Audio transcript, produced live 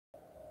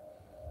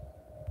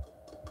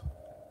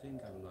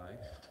think I'm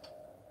live.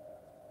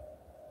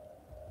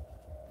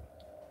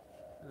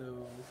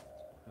 Hello.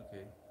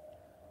 Okay.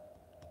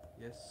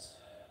 Yes.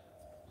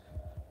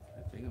 I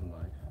think I'm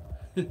live.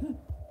 Okay.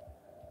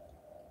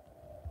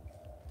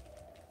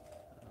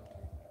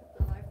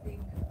 The live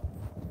link.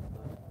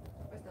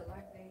 Where's the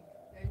live link?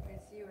 Then you can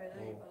see whether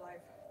you're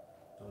alive.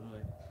 Don't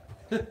know.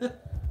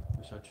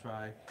 We shall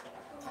try.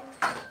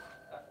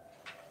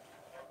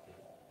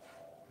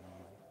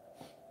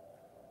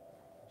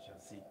 We shall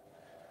see.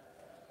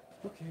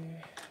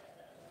 Okay.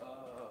 La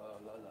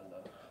la la.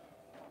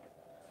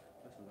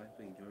 Where's the live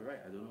link? You're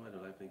right. I don't know where the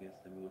live link is.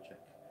 Let me go check.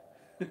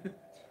 I think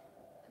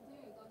you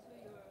go to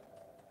your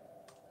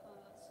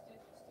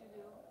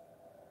studio.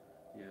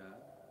 Yeah,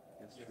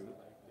 that's true.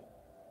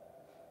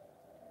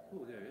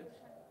 Oh, there it is.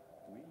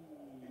 We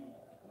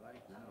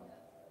live now.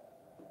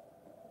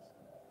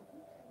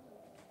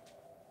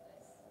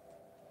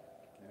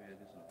 Maybe I did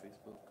this on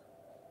Facebook.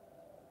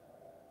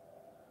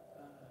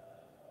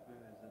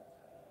 Where is it?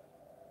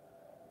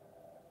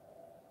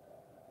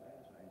 Where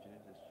is my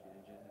Engineers.SG?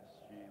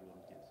 Engineers.SG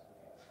Volunteers.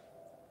 Okay.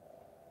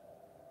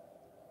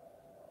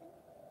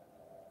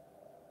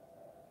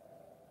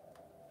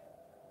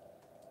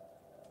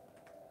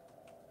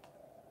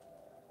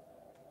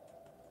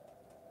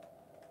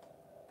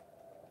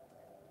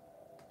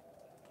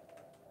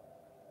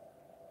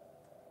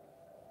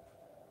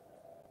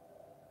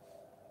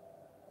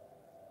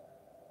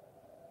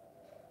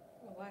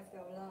 Live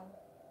lah.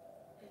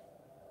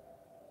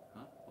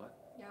 Huh? What?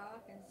 Yeah,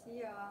 can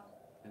see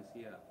Can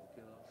see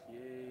okay lor.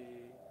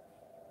 Yay.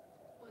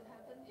 What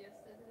happened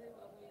yesterday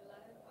when we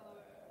live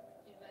our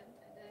event,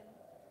 and then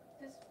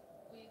because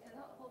we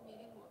cannot hold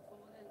meeting for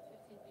more than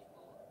 15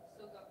 people,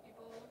 so got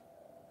people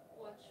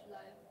watch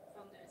live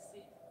from their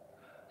seat,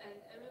 and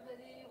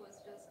everybody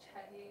was just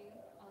chatting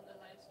on the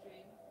live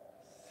stream,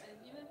 and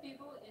even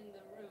people in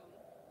the room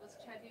was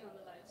chatting on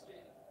the live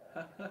stream.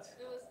 It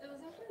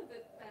was actually a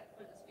bit bad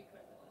for the speaker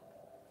though.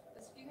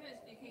 The speaker is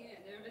speaking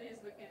and everybody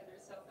is looking at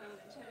their cell phone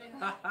and chatting.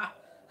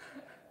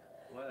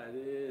 What are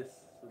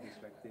this? So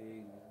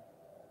distracting.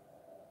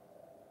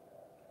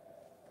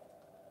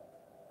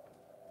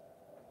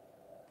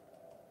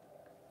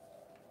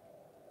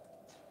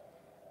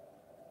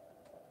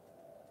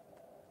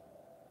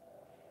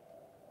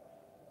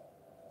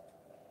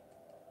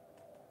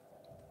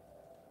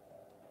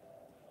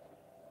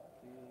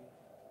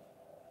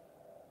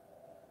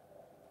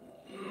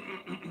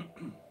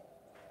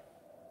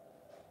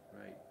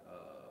 Right.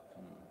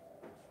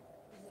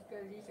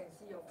 Basically, you can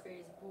see your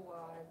Facebook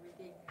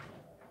everything.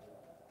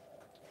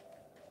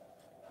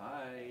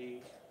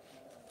 Hi.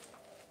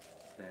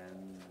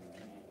 Stand.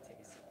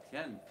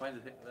 Can find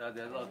the.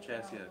 There are a lot of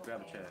chairs here.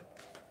 Grab a chair.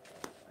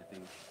 I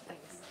think.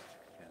 Thanks.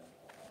 Can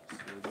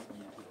slowly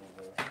ease it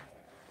over.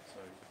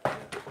 Sorry.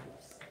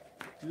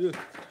 Yeah.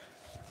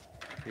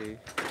 Okay.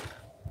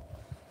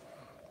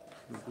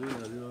 We're doing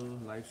a little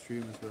live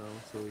stream as well,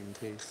 so in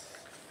case.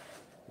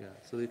 Yeah.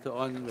 So later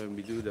on, when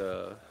we do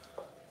the.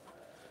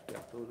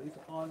 Yeah. So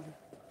later on,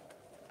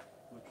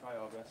 we'll try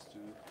our best to.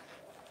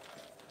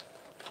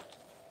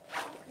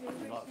 Okay,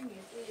 everything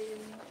is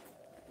in.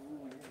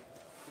 Ooh, yeah.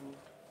 Cool.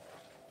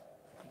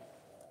 Let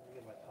me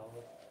get my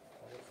power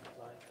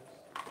supply first.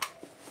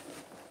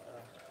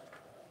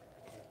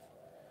 Okay.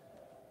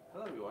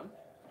 Hello everyone.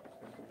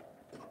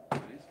 My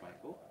name is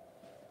Michael,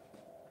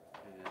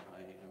 and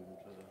I am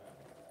the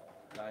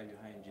guy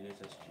behind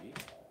Engineers.SG.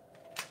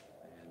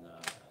 And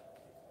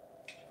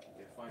you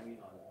can find me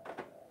on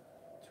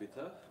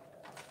Twitter,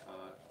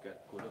 get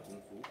Coder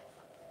Kung Fu,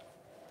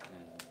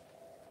 and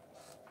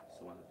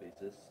some other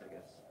places, I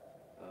guess.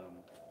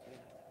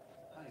 Yeah.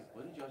 Hi, why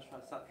don't you all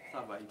start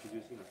by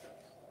introducing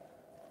yourselves?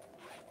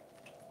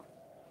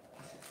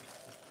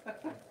 My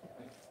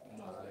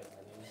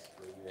name is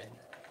Wei Yuan.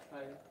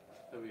 Hi, Yuan.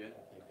 Okay,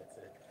 that's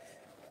it.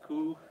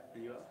 Cool.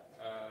 And you are?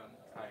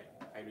 Hi,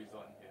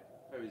 Rizwan here.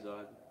 Hi,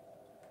 Rizwan.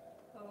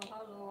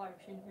 Hello, I'm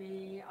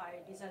Shinhui.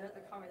 I decided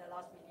to come in the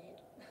last minute.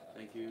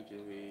 Thank you,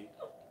 Jinhui.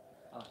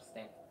 Oh,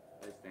 Stan.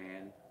 Hi,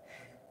 Stan.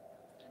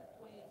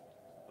 Wait.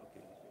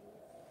 Okay.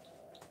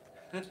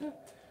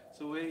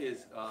 So Wei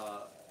is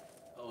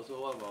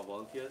also one of our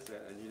volunteers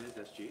at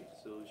Engineers.SG.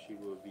 So she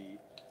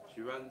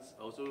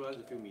also runs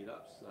a few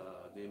meetups,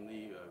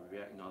 namely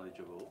React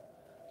Knowledgeable.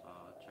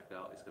 Check it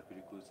out; it's a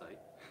pretty cool site.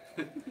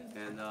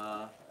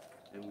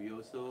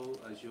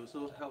 and she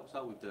also helps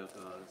out with the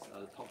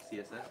Talk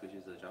CSS, which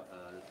is a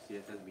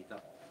CSS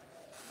meetup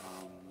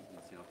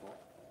in Singapore.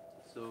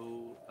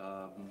 So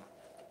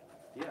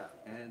yeah,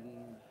 and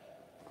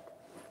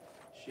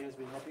she has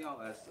been helping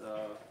out as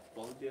a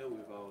volunteer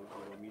with our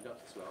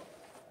meetup as well.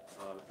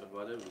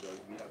 Rather with the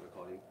meetup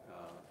recording,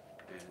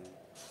 and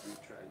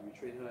we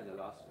trained her at the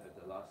last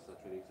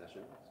training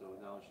session. So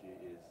now she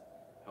is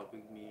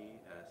helping me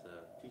as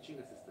a teaching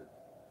assistant.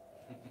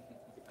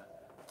 Yeah.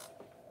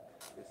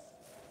 It's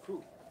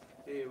cool.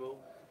 Hey Ro.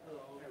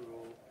 Hello. Hi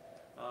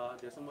Ro.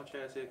 There's some more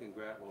chairs here you can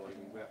grab, or you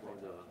can grab all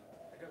the.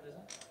 I grab this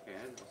one?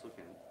 Also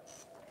can.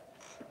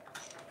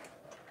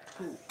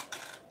 Cool.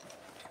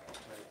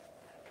 Right.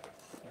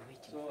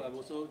 So I'm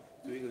also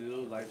doing a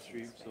little live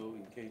stream, so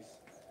in case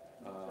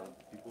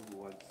people who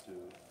want to.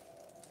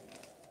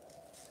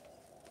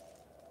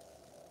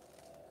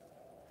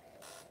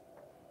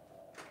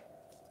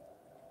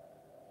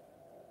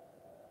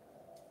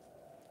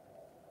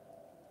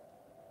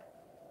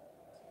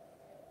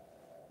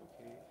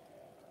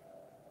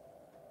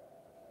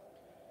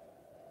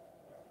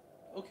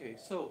 Okay,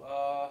 so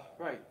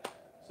right,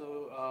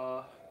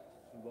 so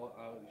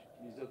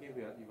is it okay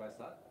if I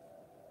start?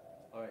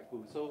 All right,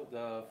 cool. So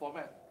the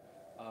format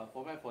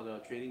for the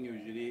training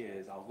usually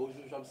is I'll go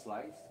through some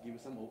slides, give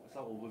some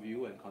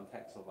overview and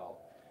context about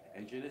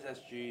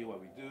Engineers.SG, what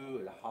we do,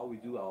 and how we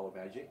do our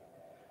magic,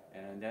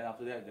 and then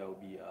after that there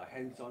will be a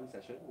hands-on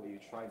session where you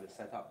try to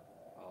set up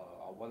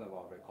one of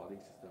our recording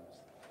systems.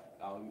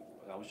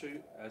 I'll show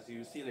you, as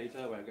you see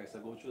later when I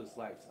go through the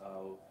slides.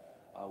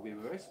 We have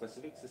a very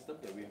specific system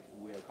that we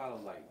are kind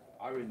of like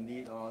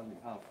R&D on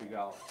and kind of figure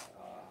out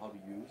how to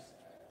use.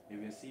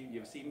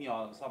 You've seen me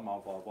on some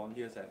of our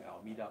volunteers at our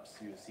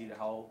meetups, you'll see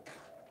how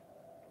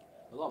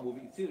a lot of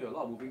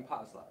moving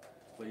parts lah.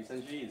 But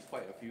essentially it's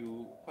quite a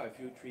few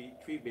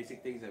three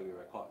basic things that we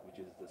record,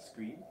 which is the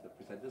screen, the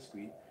presenter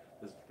screen,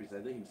 the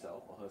presenter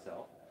himself or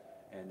herself,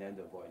 and then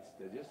the voice.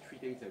 There's just three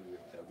things that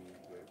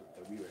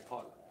we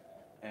record.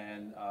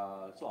 And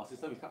so our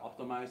system is kind of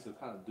optimized to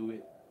kind of do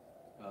it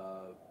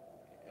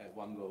at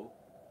one go,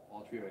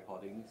 all three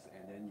recordings,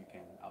 and then you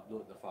can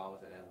upload the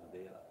files at the end of the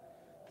day.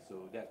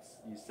 So that's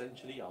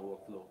essentially our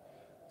workflow.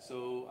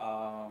 So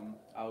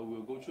I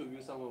will go through with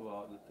you some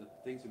of the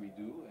things that we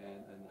do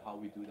and how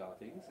we do our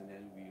things, and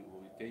then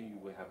you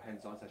will have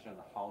hands-on session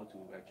on how to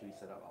actually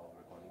set up our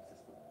recording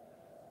system.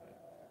 Right.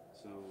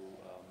 So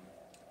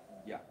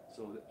yeah,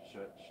 so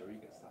shall we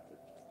get started?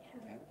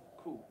 Okay.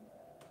 Cool.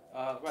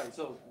 Right,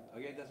 so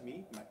again, that's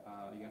me.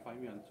 You can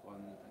find me on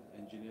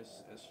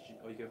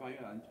Engineers.SG, or you can find me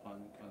on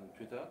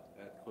Twitter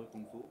at Code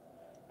Kung Fu.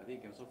 I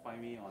think you can also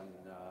find me on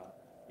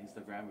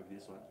Instagram with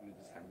this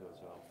handle as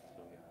well.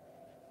 So yeah.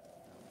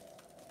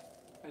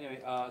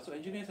 Anyway, so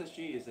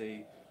Engineers.SG is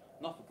a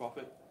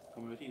not-for-profit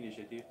community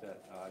initiative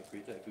that I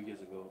created a few years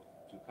ago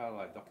to kind of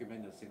like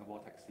document the Singapore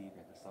tech scene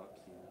and the startup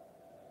scene.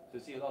 So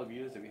you see a lot of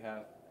videos that we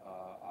have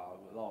are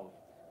a lot of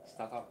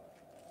startup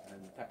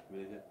and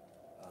tech-related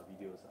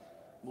videos.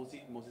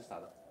 Mostly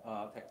startup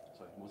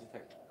mostly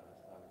tech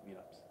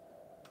meetups.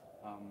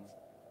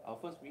 Our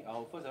first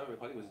ever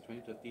recording was in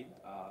 2013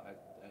 at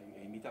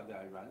a meetup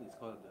that I run. It's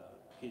called the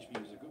PHP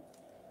User Group.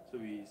 So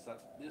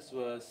this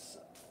was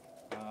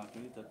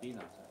 2013. You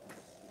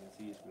can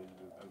see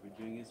I've been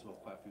doing this for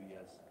quite a few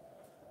years.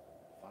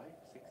 5,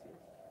 6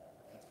 years?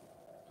 That's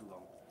too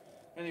long.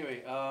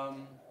 Anyway,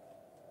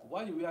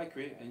 why did I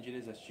create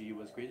Engineers.SG? It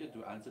was created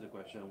to answer the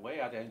question,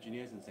 where are the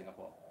engineers in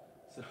Singapore?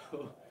 So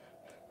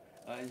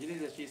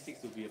Engineers.SG seeks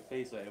to be a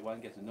place where everyone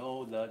gets to know,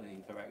 learn, and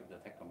interact with the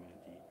tech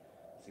community,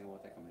 Singapore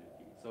tech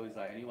community. So it's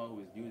like anyone who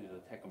is new to the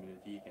tech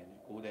community can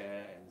go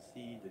there and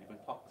see the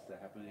different talks that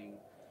are happening.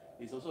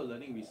 It's also a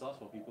learning resource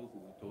for people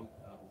who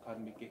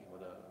can't make it for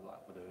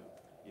the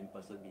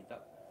in-person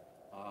meetup,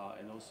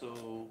 and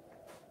also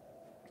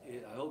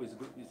I hope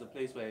it's a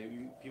place where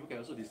people can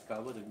also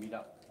discover the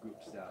meetup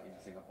groups that are in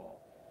Singapore.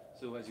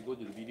 So as you go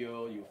to the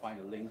video, you'll find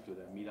a link to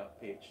the meetup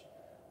page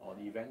or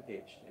the event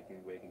page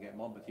where you can get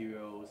more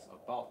materials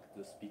about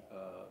the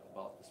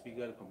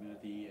speaker, the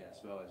community,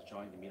 as well as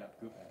join the meetup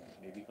group and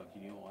maybe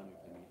continue on with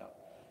the meetup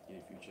in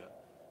the future.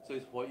 So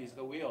it's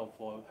a way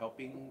for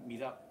helping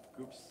meetup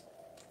groups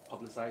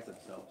publicize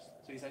themselves.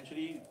 So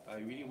essentially, I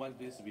really want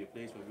this to be a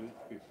place where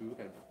people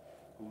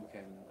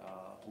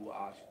who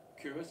are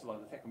curious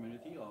about the tech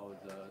community or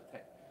the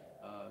tech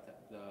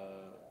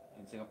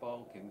in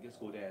Singapore can just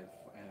go there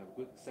and have a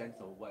good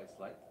sense of what it's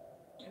like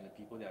and the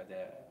people that are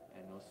there,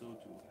 and also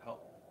to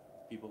help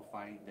people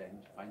find the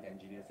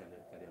engineers that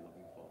they're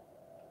looking for.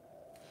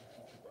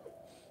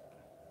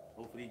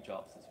 Hopefully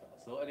jobs as well.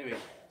 So anyway,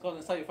 so on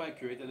the side you find a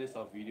curated list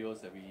of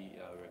videos that we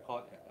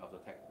record of the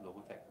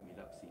local tech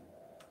meetup scene.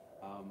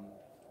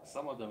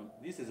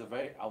 This is a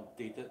very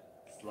outdated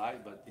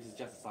slide, but this is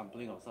just a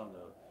sampling of some of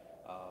the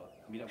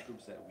meetup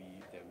groups that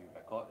we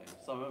record, and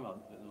some of them are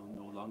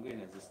no longer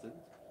in existence.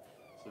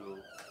 So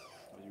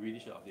we really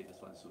should update this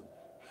one soon.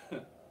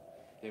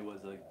 There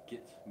was a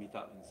Git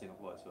meetup in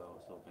Singapore as well,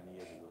 so many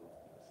years ago.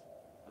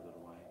 I don't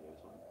know why there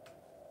was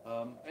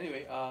one.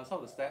 Anyway,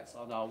 some of the stats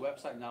on our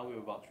website now, we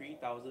have about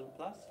 3,000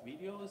 plus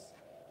videos.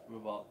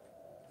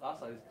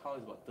 Last I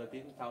counted, about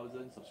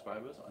 13,000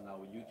 subscribers on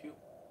our YouTube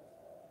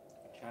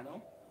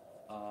channel.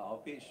 Our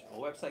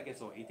website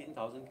gets about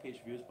 18,000 page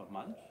views per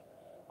month.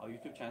 Our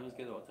YouTube channels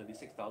get about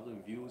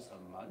 36,000 views a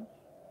month.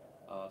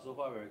 So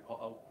far we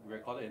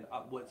recorded in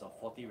upwards of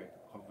 40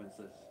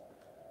 conferences.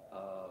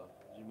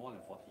 More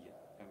than 40,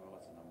 I can't remember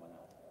what's the number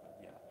now. But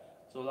yeah.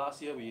 So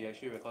last year we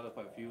actually recorded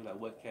quite a few, like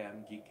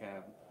WordCamp,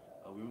 GeekCamp,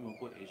 Women Who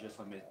Code Asia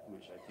Summit,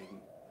 which I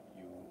think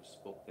you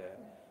spoke there,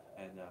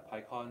 and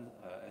PyCon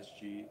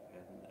SG,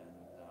 and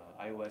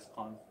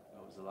iOSConf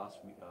was the last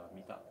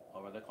meetup,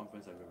 or rather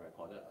conference that we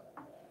recorded,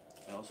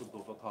 and also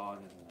GopherCon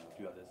and a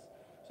few others.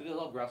 So So there's a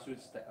lot of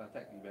grassroots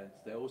tech events.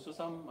 There are also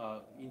some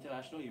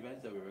international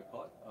events that we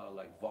record,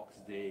 like Vox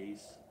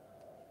Days,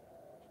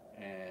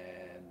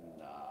 and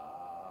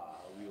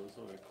we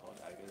also record,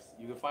 I guess,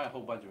 you can find a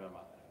whole bunch of them.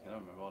 I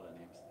cannot remember all the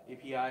names.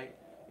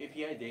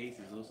 API Days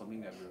is also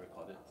something that we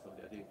recorded, so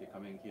I think they're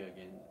coming here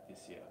again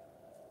this year.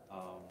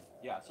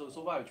 Yeah, so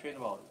far I've trained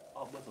about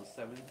upwards of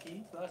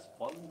 70 plus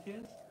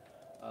volunteers,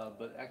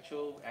 but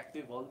actual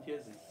active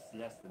volunteers is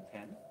less than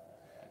 10,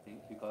 I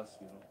think, because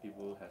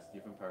people has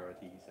different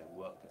priorities and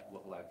work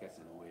life gets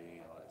in the way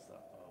and all that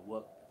stuff.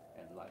 Work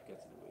and life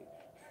gets in the way.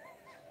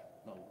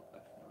 Not work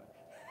life, never mind.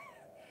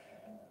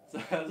 So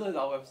it's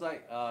our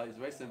website. It's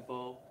very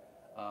simple.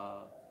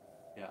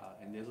 Yeah,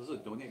 and there's also a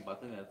donate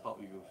button at the top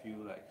if you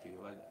feel like you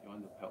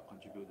want to help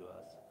contribute to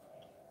us.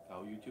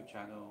 Our YouTube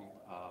channel,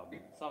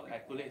 some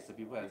accolades that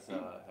people has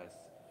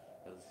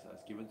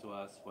given to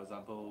us. For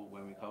example,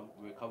 when we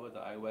covered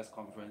the iOS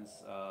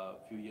conference a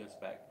few years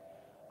back,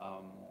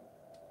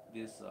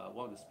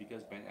 one of the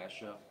speakers, Ben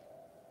Asher,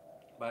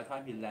 by the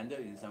time he landed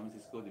in San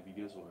Francisco, the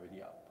videos were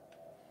already up.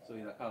 So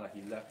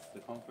he left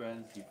the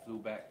conference, he flew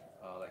back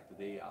like the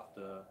day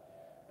after,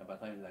 and by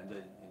the time he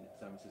landed in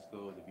San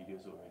Francisco, the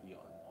videos were already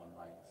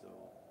online. So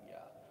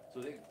yeah, so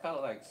it kind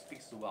of like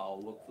speaks to our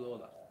workflow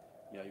lah.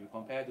 Yeah, you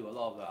compare to a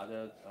lot of the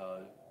other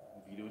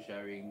video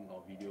sharing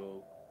or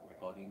video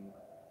recording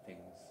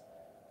things,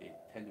 they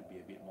tend to be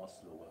a bit more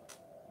slower.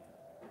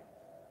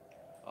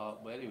 Yeah.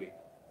 But anyway,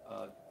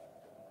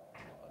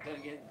 then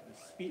again,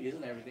 speed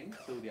isn't everything.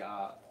 So there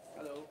are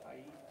hi.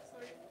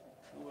 Sorry.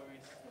 No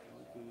worries. I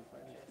want to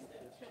find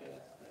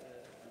chairs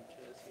there and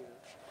chairs here.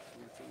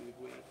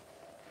 We wait.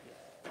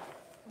 Yes.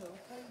 Hello.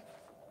 Hi.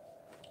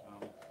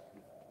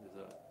 There's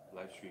a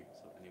live stream.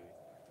 So anyway.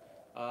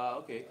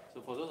 Okay,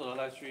 so for those on the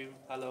live stream,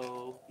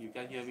 hello, you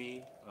can hear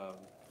me,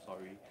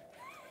 sorry.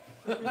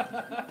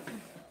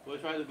 We'll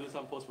try to do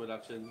some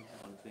post-production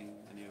on the thing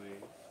anyway.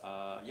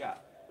 Yeah,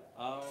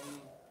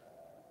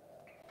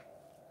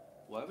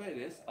 whatever it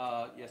is,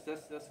 yes,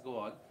 let's go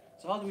on.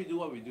 So how do we do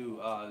what we do?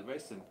 Very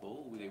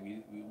simple.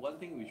 One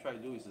thing we try to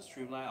do is to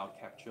streamline our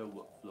capture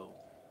workflow.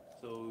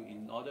 So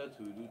in order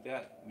to do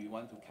that, we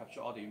want to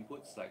capture all the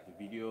inputs like the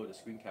video, the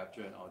screen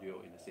capture, and audio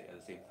at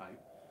the same time,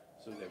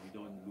 so that we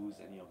don't lose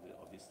any of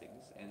these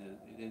things. And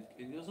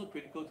it's also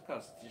critical to kind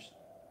of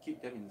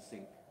keep them in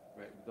sync,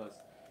 right? Because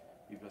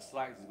if the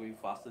slides is going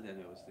faster than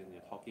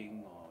you're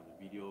talking, or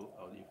the video,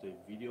 or if the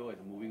video and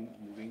the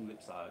moving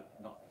lips are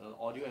not, the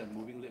audio and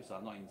moving lips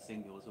are not in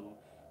sync, it also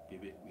be a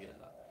bit weird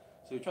lah.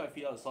 So we try to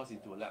feed out the source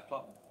into a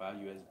laptop via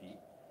USB,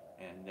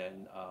 and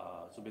then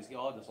so basically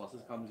all the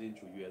sources comes in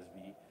through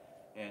USB.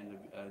 And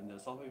the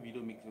software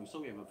video mixer.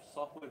 So we have a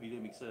software video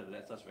mixer that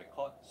lets us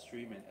record,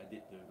 stream, and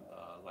edit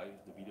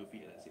the video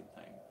feed at the same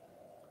time.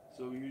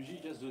 So we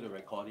usually just do the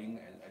recording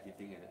and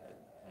editing in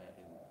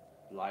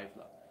live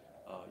lah.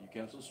 You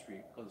can also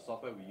stream, because the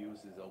software we use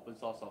is open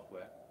source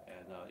software,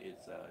 and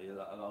it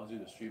allows you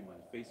to stream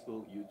on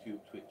Facebook, YouTube,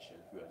 Twitch, and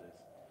a few others.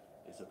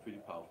 It's a pretty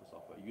powerful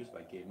software used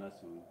by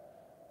gamers to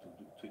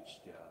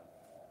Twitch their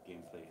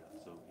gameplay.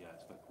 So yeah,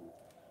 it's quite cool.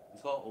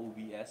 It's called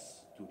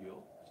OBS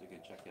Studio, so you can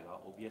check it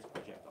out,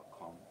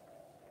 obsproject.com.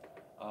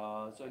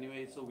 So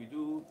anyway, so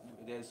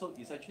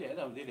essentially at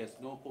the end of the day, there's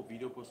no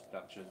video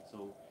post-production.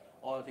 So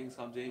all the things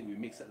comes in, we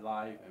mix it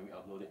live, and we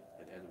upload it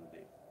at the end of the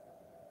day.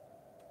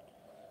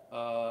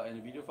 And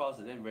the video files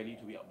are then ready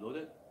to be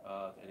uploaded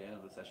at the end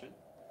of the session.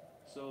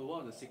 So one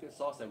of the secret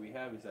sauce that we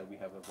have is that we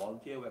have a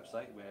volunteer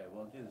website where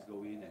volunteers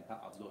go in and can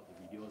upload the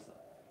videos,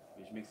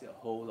 which makes it a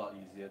whole lot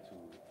easier to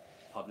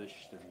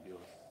publish the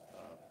videos.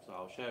 So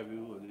I'll share with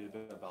you a little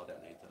bit about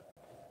that later.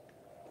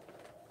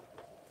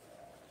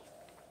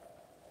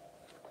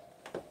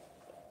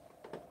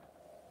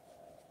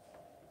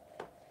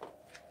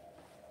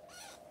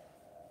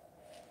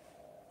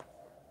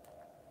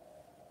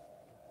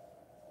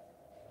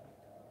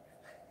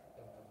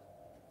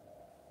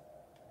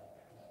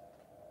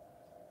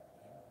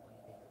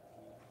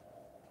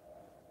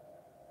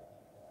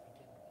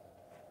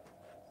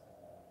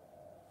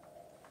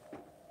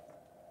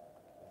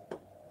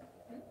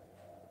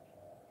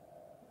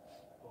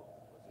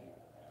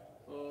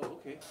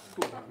 Okay,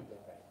 cool.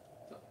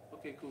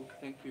 Okay, cool.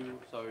 Thank you.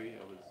 Sorry,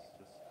 I was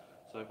just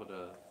sorry for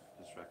the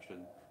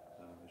distraction.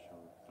 We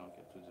shall not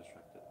get too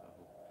distracted, I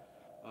hope.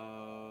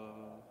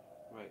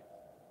 Right.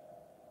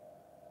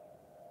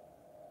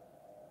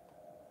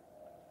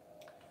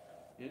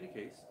 In any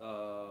case,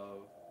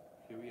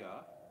 here we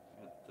are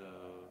at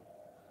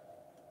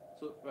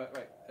so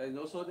right, and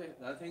also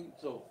another thing.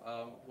 So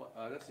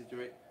let's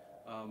iterate.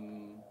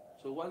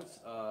 So once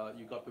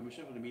you got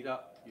permission from the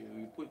meetup,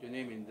 you put your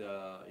name in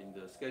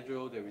the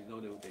schedule that we know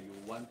that you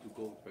want to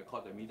go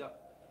record the meetup,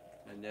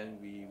 and then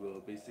we will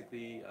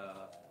basically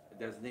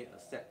designate a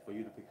set for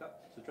you to pick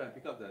up. So try and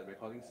pick up the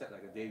recording set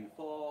like a day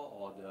before,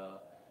 or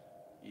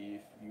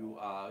if you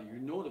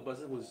know the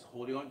person who's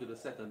holding on to the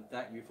set the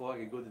night before,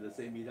 you can go to the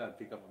same meetup and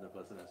pick up from the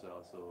person as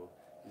well. So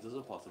it's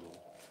also possible.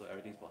 So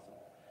everything's possible.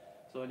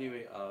 So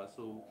anyway,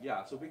 so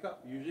pick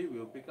up. Usually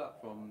we'll pick up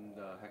from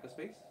the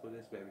hackerspace. So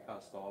that's where we kind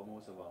of store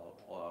most of all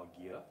our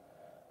gear.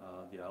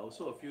 There are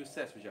also a few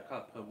sets which are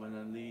kind of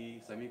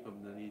permanently,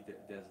 semi-permanently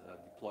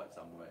deployed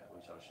somewhere,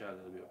 which I'll share a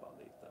little bit about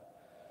later.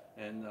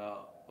 And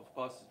of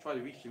course, try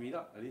to reach the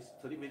meetup at least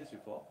 30 minutes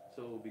before.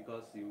 So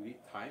because you need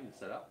time to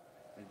set up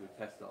and to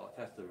test the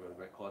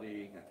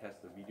recording and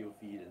test the video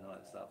feed and all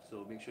that stuff.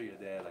 So make sure you're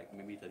there like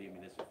maybe 30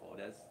 minutes before.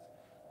 That's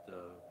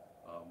the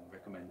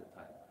recommended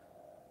time.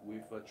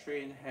 With a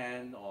trained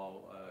hand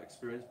or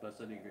experienced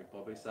person, you can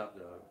probably set up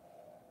the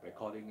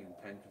recording in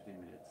 10-15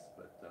 minutes.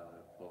 But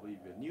probably if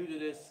you're new to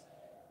this,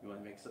 you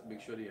want to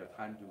make sure that you have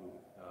time to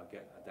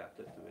get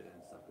adapted to it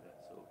and stuff like that.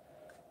 So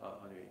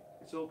anyway,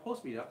 so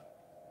post meetup,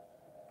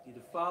 if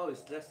the file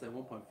is less than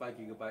 1.5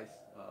 gigabytes,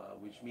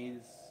 which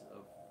means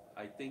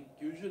I think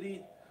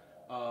usually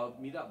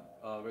meetup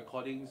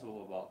recordings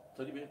of about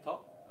 30-minute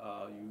talk,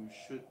 you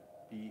should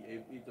be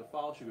able, the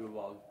file should be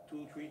about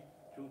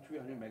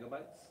 300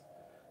 megabytes,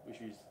 which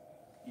is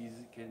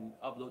easy, can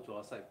upload to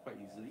our site quite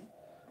easily.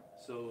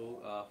 So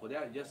for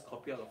that, you just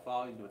copy out the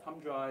file into a thumb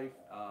drive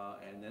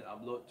and then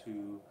upload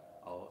to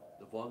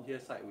the volunteer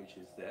site, which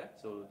is there.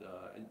 So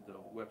the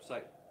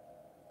website.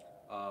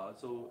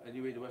 So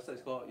anyway, the website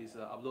is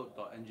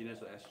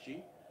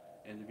upload.engineers.SG,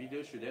 and the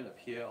video should then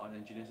appear on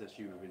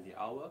Engineers.SG within the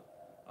hour.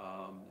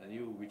 And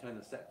you return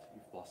the set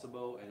if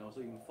possible, and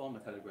also inform a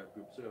Telegram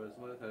group. So there's a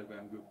small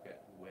Telegram group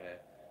where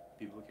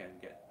people can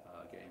get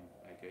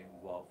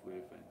involved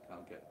with and kind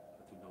of get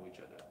to know each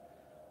other.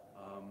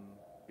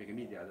 We can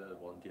meet the other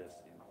volunteers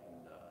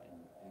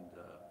in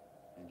the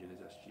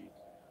Engineers.SG.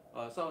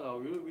 Some of our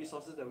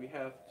resources that we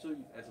have. So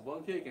as a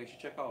volunteer, you can actually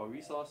check out our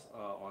resource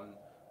on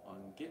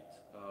Git.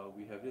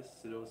 We have this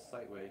little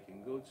site where you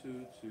can go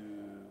to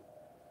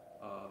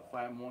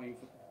find more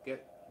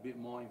get a bit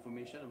more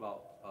information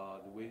about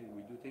the way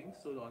we do things.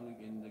 So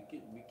in the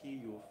Git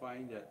wiki, you'll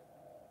find that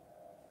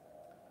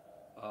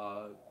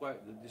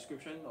quite the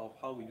description of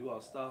how we do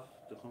our stuff,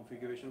 the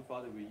configuration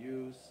file that we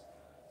use,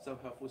 some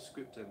helpful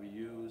scripts that we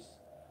use.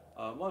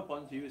 More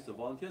important to you is the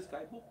volunteers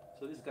guidebook.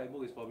 So this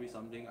guidebook is probably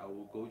something I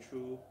will go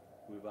through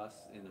with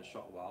us in a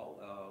short while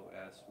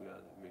as we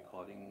are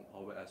recording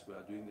or as we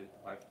are doing the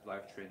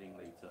live training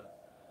later.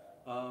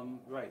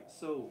 Right.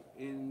 So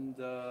in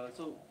the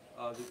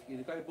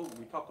guidebook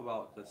we talk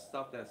about the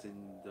stuff that's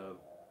in the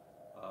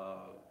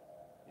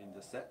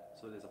set.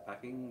 So there's a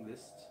packing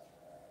list,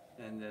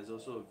 and there's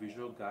also a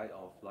visual guide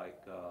of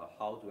like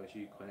how to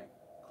actually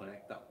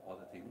connect up all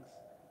the things,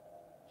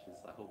 which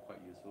is I hope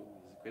quite useful.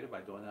 It's created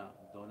by Donna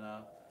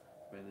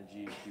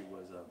Banerjee. She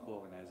was a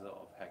co-organizer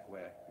of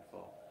Hackware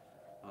before,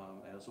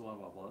 and also one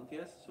of our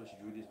volunteers. So she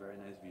drew this very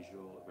nice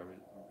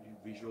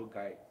visual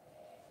guide,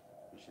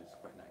 which is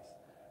quite nice.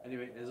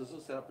 Anyway, there's also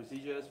setup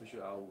procedures, which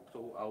I'll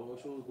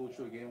also go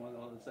through again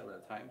one step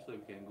at a time, so we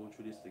can go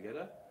through this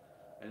together,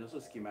 and also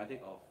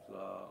schematic of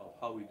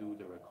how we do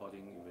the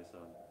recording if it's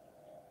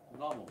a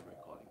normal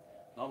recording,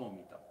 normal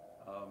meetup.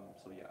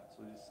 So yeah,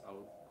 so this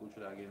I'll go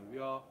through that again with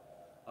you all.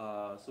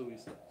 So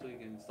you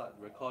can start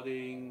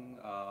recording,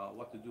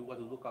 what to do, what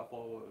to look out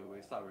for when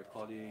we start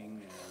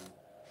recording, and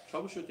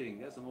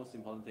troubleshooting. That's the most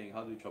important thing.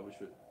 How do you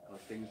troubleshoot?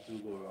 Because things do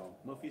go wrong.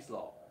 Murphy's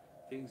Law.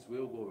 Things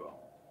will go wrong.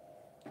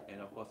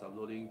 And of course,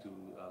 uploading to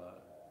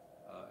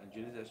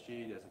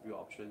Engineers.SG, there's a few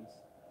options.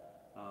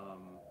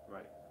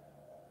 Right.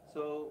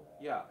 So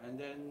yeah, and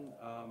then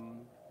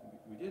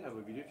we did have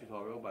a video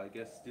tutorial, but I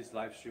guess this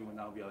live stream will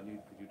now be our new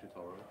video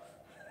tutorial.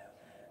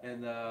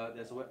 And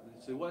there's so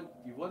if you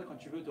want to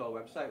contribute to our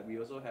website, we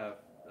also have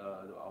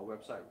our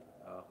website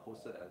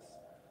hosted as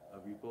a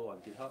repo on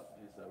GitHub.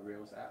 It's a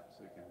Rails app,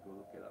 so you can go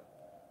look it up.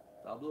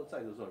 The upload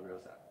site is also a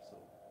Rails app, so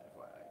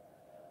FYI.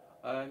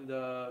 And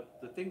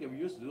the thing that we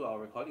use to do our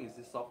recording is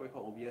this software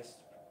called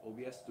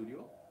OBS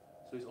Studio.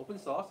 So it's open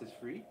source, it's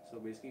free. So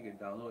basically you can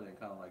download and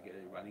kind of like get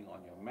it running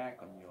on your Mac,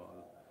 on your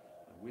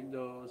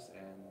Windows,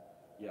 and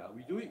yeah,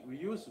 we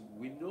use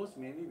Windows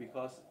mainly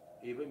because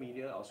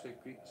AverMedia, our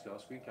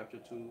screen capture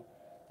tool,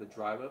 the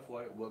driver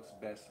for it works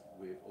best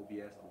with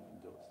OBS on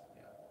Windows.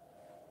 Yeah.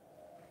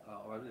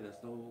 However,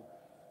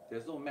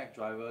 there's no Mac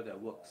driver that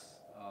works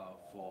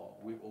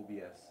with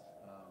OBS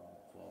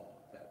for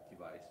that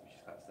device, which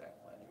is kind of sad.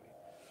 Anyway,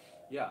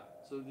 yeah.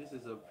 So this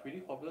is a pretty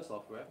popular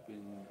software,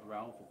 been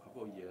around for a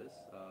couple of years.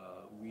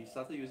 We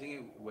started using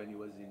it when it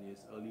was in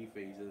its early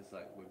phases,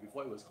 like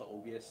before it was called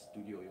OBS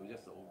Studio. It was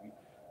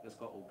just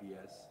called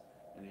OBS,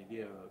 and they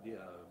did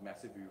a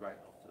massive rewrite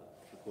of the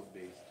code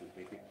base to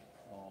make it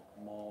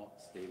more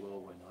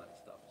stable and all that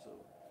stuff. So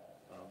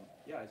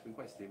yeah, it's been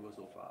quite stable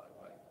so far.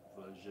 Like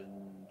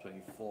version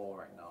 24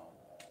 right now.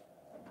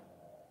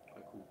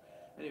 Quite cool.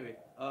 Anyway,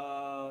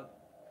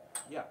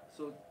 yeah.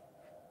 So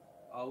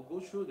I'll go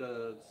through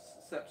the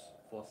steps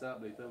for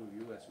setup later with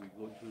you as we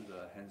go through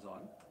the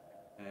hands-on.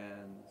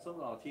 And some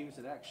of our teams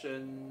in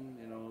action,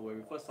 when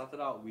we first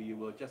started out, we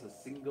were just a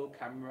single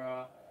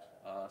camera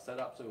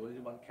setup, so only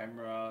one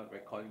camera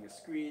recording a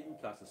screen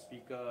plus a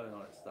speaker and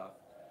all that stuff.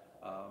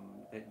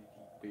 Then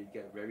we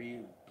get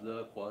very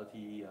blur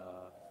quality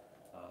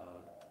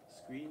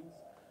screens.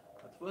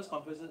 The first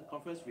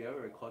conference we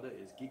ever recorded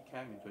is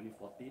GeekCamp in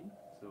 2014.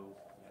 So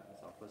yeah,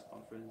 that's our first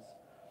conference.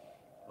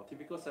 A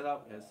typical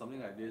setup is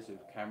something like this with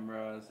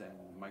cameras and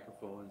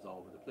microphones all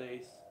over the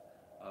place.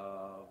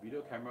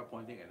 Video camera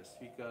pointing at the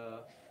speaker.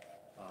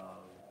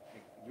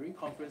 During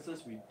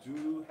conferences, we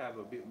do have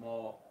a bit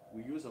more.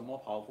 We use a more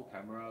powerful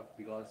camera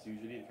because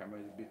usually the camera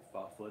is a bit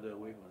further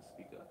away from the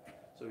speaker.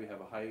 So we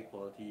have a high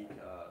quality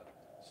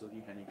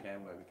Sony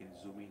Handycam where we can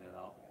zoom in and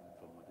out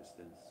from a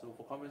distance. So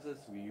for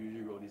conferences, we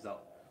usually roll this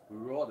out. We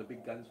roll out the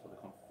big guns for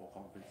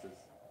conferences.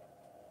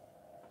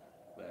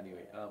 But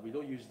anyway, we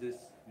don't use this.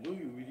 We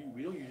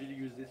don't usually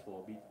use this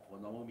for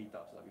normal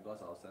meetups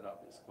because our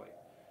setup is quite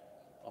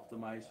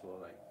optimized for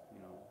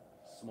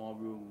small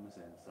rooms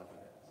and stuff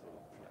like that. So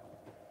yeah.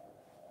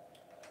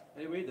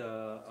 Anyway,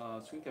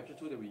 the screen capture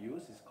tool that we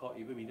use is called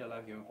AverMedia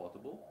Live Gaming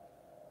Portable,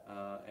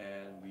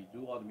 and we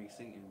do all the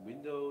mixing in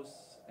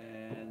Windows.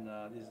 And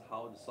this is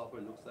how the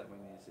software looks like when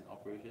it's in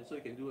operation. So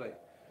you can do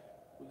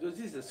this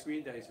is the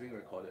screen that is being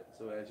recorded.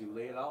 So as you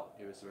lay it out,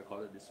 it is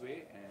recorded this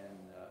way,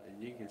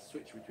 and you can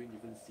switch between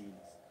different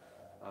scenes,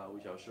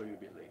 which I'll show you a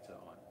bit later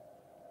on.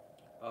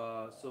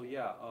 So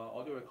yeah,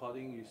 audio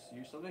recording,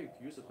 sometimes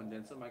you use a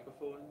condenser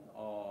microphone,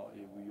 or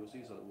we also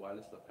use a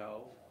wireless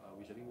lapel,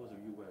 which I think most of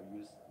you will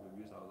use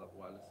our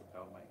wireless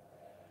lapel mic.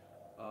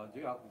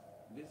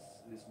 This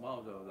is one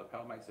of the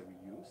lapel mics that we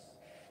use.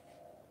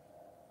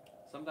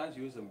 Sometimes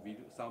you use a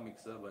video sound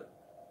mixer, but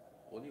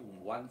only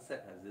one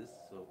set has this,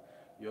 so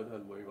you don't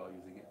have to worry about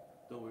using it.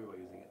 Don't worry about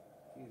using it.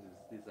 I think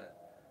this is at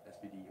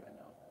SPD right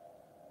now.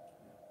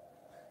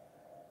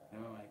 Yeah.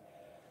 Never mind.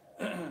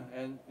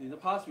 And in the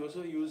past, we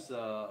also use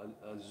a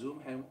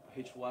Zoom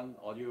H1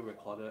 audio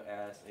recorder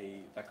as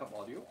a backup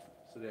audio,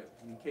 so that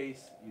in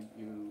case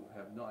you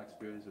have no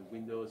experience with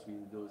Windows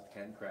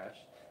can crash.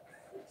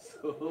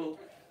 So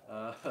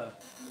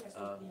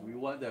we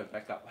want the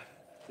backup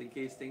in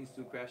case things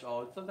do crash,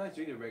 or sometimes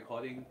during the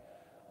recording,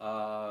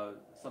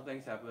 some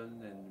things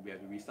happen and we have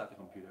to restart the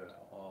computer,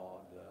 or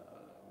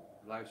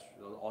the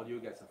audio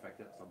gets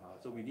affected somehow.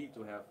 So we need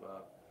to have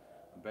a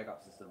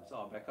backup system. So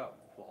our backup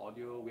for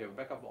audio, we have a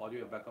backup for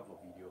audio and backup for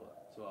video.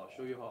 So I'll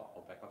show you how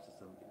our backup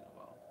system in a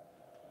while.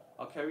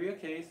 Our carrier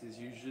case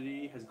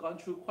has gone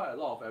through quite a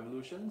lot of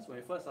evolutions. When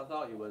it first started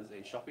out, it was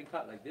a shopping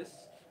cart like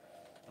this.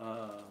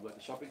 But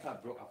the shopping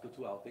cart broke after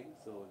 2 outings,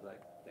 so it was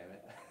like, damn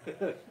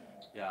it.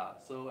 Yeah,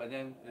 so and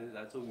then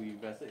so we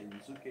invested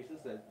in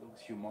suitcases that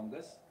looks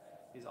humongous.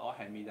 These are all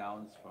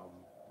hand-me-downs from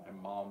my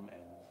mom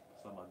and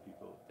some other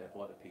people that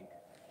bought the pink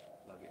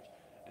luggage.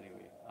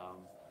 Anyway,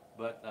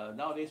 but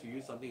nowadays we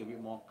use something a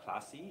bit more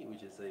classy,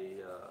 which is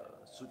a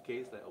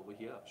suitcase like over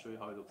here. I'll show you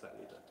how it looks like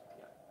later.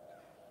 Yeah.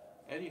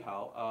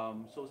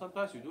 Anyhow, so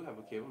sometimes we do have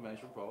a cable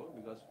management problem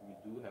because we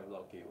do have a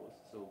lot of cables.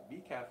 So be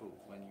careful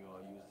when you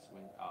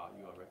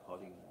are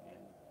recording.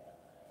 And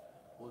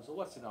also,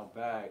 what's in our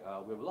bag?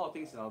 We have a lot of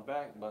things in our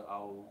bag, but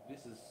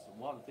this is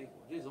one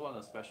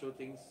of the special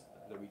things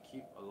that we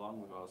keep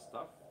along with our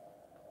stuff.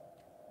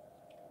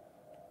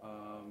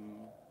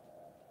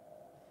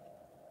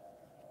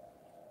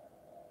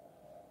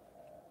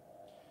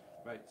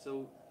 Right,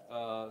 so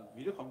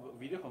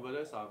video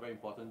converters are a very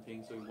important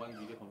thing. So we want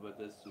video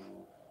converters to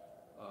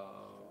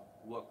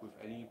work with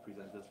any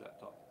presenter's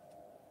laptop.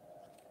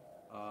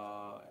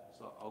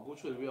 So I'll go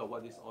through a bit of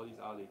what all these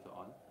are later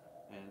on,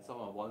 and some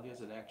of our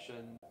volunteers in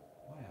action.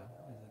 Why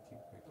does it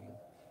keep breaking?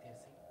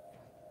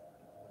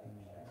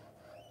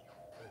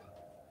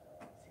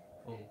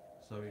 Oh,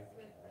 sorry.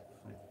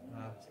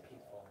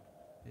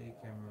 Hey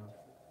camera,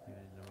 you're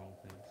in the wrong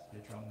place.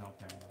 You're drunk now,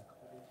 camera.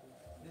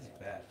 This is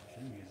bad. I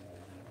shouldn't use it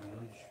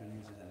anymore. You shouldn't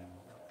use it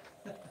anymore.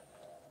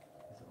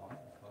 Is it on?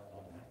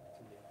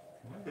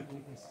 Why are we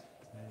doing this?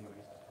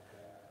 Anyways.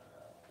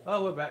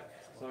 Oh, we're back.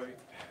 Sorry.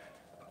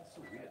 That's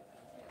so weird.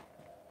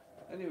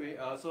 Anyway,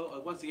 so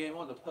once again,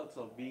 one of the perks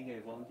of being a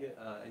volunteer,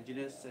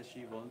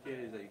 Engineers.SG volunteer,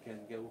 is that you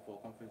can go for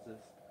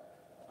conferences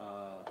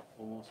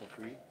almost for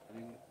free. I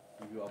think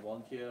if you are a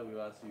volunteer with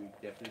us, you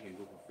definitely can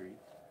go for free.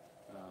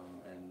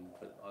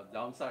 But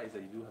downside is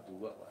that you do have to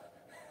work.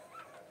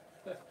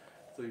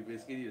 So you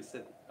basically need to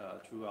sit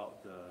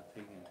throughout the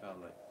thing and kind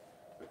of like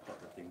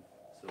record the thing.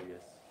 So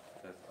yes,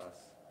 that's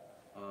us.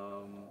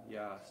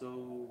 Yeah, so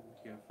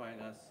you can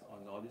find us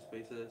on all these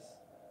places.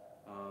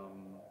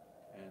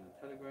 And the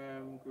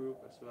Telegram group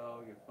as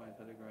well. You can find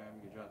Telegram,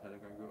 you can join a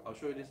Telegram group. I'll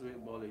show you this a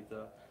bit more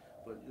later.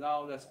 But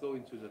now let's go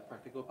into the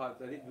practical part.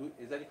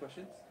 Is there any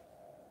questions?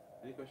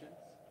 Any questions?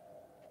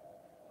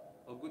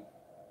 Oh, good.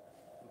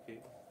 Okay.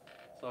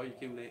 Sorry you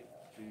came late.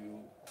 Do you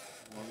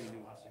want me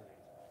to?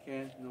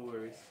 Can, no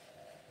worries.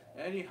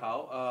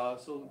 Anyhow,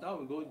 so now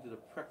we'll go into the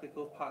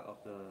practical part of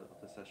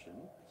the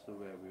session. So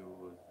where we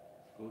will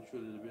go through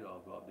a little bit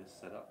about this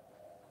setup.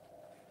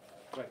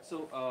 Right.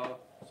 So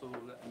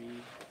let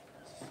me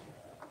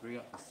bring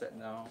up the set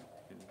now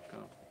and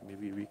kind of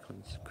maybe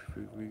reconfigure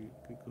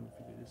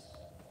this.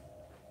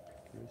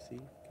 Can you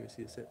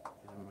see the set?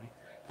 Never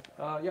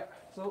mind. Yeah.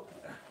 So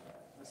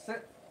the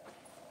set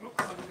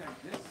looks something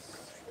like this.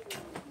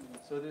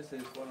 So this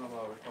is one of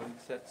our recording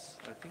sets.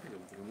 I think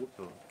we'll move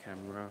the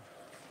camera.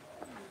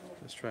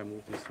 Let's try and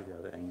move this to the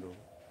other angle.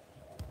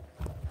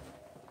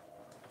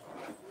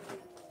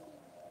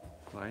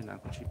 把它拿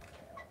过去。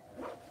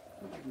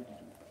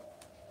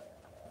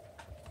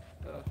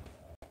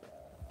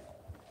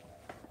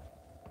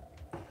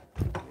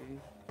Okay,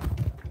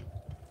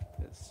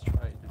 let's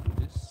try to do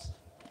this.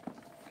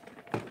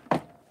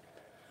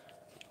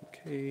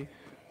 Okay.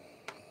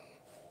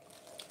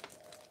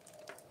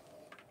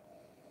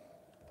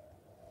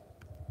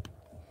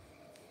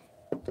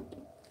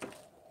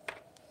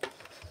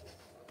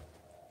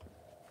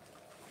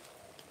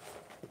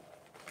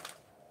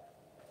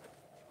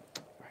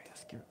 Right,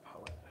 let's give it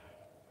power.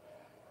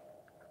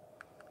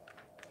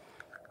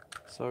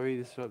 Sorry,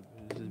 this is a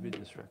bit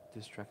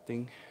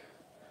distracting.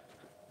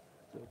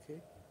 Is it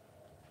okay?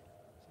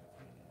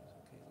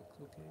 Looks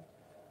okay.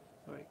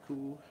 Alright,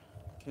 cool.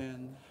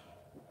 Can.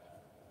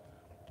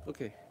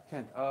 Okay,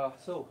 can.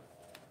 So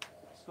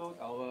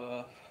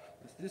our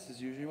this is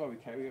usually what we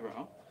carry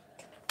around.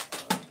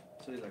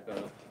 So it's like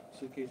a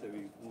suitcase that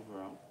we move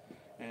around,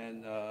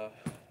 and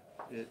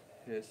it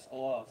has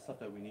all our stuff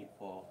that we need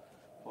for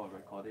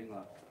recording,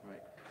 right?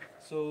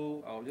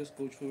 So I'll just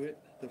go through it.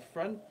 The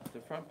front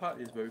part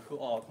is where we put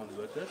all our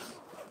converters.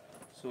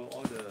 So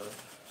all the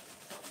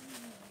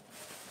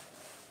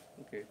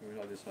okay, maybe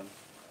not this one.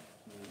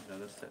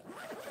 Another set.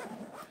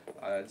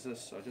 I'll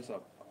just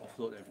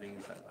offload everything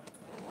inside.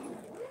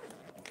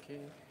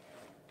 Okay.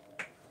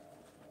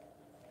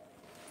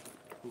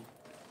 Cool.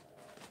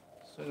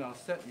 So in our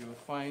set, you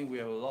will find we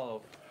have a lot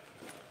of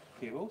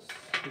cables,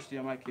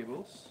 HDMI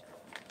cables.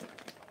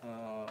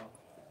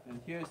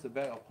 And here is the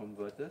bag of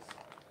converters.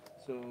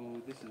 So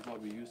this is what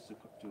we use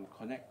to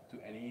connect to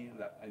any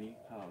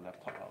kind of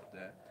laptop out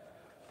there.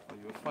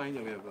 You will find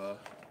that we have a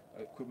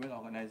equipment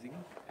organizer.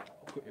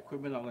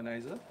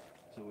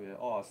 So we have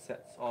all our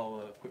sets,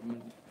 all our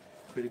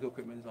critical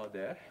equipment out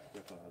there. We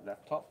have a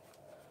laptop.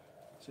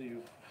 So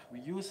we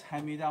use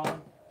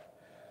hand-me-down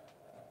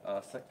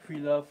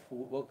pre-loved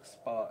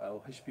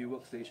HP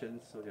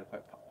workstations. So they're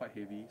quite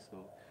heavy.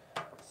 So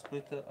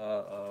splitter,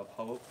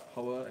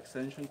 power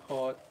extension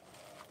cord.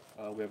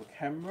 We have a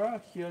camera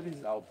here. This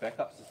is our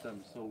backup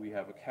system. So we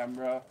have a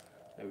camera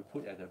that we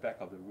put at the back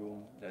of the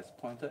room that's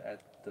pointed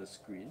at the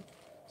screen.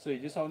 So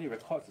it just only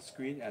records the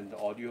screen and the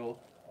audio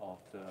of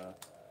the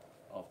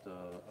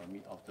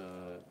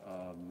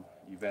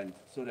event,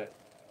 so that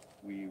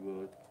we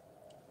will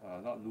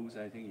not lose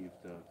anything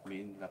if the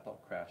main laptop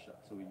crashes.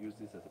 So we use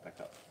this as a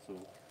backup.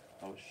 So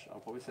I'll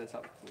probably set this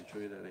up. We'll show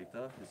you that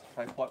later. There's a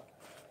tripod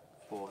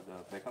for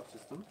the backup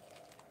system.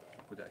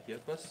 I'll put that here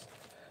first.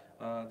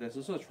 There's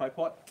also a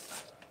tripod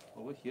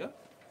over here,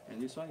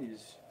 and this one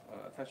is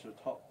attached to the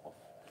top of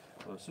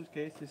a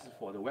suitcase. This is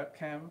for the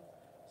webcam.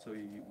 So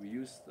we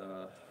use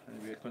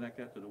and we are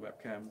connected to the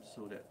webcam,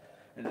 so that,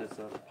 and there's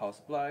a power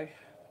supply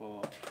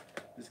for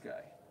this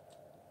guy,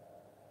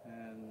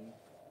 and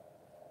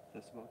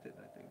that's about it,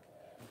 I think.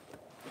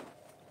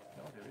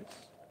 Oh, there is.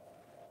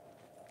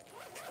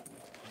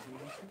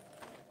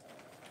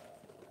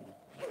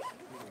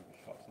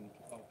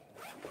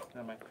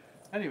 Never mind.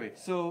 Anyway,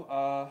 so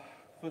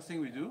first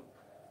thing we do,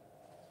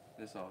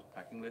 this is our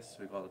packing list.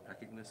 We got the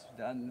packing list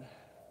done.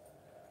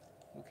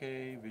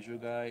 Okay, visual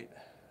guide.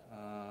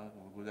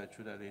 We'll go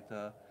through that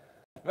later.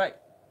 Right.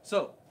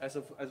 So as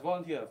a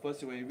volunteer,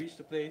 first when you reach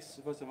the place,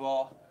 first of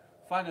all,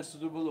 find a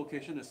suitable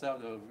location to set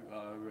up the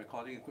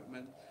recording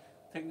equipment.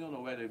 Take note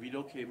of where the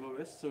video cable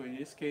is. So in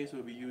this case,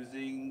 we'll be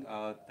using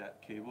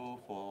that cable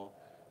for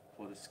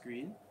the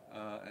screen,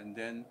 and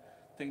then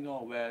take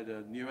note of where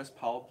the nearest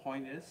power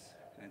point is,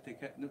 and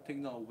take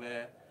note of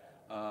where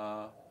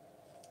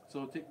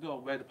take note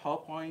of where the power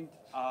point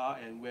are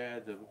and where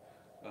the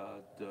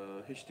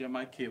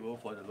HDMI cable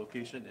for the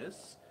location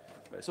is.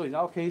 Right, so in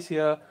our case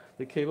here,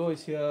 the cable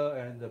is here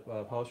and the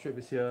power strip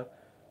is here.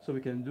 So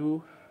we can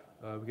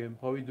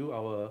probably do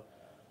our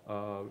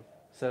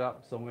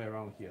setup somewhere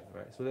around here,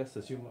 right? So let's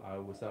assume I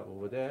will set up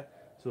over there.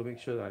 So make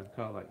sure that I'm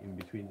kind of like in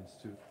between these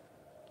two.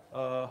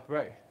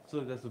 Right.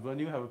 So does the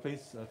venue have a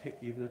place?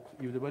 If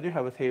the venue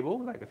have a table,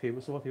 like a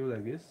small table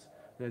like this,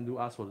 then do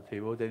ask for the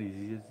table. Then it's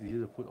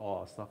easier to put all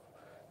our stuff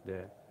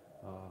there.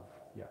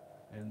 Yeah.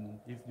 And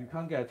if you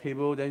can't get a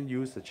table, then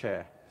use a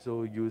chair.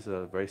 So use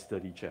a very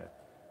sturdy chair.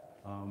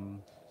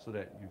 So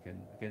that you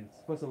can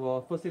first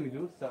thing we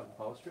do, set up the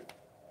power strip.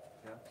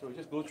 Yeah. So we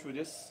just go through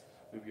this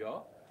with you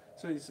all.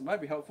 So it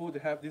might be helpful to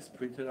have this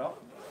printed out.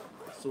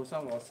 So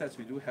some of our sets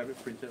we do have it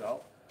printed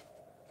out,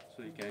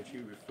 so you can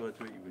actually refer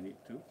to it if you need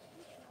to.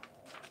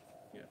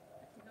 Yeah.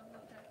 You don't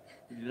know that.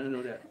 You don't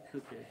know that?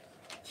 Okay.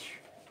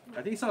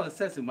 I think some of the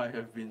sets it might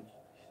have been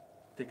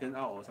taken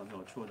out or something,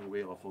 or thrown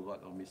away or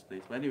forgot or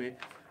misplaced. But anyway,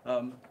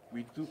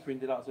 we do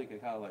print it out so you can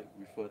kind of like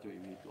refer to it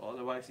if you need to.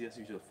 Otherwise, just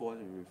use your phone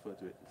and refer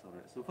to it. It's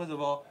alright. So first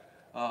of all,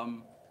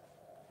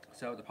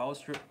 set up the power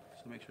strip.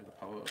 So make sure the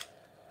power.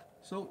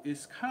 So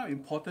it's kind of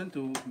important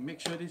to make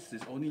sure this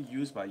is only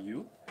used by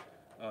you,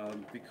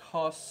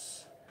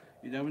 because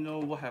you never know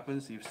what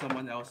happens if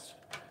someone else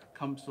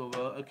comes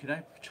over. Can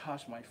I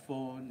charge my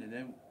phone? And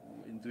then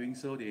in doing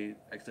so, they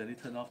accidentally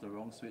turn off the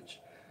wrong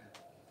switch.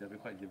 That'll be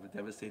quite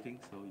devastating.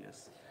 So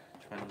yes,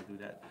 try not to do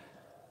that.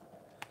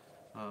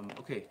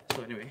 Okay.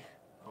 So anyway,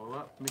 Power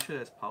up. Make sure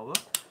there's power.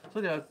 So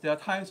there are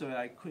times when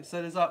I could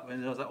set this up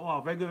and I was like,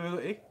 wow, very good, very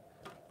good.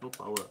 No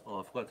power.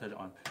 Oh, I forgot to turn it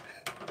on.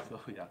 So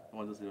yeah,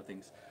 one of those little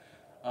things.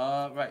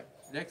 Right.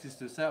 Next is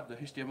to set up the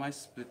HDMI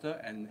splitter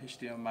and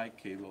HDMI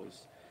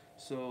cables.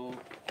 So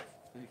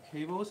the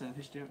cables and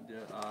HDMI,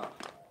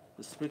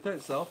 the splitter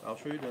itself. I'll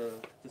show you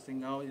this thing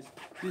now. This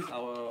is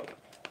our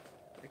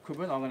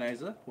equipment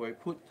organizer where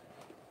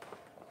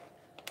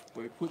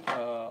we put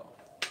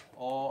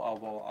all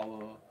of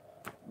our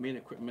main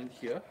equipment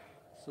here.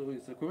 So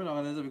it's equipment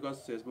organizer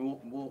because there's more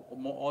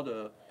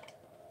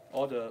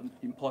all the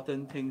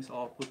important things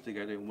all put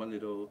together in one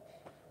little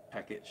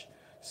package.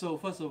 So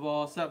first of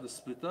all, set up the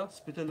splitter.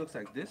 Splitter looks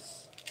like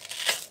this,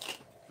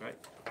 right?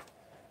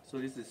 So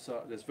this is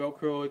there's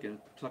Velcro. You can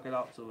plug it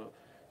out. So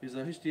it's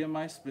a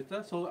HDMI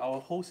splitter. So our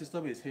whole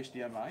system is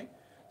HDMI.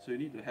 So you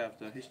need to have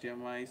the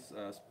HDMI.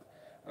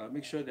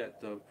 Make sure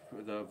that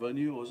the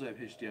venue also have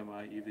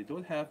HDMI. If they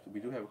don't have, we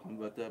do have a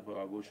converter, but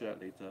I'll go through that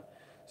later.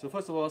 So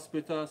first of all,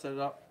 splitter set it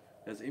up.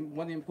 There's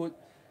one input,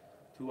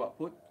 two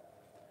output,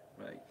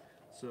 right?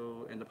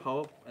 So and the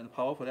power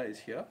for that is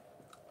here.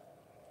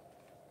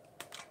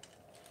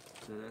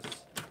 So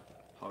let's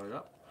power it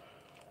up.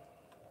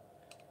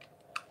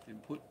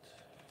 Input.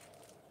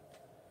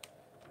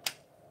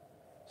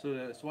 So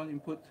there's one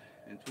input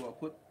and two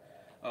output.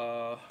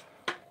 So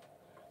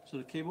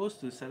the cables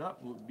to set up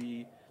would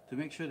be to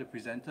make sure the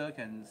presenter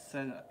can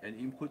send an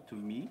input to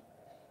me,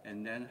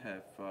 and then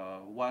have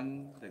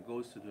one that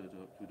goes to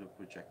the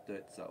projector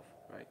itself,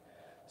 right?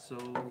 So,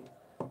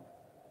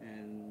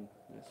 and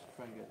let's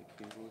try and get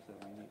the cables that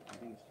we need. I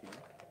think it's here.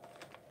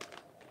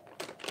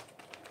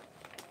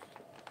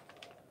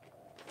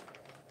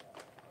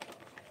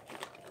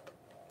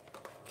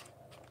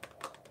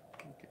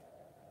 Okay.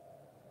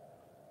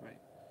 Right.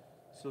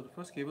 So the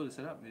first cable to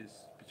set up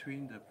is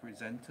between the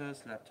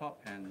presenter's laptop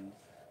and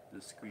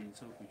the screen.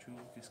 So could you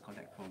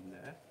disconnect from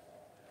there?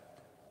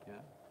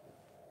 Yeah.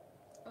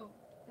 Oh,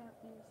 that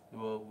is.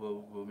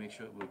 We'll make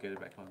sure we'll get it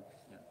back on.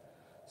 Yeah.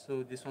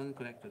 So this one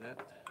connect to that,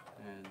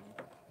 and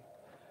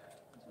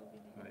This will be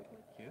the right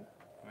input. here,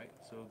 right.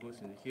 So it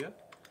goes in here.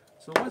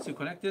 So once you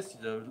connect this,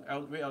 the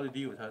red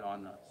LED will turn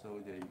on, so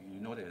that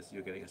you know that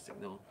you're getting a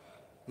signal.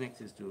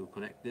 Next is to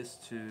connect this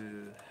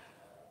to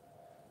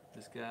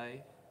this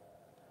guy,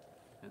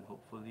 and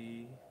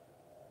hopefully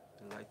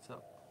it lights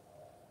up.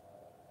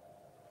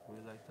 Will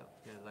it light up?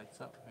 Yeah, it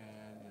lights up,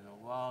 and in a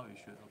while it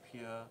should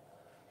appear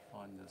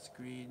on the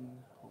screen,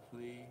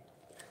 hopefully.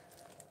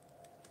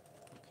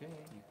 Okay.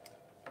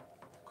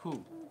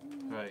 Cool.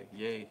 Right,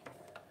 yay.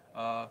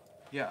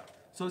 Yeah.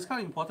 So it's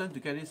kind of important to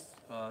get this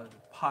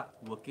part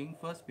working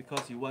first,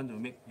 because you want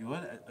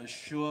to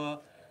assure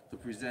the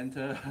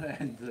presenter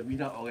and the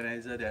meetup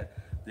organizer that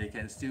they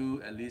can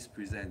still at least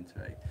present,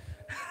 right?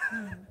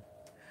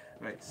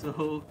 Right.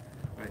 So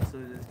let's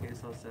get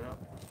this all set up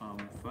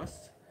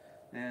first,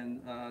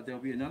 and there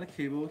will be another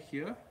cable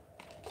here.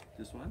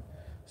 This one.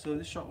 So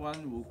this short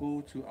one will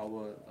go to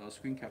our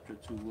screen capture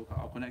tool.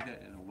 I'll connect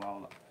that in a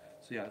while.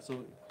 So yeah,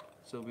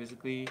 so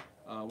basically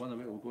one of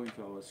it will go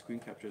into our screen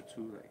capture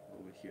tool, like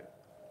over here.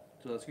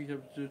 So the screen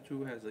capture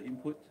tool has an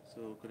input,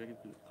 so connect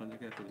it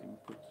to the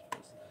input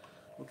first.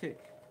 Okay,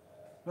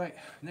 right.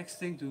 Next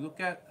thing to look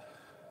at.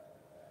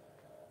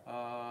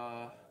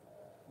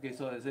 Okay,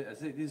 so as I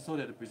said, this is so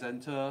that the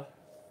presenter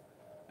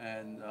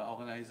and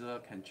organizer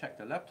can check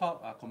the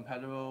laptop are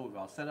compatible with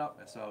our setup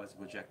as well as the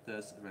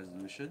projector's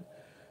resolution.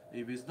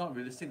 If it's not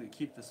realistic to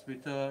keep the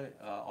splitter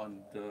on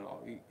the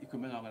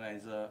equipment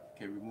organizer,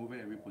 can remove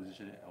it and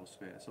reposition it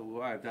elsewhere. So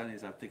what I've done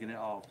is I've taken it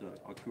out of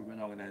the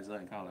equipment organizer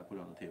and kind of like put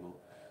it on the table,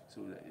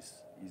 so that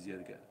it's easier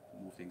to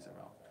move things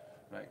around,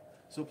 right?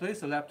 So place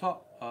the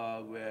laptop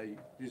where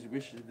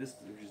which is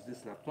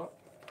this laptop.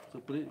 So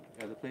put it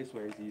at a place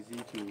where it's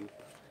easy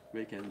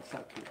where you can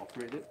start to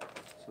operate it.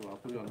 So I'll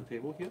put it on the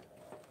table here.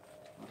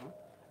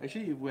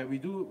 Actually, when we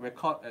do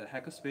record at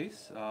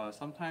Hackerspace,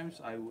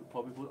 sometimes I would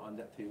probably put on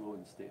that table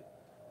instead.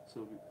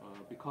 So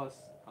because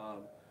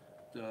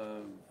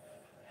the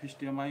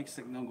HDMI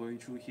signal going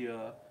through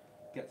here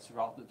gets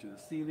routed to the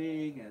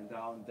ceiling and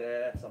down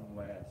there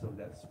somewhere, so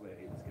that's where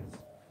it gets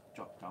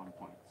dropped down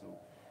point.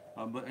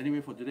 So, but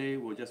anyway, for today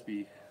we'll just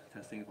be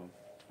testing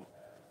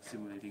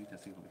simulating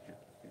testing from here.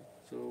 Okay.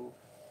 So,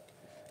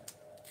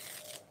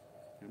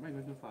 am I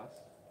going too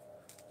fast?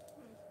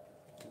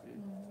 Okay.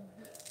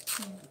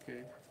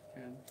 Okay,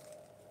 can.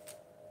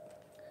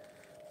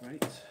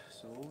 Right,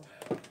 so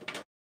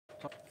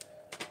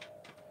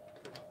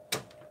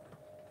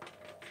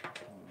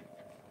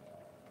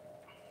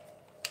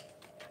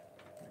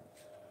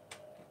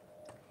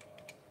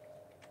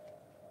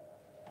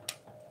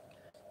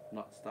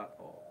not start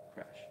or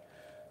crash.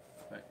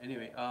 Right,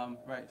 anyway,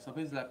 right, so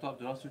this laptop,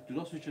 do not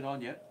switch it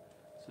on yet.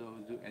 So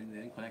and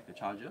then connect the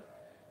charger.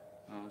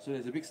 So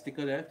there's a big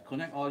sticker there.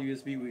 Connect all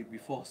USB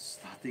before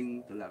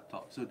starting the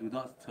laptop. So do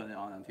not turn it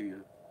on until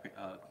you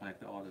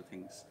connected all the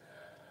things.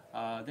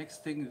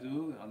 Next thing to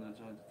do on the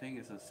thing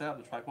is set up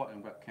the tripod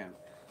and webcam.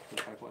 The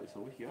tripod is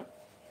over here.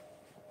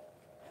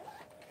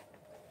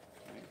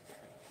 Right.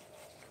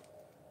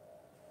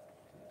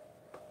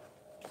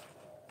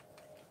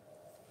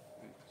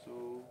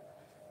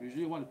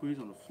 usually want to put it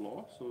on the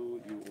floor, so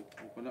you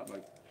open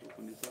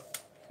this up,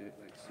 okay,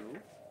 like so,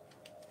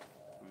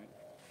 right?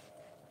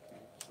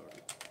 Okay,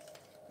 sorry.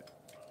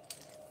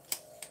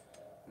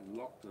 And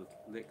lock the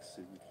legs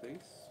in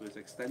place, so it's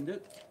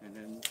extended, and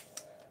then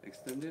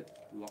extend it,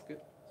 lock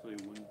it, so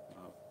it won't.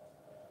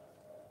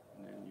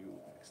 And then you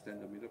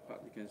extend the middle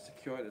part. You can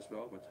secure it as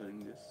well by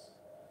turning this,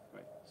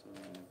 right? So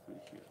then you put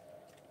it here.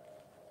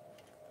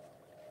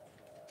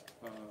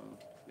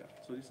 Yeah,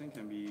 so this thing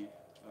can be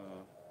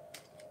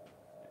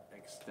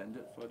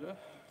extended further,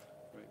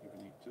 right, if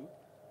you need to.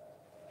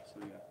 So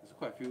yeah, there's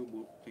quite a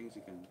few things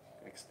you can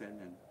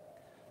extend and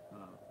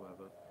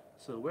whatever.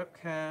 So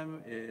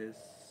webcam is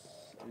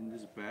in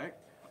this bag.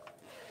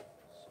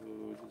 So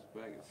this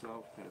bag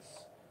itself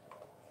has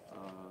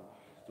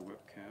the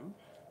webcam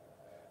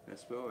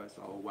as well as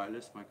our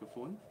wireless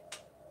microphone.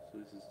 So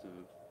this is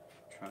the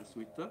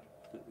transmitter.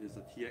 There's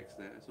a TX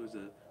there. So it's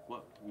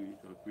what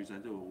the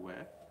presenter will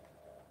wear.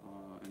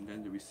 And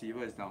then the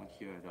receiver is down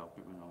here at our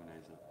equipment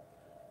organizer.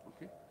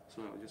 Okay,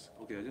 so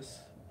I'll just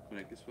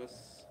connect this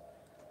first.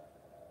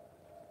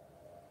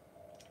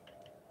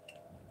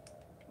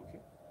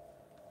 Okay.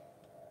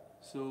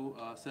 So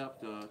set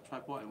up the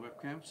tripod and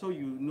webcam. So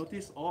you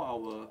notice all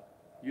our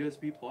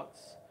USB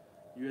ports,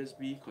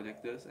 USB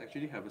connectors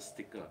actually have a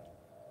sticker.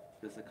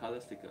 There's a color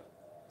sticker,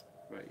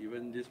 right?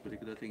 Even this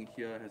particular thing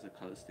here has a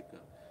color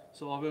sticker.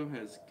 So all of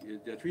them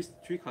there are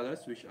three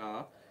colors, which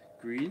are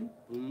green,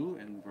 blue,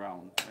 and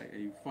brown. Right?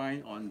 And you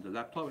find on the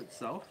laptop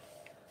itself,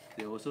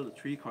 there are also the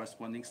three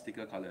corresponding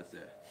sticker colors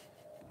there: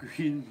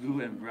 green,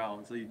 blue, and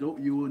brown. So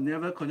you will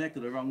never connect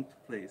to the wrong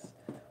place,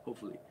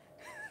 hopefully,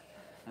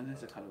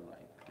 unless you're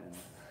colorblind. Then,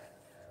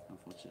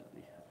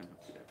 unfortunately, I can't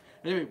help you there.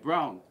 Anyway,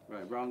 brown,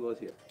 right? Brown goes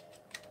here,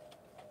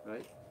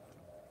 right?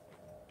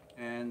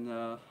 And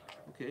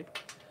okay,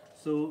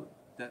 so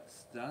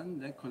that's done.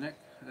 Then connect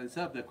and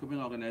set up the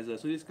equipment organizer.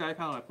 So this guy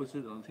kind of like puts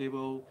it on the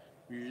table.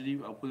 Usually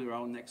I'll put it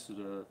around next to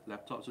the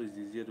laptop, so it's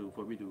easier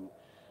for me to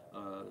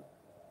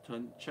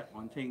check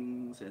on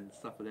things and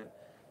stuff like that.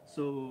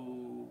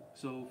 So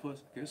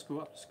first, can you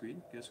scroll up the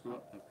screen? Can you scroll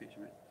up the page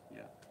a bit?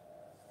 Yeah.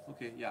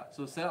 Okay, yeah.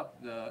 So set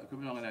up the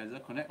equipment organizer.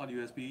 Connect all the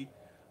USB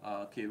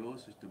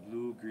cables with the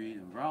blue, green,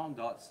 and brown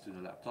dots to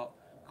the laptop.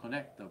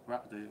 Connect the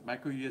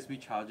micro USB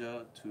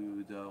charger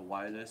to the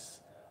wireless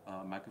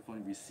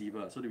microphone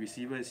receiver. So the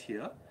receiver is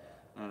here,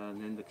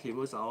 and then the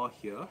cables are all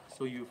here.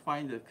 So you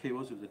find the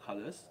cables with the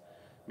colors.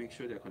 Make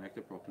sure they're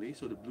connected properly.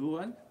 So the blue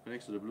one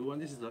connects to the blue one.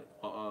 This is the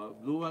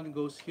blue one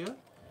goes here,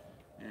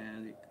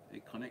 and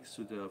it connects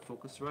to the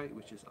Focusrite,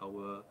 which is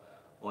our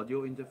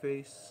audio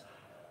interface.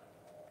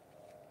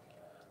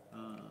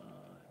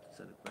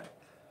 Set it back,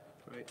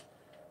 right?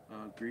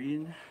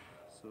 Green.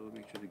 So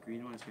make sure the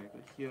green one is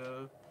connected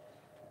here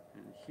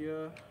and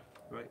here,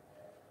 right?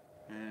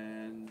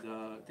 And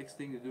next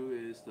thing to do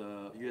is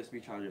the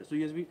USB charger.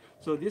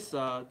 So this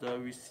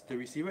the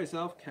receiver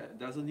itself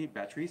doesn't need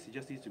batteries. It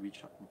just needs to be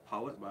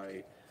powered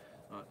by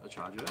a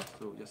charger.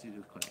 So just need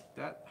to connect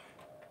that,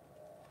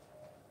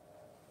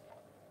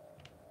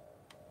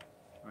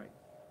 right?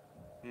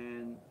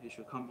 And it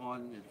should come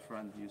on in the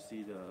front. You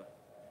see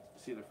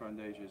the front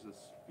there. It should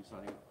just be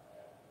starting up.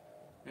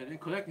 And then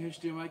connect the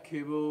HDMI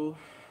cable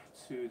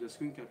to the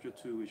screen capture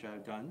 2, which I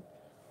have done.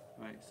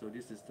 Right, so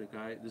this is the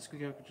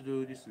screen capture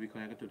 2 needs to be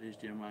connected to the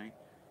HDMI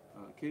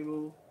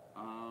cable.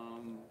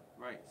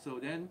 Right, so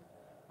then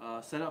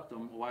set up the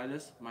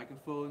wireless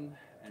microphone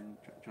and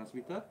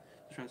transmitter.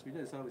 The transmitter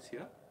itself is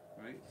here,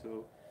 right?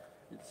 So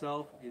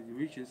itself, if you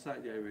reach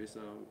inside, there is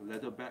a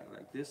leather bag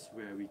like this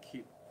where we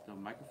keep the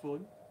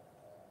microphone.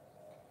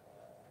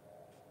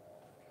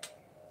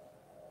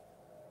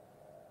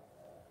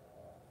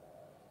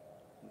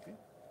 Okay,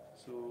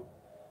 so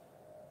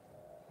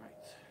right,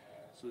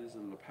 so this is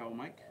a lapel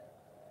mic.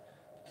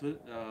 So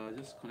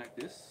just connect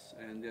this,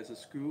 and there's a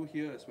screw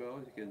here as well.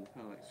 You can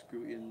kind of like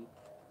screw in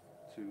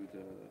to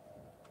the,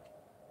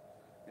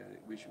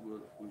 which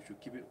will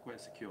keep it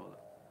quite secure.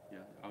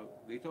 Yeah.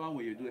 Later on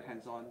when you do the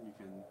hands-on, you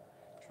can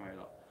try it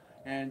out.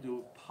 And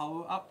to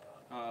power up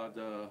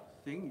the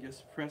thing,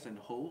 just press and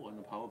hold on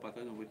the power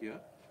button over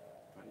here.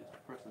 Right,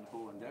 just press and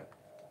hold on that.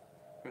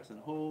 Press and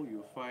hold.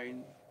 You'll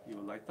find it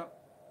will light up.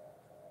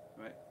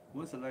 Right.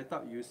 Once it light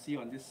up, you see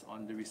on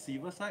the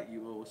receiver side, you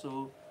will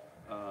also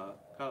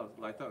kind of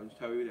light up and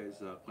tell you that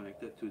it's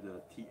connected to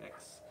the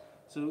TX.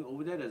 So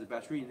over there's a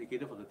battery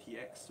indicator for the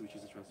TX, which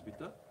is a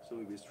transmitter. So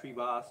if it's 3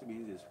 bars, it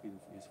means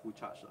it's full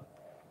charge.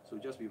 So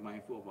just be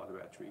mindful about the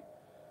battery.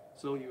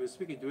 So you will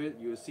speak into it,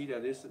 you will see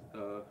that this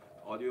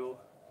audio,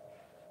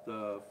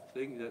 the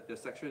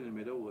section in the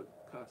middle would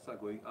kind of start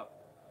going up.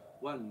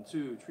 1,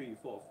 2, 3,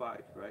 4,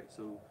 5, right?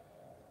 So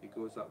it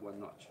goes up 1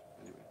 notch.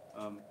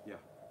 Anyway,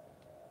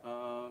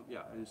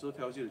 yeah, and it also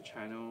tells you the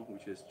channel,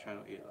 which is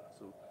channel 8.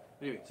 So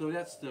anyway, so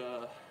that's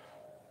the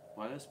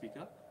wireless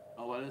speaker,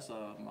 wireless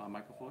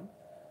microphone.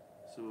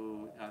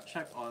 So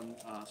check on,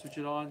 switch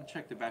it on,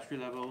 check the battery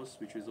levels,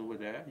 which is over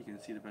there. You can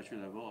see the battery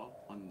level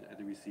at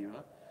the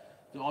receiver.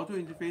 The audio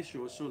interface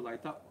should also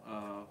light up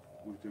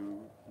with the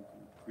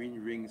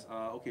green rings.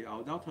 Okay,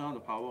 I'll now turn on the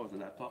power of the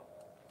laptop.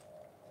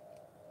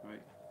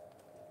 right?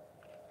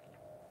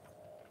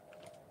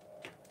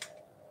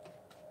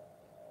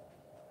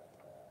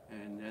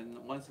 And then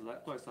once the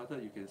laptop is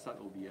started, you can start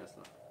OBS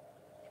lah.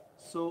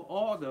 So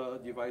all the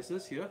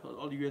devices here,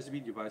 all the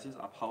USB devices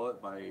are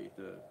powered by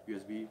the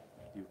USB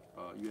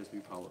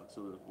power.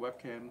 So the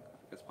webcam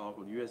gets power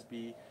from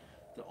USB.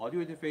 The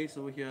audio interface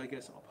over here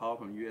gets power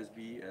from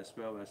USB as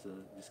well as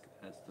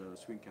the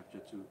screen capture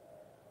too,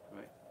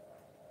 right?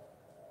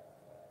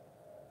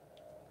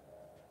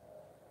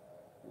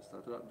 It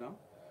started up now.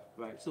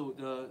 Right, so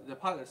the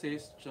part that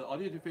says the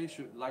audio interface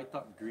should light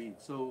up green.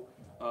 So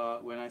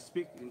when I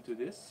speak into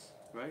this,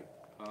 right,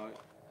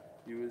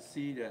 you will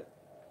see that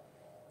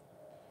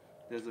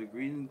there's a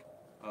green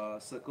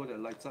circle that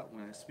lights up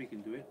when I speak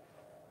into it.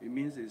 It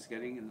means it's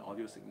getting an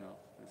audio signal.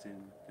 As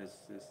in,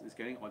 it's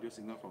getting audio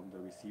signal from the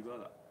receiver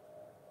lah.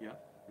 Yeah,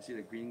 you see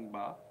the green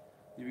bar.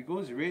 If it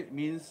goes red,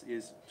 means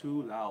it's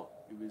too loud.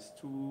 If it's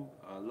too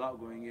loud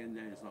going in,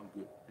 then it's not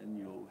good. Then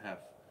you'll have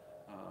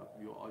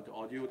the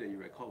audio that you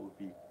record will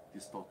be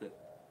distorted.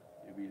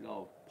 There'll be a lot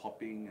of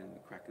popping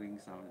and crackling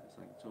sound.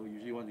 So you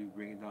usually want to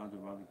bring it down to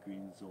around the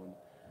green zone.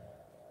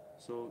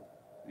 So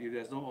if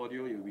there's no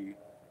audio, it will be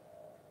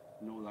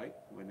no light.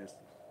 When there's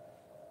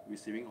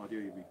receiving audio,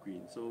 it will be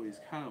green. So it's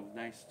kind of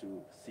nice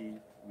to see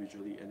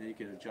visually, and then you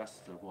can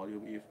adjust the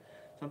volume. If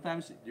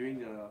sometimes during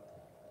the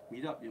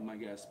meetup, you might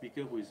get a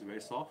speaker who is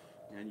very soft,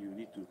 and you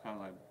need to kind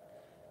of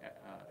like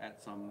add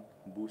some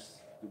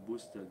boost to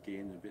boost the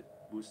gain a bit,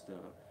 boost the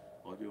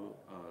audio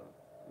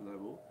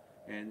level.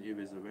 And if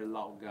it's a very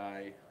loud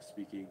guy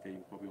speaking, then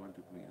you probably want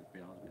to make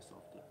it a bit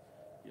softer.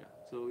 Yeah.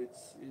 So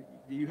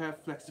you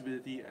have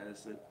flexibility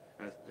as a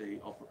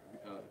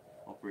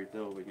operator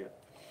over here.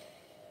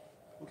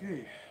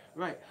 Okay.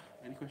 Right.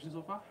 Any questions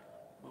so far?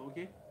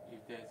 Okay.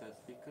 If there's a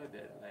speaker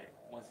that like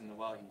once in a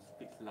while he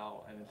speaks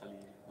loud and then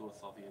suddenly goes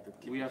soft, you have to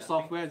keep We have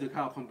adjusting. software to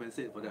kind of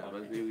compensate for that,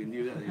 but we can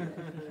do that later.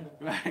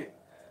 Right.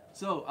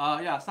 So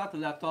yeah, start the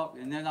laptop,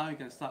 and then now you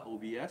can start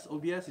OBS.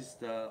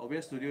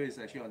 OBS Studio is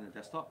actually on the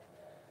desktop.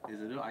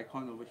 There's a little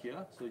icon over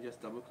here, so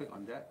just double click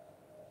on that.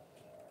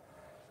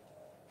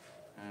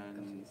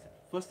 And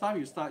first time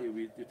you start,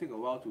 it take a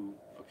while to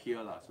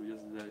appear lah. So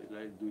just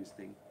let it do its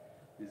thing.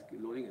 It's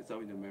loading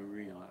itself into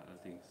memory and all that other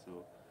things.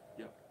 So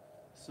yeah.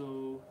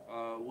 So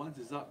once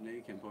it's up, then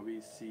you can probably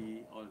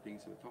see all the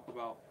things we'll talk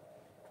about.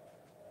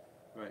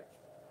 Right.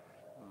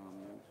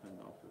 Let me turn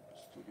off the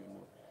studio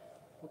mode.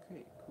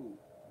 Okay, cool.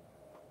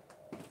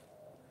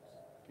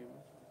 Okay.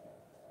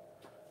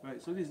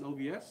 Right. So this is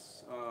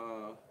OBS.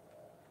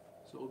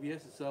 So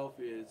OBS itself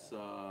is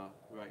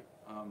right.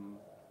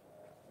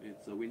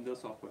 It's a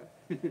Windows software.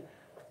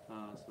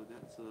 So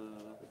that's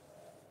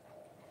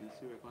is it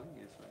still recording?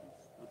 Yes, right.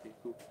 Okay,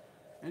 cool.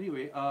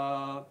 Anyway,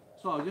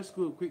 so I'll just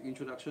do a quick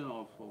introduction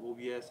of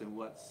OBS and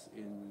what's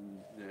in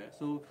there.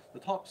 So the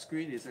top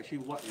screen is actually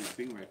what is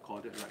being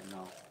recorded right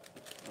now,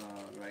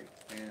 right?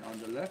 And on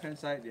the left-hand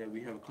side there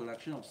we have a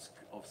collection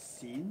of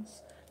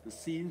scenes. The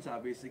scenes are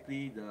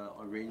basically the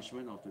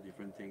arrangement of the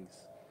different things,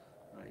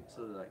 right?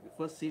 So like the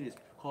first scene is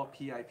called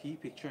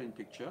PIP, picture in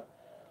picture.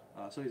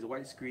 So it's a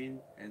white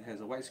screen and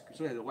has a white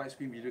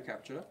screen video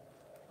capture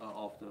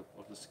of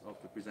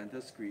the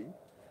presenter screen,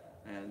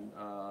 and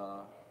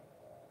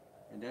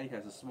then it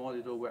has a small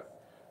little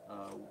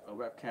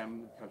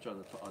webcam capture on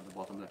the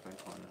bottom left hand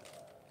corner,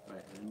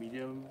 right? And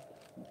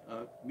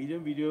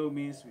medium video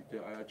means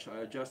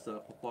I adjust the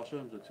proportion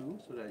of the two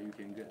so that you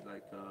can get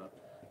like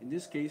in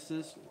these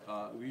cases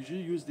we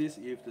usually use this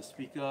if the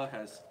speaker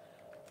has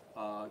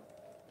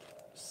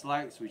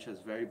slides which has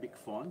very big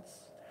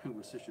fonts.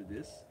 We'll switch to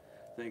this,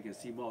 then you can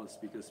see more of the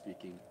speaker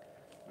speaking,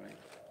 right?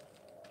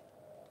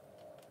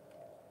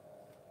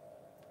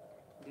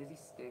 Does this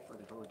stay for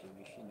the whole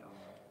duration or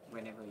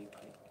whenever you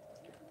click?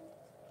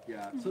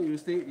 Yeah, so you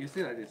stay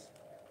like this.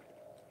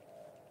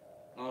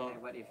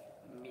 And what if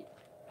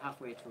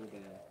halfway through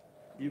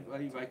the...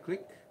 If I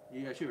click,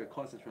 it actually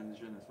records the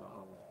transition as well.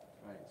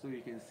 Oh. Right, so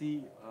you can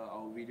see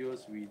our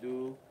videos, we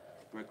do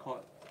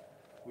record,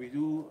 we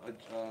do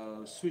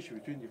switch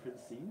between different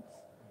scenes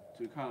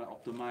to kind of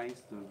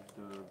optimize the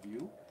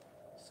view.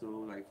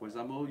 So like for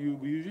example,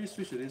 we usually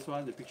switch to this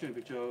one, the picture in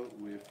picture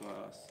with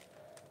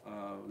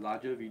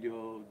larger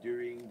video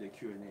during the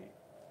Q&A.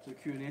 So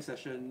Q&A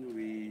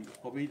session,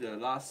 probably the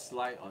last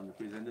slide on the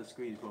presenter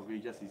screen is probably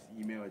just his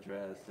email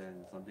address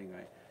and something,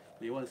 right?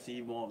 They want to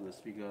see more of the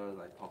speaker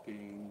like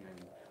talking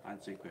and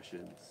answering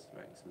questions,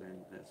 right? So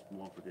then that's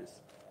more for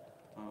this.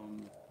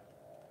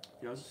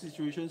 There are also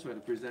situations where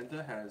the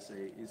presenter has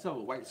instead of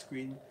a white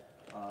screen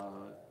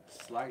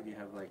slide, they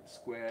have like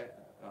square,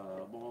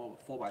 more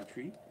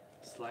 4x3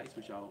 slides,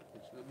 which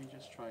let me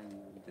just try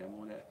and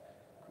demo that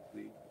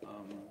quickly.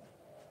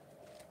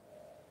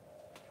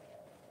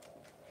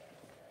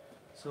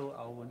 So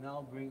I will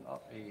now bring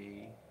up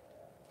a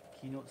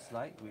keynote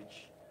slide,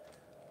 which,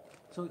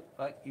 so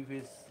like if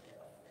it's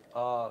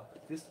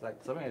this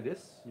like something like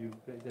this, you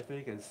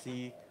definitely can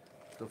see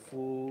the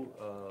full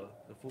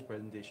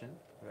presentation,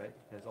 right?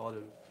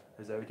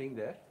 Has everything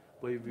there.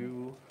 But if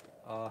you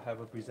have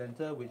a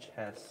presenter which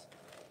has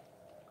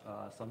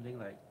something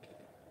like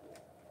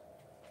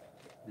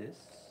this,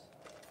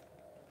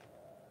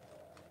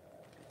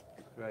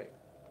 right,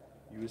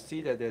 you will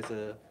see that there's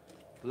a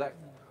black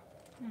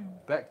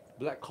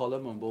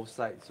column on both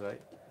sides,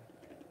 right?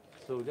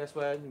 So that's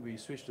when we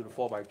switch to the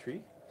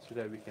 4x3 so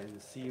that we can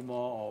see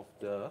more of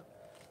the,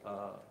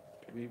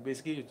 we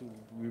basically need to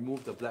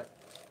remove the black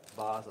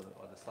bars on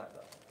the side,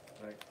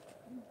 right?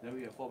 Then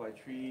we have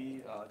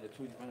 4x3, there are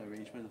two different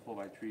arrangements of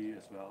 4x3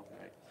 as well,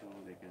 right? So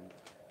they can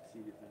see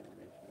different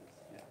arrangements,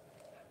 yeah.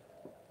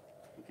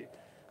 Okay,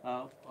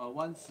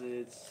 once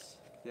it's,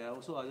 there are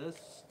also others.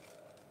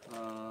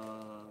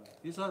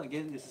 This one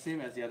again is the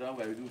same as the other one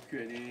where we do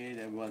Q&A,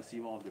 then we want to see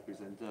more of the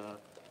presenter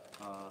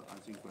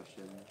answering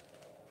questions.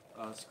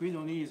 Screen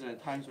only is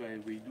at times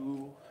when we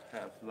do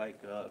have like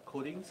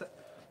coding,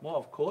 more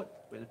of code,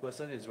 when the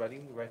person is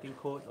writing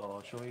code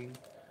or showing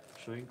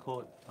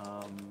code.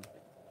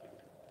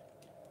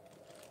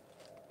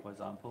 For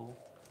example,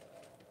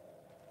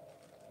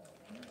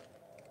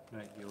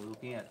 right, you're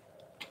looking at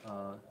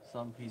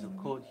some piece of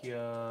code here,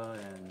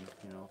 and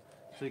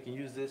so you can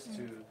use this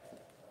to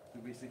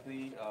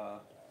basically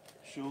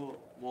show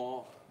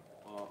more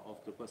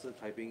of the person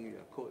typing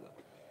code.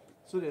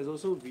 So there's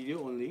also video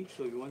only,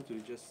 so if you want to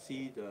just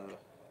see the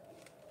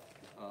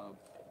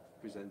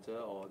presenter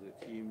or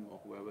the team or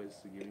whoever is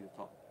giving the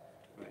talk,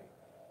 right?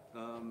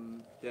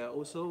 There are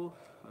also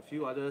a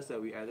few others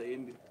that we added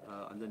in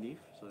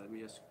underneath, so let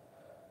me just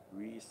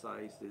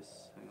resize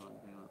this. Hang on,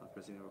 I'm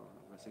pressing the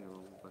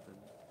wrong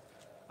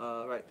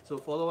button. Right, so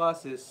follow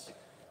us is,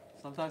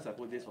 sometimes I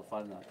put this for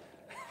fun.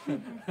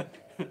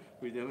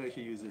 We never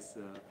actually use this.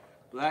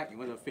 Black, you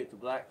want to fade to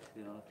black,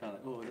 kind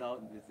of like, oh, now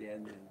it's the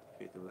end and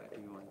fade to black.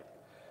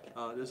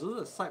 There's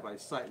also a side by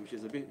side, which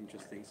is a bit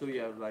interesting. So you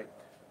have like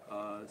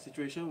a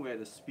situation where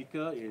the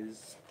speaker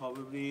is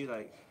probably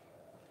like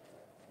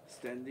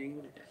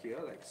standing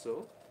here, like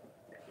so,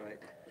 right?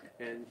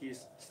 And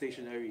he's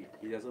stationary,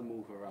 he doesn't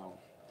move around.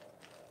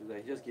 It's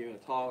like he's just giving a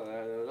talk,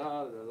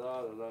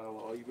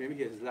 or maybe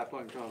he has his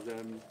laptop in front of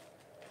them.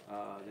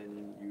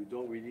 Then you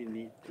don't really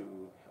need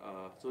to,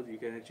 so you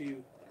can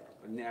actually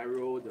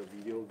narrow the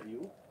video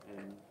view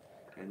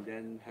and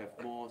then have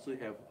more, so you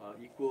have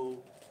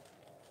equal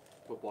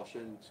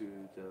proportion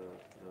to the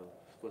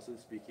person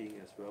speaking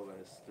as well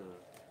as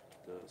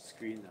the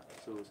screen.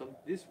 So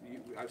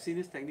I've seen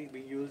this technique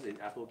being used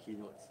in Apple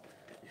keynotes.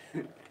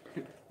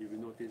 If you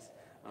notice,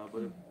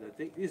 but the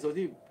thing is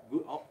only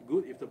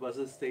good if the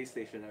person stays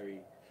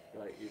stationary.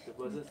 Right? If the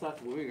person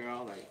starts moving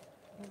around like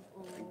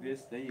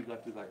this, then you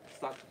got to like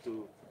start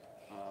to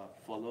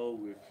follow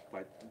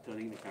by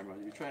turning the camera.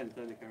 You try and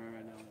turn the camera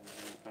right now, and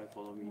you try to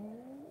follow me.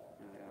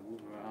 I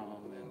move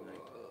around and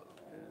like,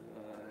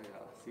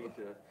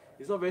 see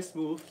it's not very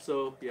smooth.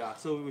 So yeah,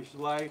 so which is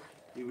why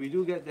if we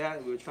do get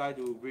that, we'll try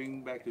to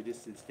bring back to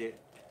this instead,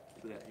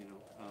 so that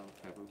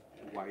have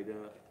a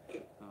wider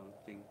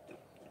thing.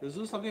 There's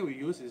also something we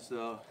use is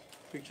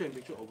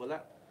picture-in-picture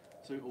overlap.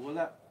 So you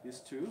overlap these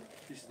two.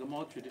 This is the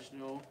more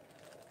traditional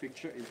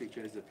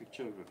picture-in-picture, is the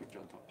picture with a picture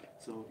on top.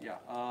 So yeah,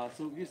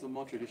 so this is the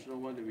more traditional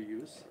one that we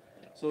use.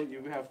 So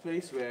you have a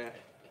place where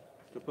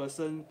the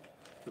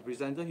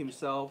presenter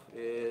himself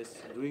is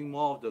doing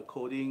more of the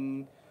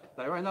coding.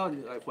 Like right now,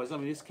 like for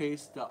example in this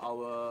case,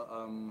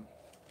 our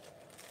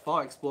File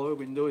Explorer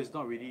window is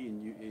not really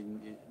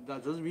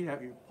that doesn't really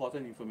have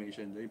important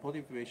information. The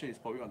important information is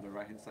probably on the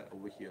right hand side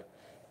over here.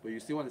 But you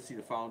still want to see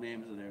the file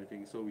names and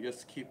everything, so we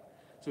just keep,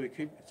 so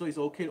it's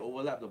okay to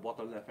overlap the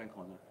bottom left hand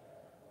corner.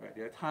 Right?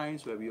 There are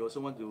times where we also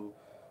want to,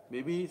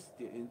 maybe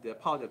the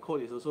part of the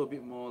code is also a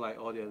bit more like,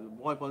 or the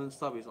more important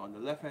stuff is on the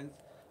left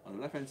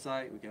hand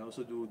side. We can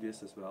also do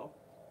this as well,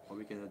 or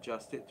we can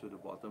adjust it to the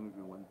bottom if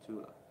we want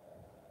to,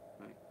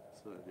 right?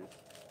 So like this.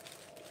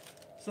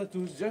 So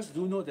just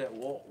do note that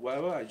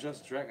wherever I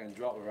just drag and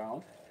drop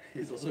around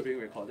is also being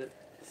recorded.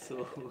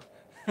 So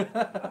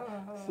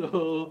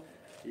so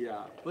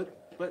yeah,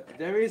 but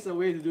there is a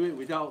way to do it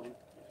without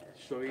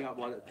showing up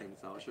other things.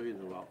 I'll show you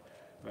in a while.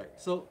 Right.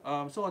 So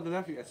so on the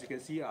left, as you can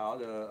see, are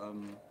the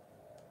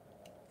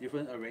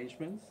different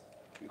arrangements.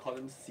 We call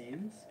them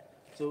scenes.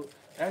 So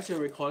as you're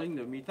recording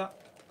the meetup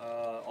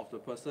of the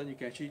person, you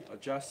can actually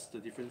adjust the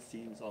different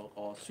scenes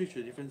or switch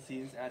the different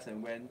scenes as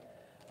and when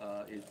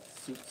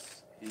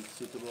it's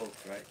suitable,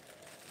 right?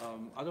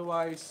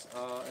 Otherwise,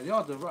 and then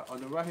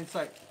on the right hand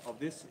side of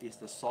this is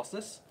the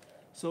sources.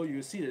 So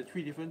you see the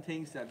three different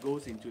things that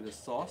goes into the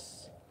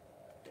source,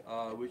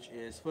 which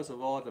is first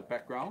of all the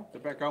background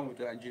with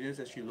the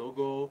Engineers.SG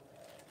logo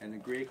and the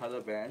grey color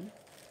band,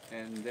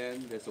 and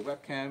then there's a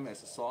webcam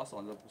as a source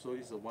so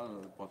this is the one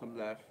on the bottom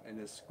left, and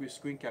the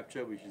screen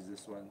capture, which is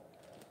this one.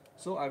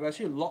 So I've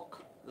actually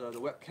locked the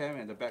webcam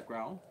and the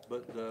background,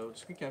 but the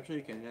screen capture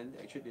you can then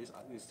actually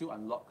it's still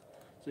unlocked,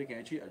 so you can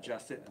actually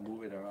adjust it and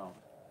move it around,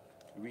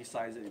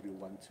 resize it if you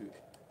want to,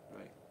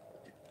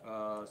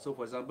 right? So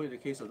for example, in the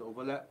case of the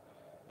overlap,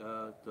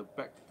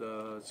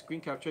 the screen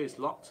capture is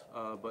locked,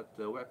 but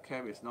the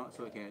webcam is not,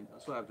 so I can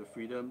also have the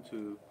freedom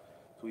to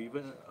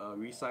even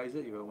resize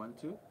it if I want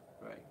to,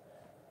 right?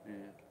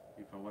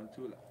 If I want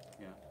to,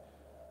 yeah.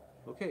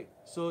 Okay,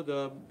 so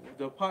the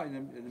part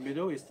in the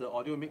middle is the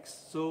audio mix.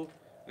 So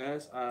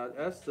as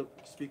the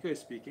speaker is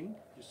speaking,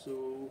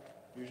 so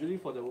usually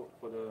for the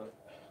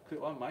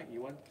clip-on mic,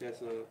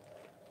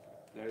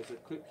 there is a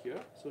clip here.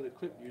 So the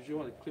clip usually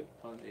want to clip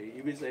on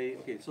if it's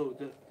okay. So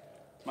the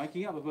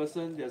miking up a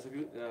person, there's a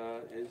few.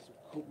 It's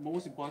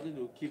most important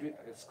to keep it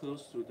as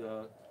close to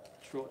the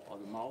throat or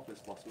the mouth as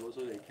possible,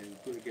 so they can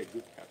get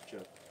good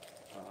capture.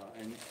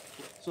 And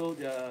so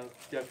there are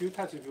a few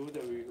types of people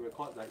that we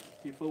record, like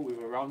people with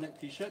a round neck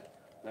T-shirt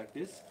like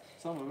this.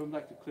 Some of them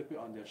like to clip it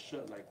on their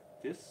shirt like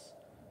this,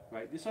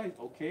 right? This one is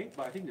okay,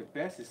 but I think the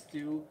best is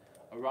still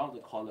around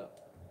the collar,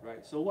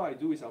 right? So what I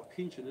do is I'll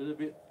pinch a little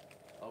bit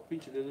of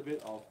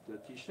the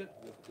T-shirt,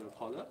 the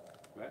collar,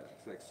 right?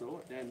 Like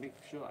so. Then make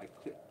sure I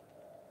clip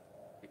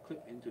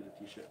into the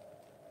T-shirt,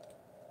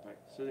 right?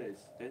 So that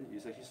then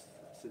it actually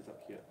sits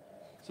up here.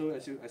 So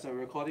as I'm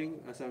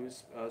recording, as I'm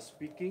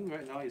speaking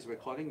right now, it's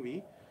recording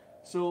me.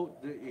 So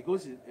it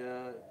goes in,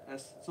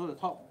 so the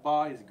top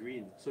bar is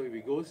green. So if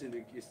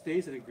it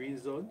stays in the green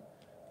zone,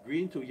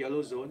 green to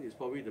yellow zone is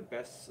probably the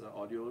best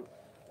audio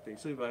thing.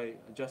 So if I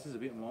adjust this a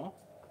bit more,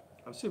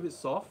 I'm still a bit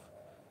soft.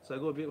 So I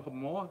go a bit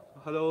more.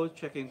 Hello,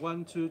 checking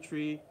 1, 2,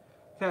 3,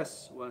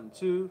 test 1,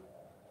 2.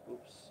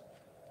 Oops,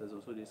 there's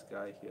also this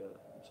guy here.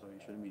 I'm sorry,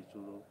 it shouldn't be too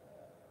low.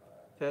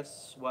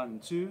 Test 1,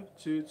 2,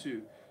 2,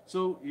 2.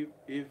 So if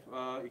it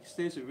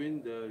stays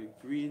within the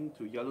green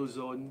to yellow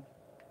zone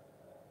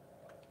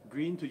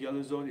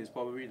is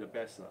probably the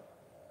best.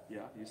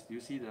 Yeah, you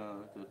see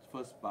the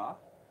first bar?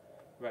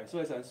 Right, so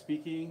as I'm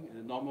speaking in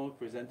the normal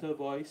presenter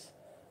voice,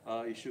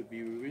 it should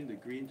be within the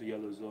green to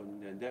yellow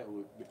zone, and that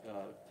would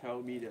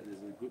tell me that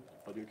there's a good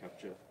audio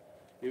capture.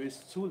 If it's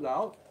too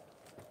loud,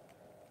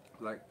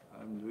 like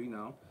I'm doing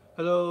now,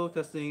 hello,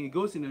 testing, it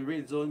goes in the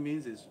red zone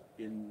means it's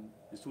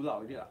too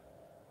loud already.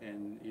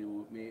 And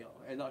you may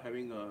end up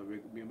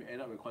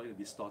recording a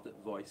distorted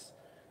voice.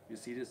 You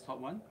see this top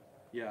one?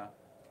 Yeah.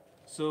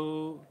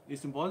 So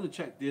it's important to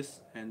check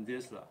this and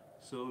this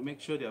So make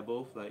sure they are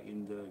both like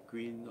in the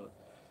green.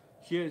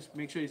 Here is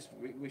make sure it's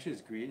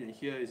green, and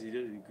here is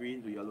either the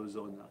green to yellow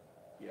zone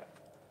Yeah.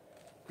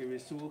 If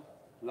it's too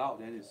loud,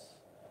 then it's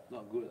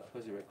not good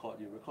because you record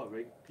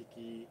very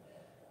picky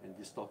and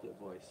distorted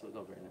voice, so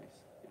not very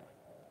nice.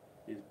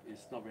 Yeah.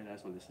 It's not very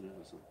nice for listeners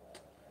also.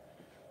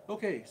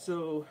 Okay,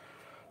 so.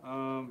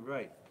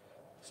 Right.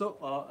 So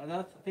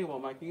another thing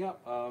about miking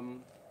up,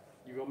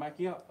 if you're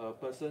miking up a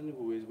person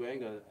who is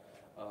wearing a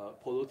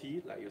polo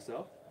tee like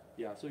yourself,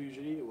 yeah. So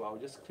usually, I'll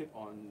just clip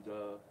on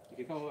the. You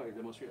can come over and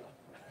demonstrate,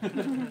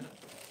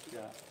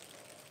 Yeah.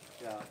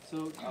 Yeah.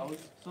 So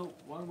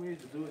one way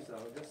to do is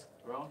I'll just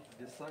around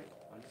this side.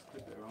 I'll just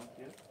clip it around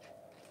here.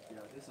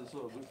 Yeah. This is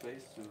also a good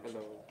place to.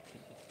 Hello.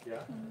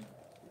 Yeah.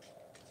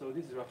 So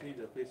this is roughly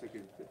the place I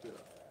can clip it.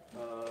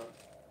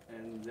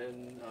 And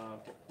then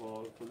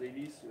for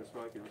ladies as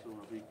well, I can also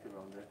roughly clip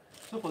around there.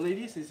 So for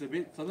ladies, it's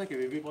sometimes can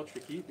be a bit more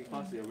tricky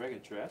because they're wearing a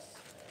dress.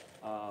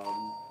 Do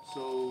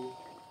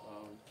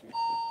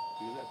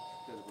you let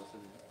the person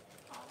in?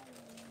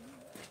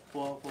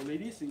 For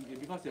ladies,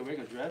 because they're wearing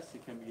a dress,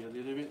 it can be a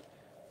little bit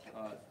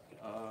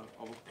of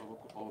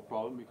a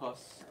problem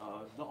because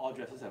not all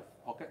dresses have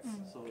pockets,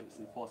 so it's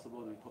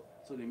impossible to.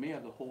 So they may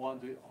have to hold on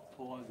to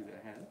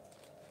their hand.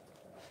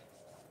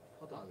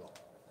 Hold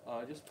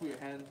on, just put your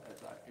hand at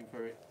the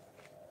infrared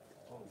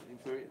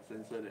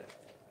sensor there.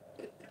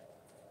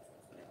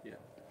 Yeah.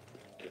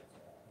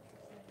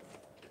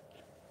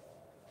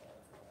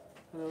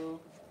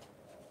 Hello.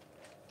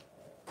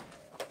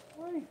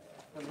 Hi.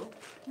 Hello.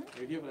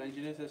 Are you here for the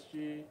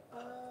Engineers.SG?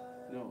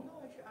 No.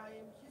 Actually, I am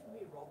here to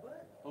meet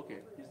Robert. Okay,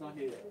 he's not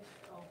here yet.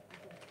 Oh,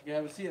 okay. You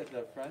have a seat at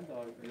the front,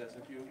 or there's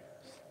a few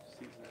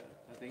seats there,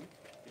 I think.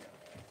 Yeah.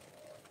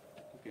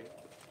 Okay.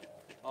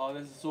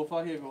 There's a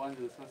sofa here if you want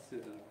to discuss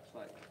it on the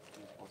side.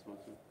 It's possible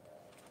too.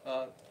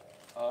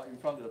 In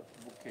front of the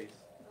bookcase,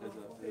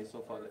 there's a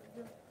sofa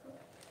there.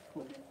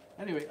 Cool.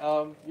 Anyway,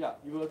 yeah,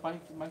 you will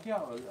miking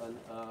out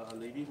a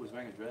lady who's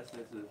wearing a dress.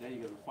 Then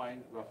you got to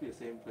find roughly the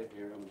same plate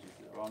area, which is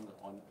around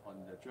on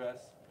the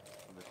dress,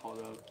 on the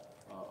collar,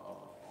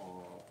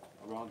 or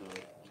around the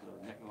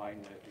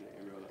neckline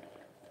area.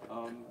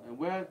 And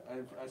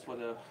as for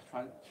the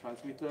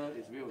transmitter,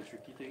 it's a bit of a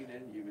tricky thing.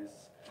 Then if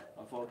it's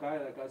for a guy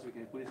like us, we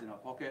can put it in our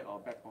pocket or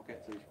back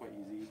pocket, so it's quite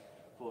easy.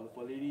 For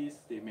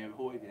ladies, they may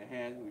hold it in their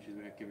hand, which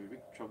can be a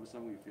bit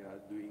troublesome if they are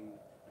doing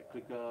a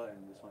clicker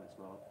and this one as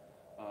well.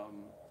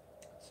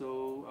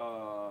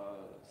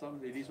 Some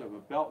ladies who have a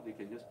belt, they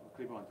can just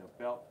clip it on their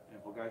belt,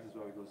 and for guys as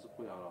well, we can also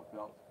put it on our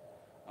belt.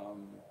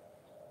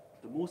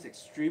 The most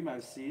extreme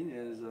I've seen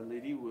is a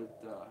lady would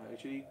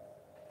actually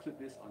clip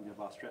this on their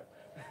bra strap.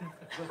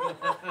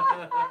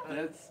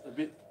 That's a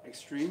bit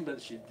extreme,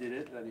 but she did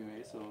it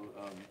anyway. So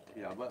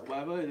yeah, but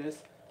whatever it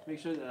is, make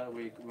sure that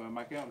when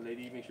miking up a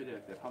lady, make sure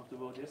that they're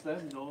comfortable. Just let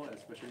them know,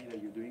 especially that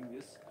you're doing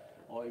this,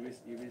 or if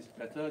it's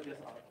better,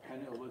 just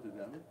hand it over to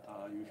them.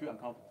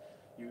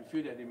 You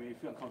feel that they may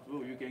feel uncomfortable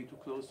with you getting too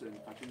close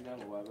and touching them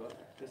or whatever.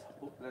 Just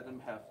let them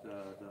have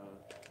the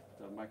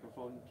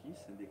microphone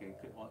piece, and they can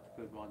clip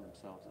on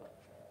themselves.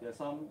 There's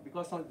some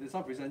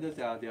presenters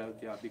they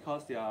are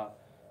because they are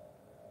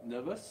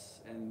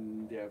nervous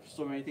and they have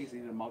so many things they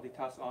need to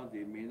multitask on.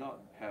 They may not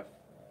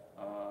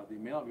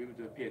be able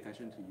to pay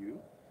attention to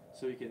you.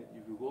 So you can,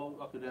 if you go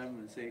up to them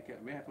and say,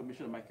 may I have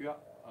permission to mic you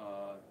up?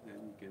 Then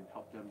you can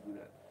help them do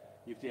that.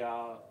 If they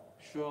are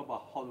sure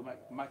about how to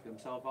mic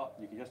themselves up,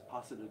 you can just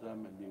pass it to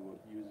them and they will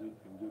use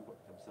it and do it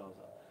themselves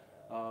up.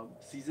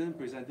 Seasoned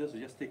presenters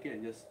will just take it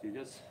and they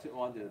just take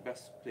on the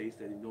best place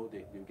that they know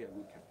they'll get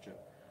good capture.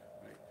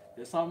 Right?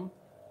 There's some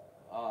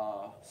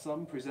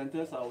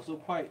presenters are also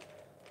quite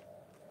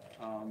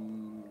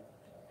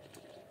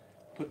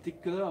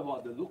particular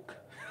about the look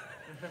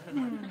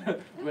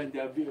when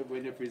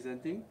they're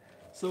presenting.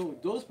 So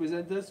those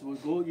presenters will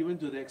go even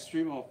to the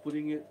extreme of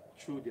putting it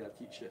through their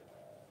t-shirt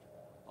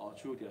or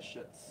through their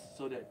shirts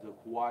so that the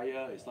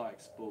wire is not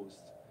exposed.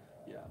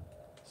 Yeah.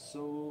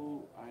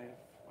 So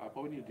I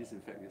probably need to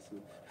disinfect this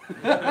soon.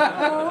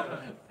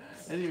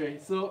 Anyway,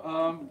 so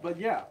but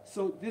yeah,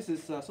 so this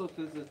is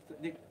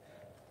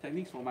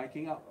techniques for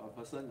miking up a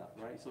person,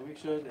 right? So make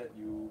sure that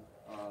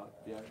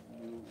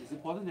it's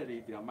important that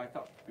they are mic'd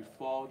up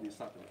before they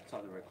start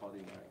the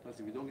recording, right? Because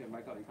if you don't get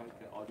mic'd up, you can't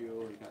get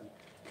audio, you can't.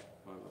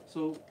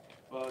 So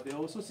there are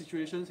also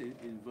situations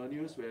in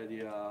venues where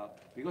they are,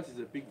 because it's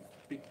a big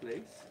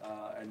place,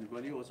 and the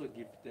venue also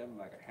give them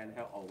like a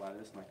handheld or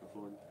wireless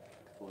microphone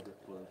for the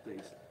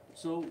place.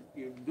 So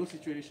in those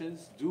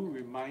situations, do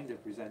remind the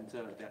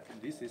presenter that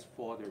this is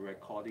for the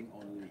recording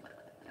only,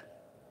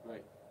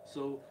 right?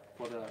 So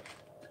for the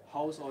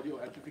house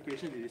audio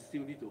amplification, they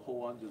still need to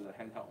hold on to the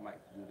handheld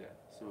mic to do that.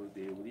 So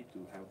they will need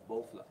to have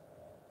both,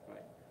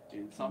 right?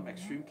 In some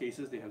extreme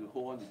cases, they have to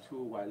hold on to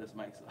two wireless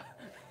mics.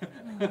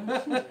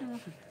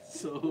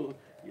 So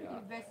yeah.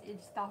 Invest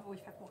in stuff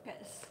which have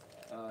pockets.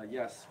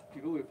 Yes,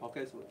 people with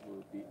pockets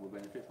will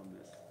benefit from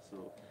this.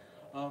 So,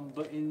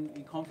 but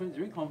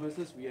during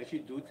conferences, we actually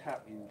do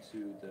tap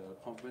into the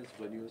conference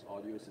venue's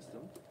audio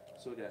system,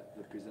 so that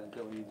the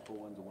presenter only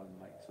hold on to one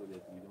mic, so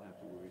that we don't have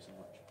to worry so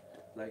much.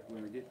 Like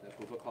when we did the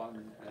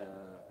CoverCon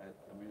at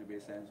Marina Bay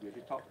Sands, we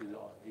actually talked to the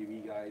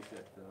AV guys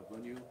at the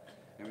venue,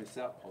 and we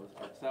set up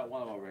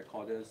one of our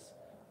recorders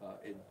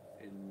in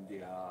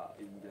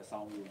their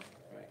sound room,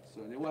 right?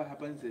 So then what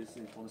happens is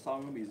from the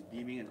sound room is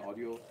beaming an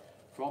audio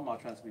from our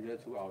transmitter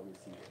to our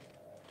receiver.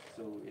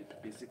 So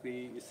it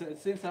basically it's the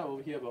same sound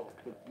over here, but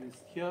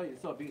here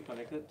instead of being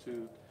connected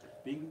to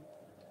being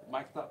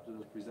mic'd up to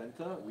the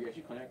presenter, we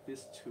actually connect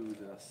this to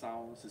the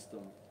sound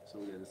system, so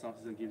that the sound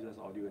system gives us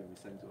audio and we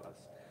send to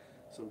us.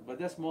 So, but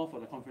that's more for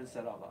the conference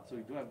setup, so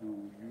you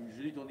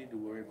usually don't need to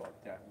worry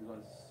about that,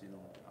 because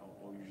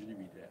I'll usually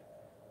be there,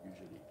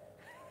 usually.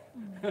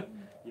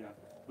 Yeah,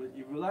 but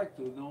if you'd like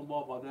to know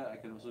more about that, I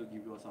can also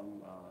give you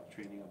some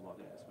training about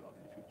that as well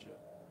in the future.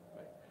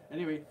 Right.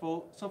 Anyway,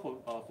 for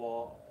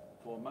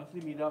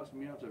monthly meetups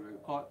that we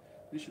record,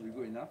 this should be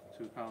good enough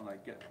to kind of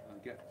like get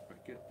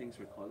things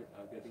recorded,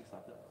 get things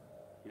started.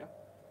 Yeah.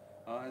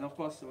 And of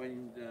course,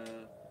 and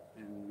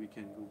we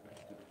can go back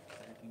to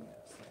the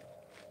slide.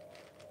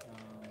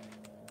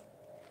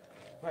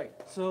 Right.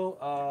 So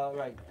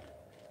right.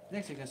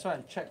 Next, you can start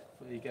and check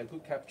you get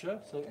good capture.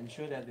 So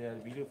ensure that the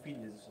video feed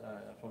is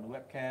from the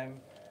webcam,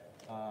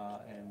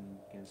 and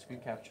can screen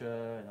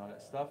capture and all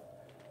that stuff.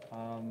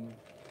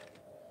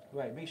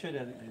 Right. Make sure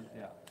that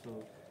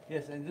So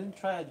yes, and then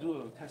try to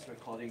do a test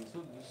recording. So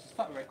to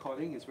start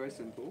recording is very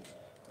simple.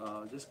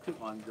 Just click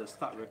on the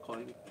start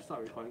recording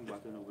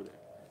button over there.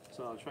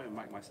 So I'll try to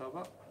mic myself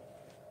up.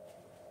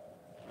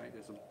 Right.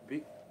 There's a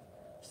big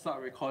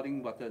start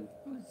recording button.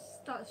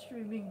 Start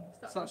streaming.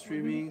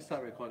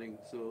 Start recording.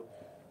 So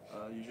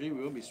usually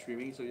we won't be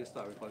streaming, so just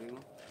start recording.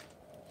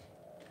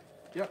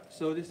 Yep,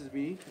 so this is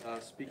me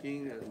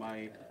speaking at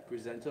my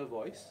presenter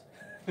voice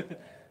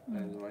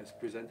and my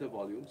presenter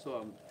volume. So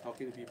I'm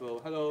talking to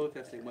people, hello,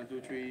 testing 1,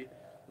 2, 3,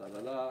 la la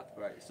la.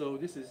 Right, so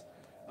this is,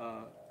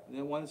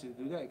 then once you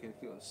do that, you can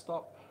click on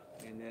stop,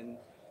 and then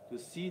to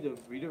see the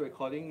video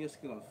recording, just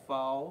click on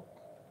file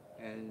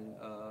and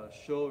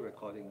show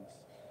recordings.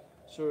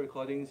 Show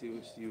recordings,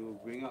 you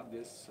bring up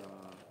this,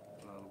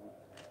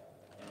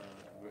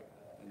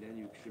 and then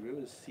you should be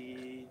able to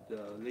see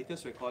the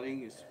latest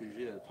recording is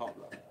usually at the top.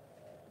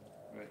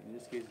 Right, in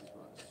this case it's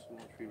about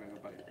small 3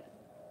 megabyte.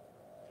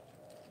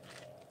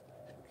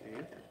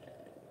 Okay.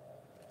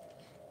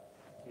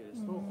 There's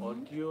no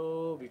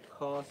audio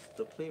because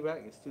the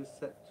playback is still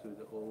set to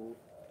the old.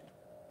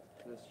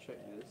 Let's check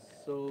this.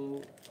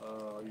 So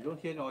you don't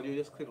hear any audio,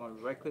 just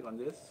right click on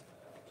this.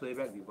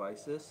 Playback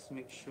devices,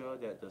 make sure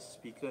that the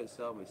speaker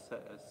itself is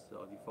set as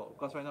default,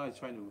 because right now it's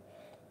trying to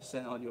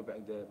send audio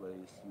back there, but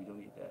we don't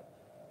need that.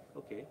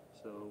 Okay,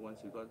 so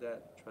once you got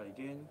that, try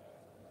again.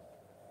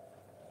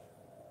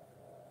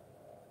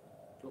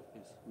 Oh,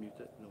 it's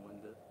muted, no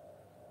wonder.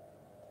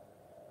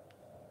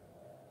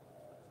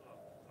 So I'm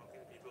talking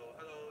to people,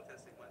 hello,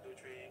 testing 1, 2,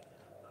 3,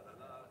 la la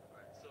la.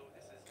 Right, so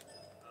this is,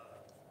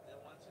 then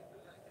once you do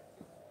that,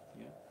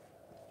 yeah.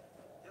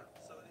 Yep,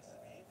 so this is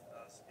me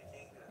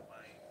speaking at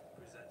my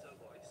presenter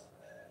voice.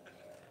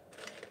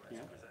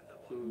 Yeah.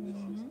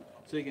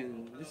 So you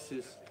can, this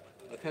is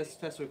a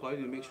test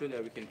recording to make sure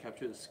that we can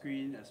capture the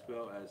screen as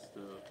well as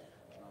the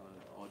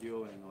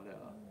audio and all that.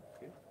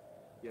 Okay.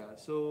 Yeah.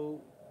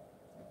 So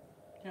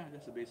yeah,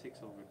 that's the basics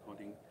of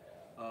recording.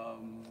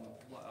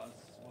 What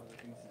else? What other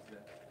things is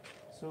there?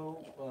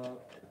 So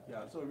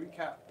yeah. So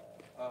recap.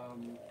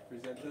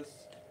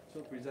 Presenters. So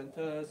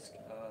presenters'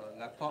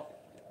 laptop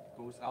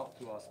goes out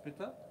to our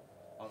splitter.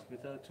 Our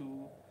splitter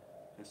two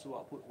has two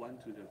output, one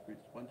to the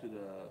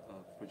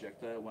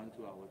projector, one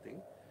to our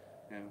thing,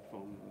 and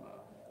from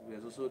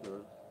there's also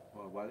the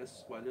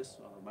wireless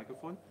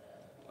microphone,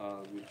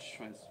 which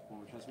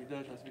from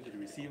transmitter transmits to the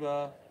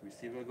receiver.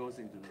 Receiver goes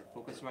into the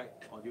Focusrite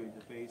audio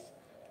interface,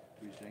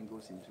 which then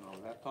goes into our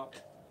laptop.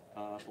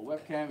 For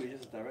webcam, it's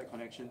just a direct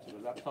connection to the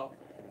laptop,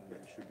 and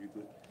it should be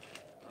good.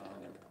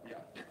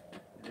 Yeah.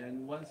 And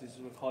then once it's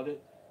recorded,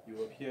 you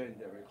will appear in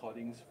the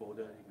recordings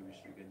folder, which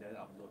you can then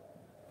upload.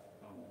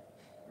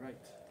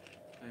 Right.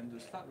 And to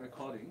start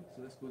recording,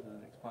 so let's go to the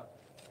next part.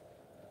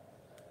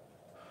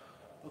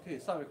 Okay,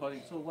 start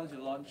recording. So once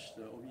you launch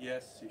the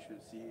OBS, you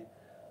should see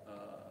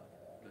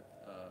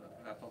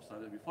the laptop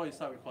started. Before you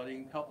start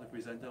recording, help the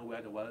presenter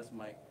wear the wireless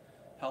mic.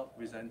 Help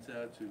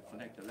presenter to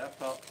connect the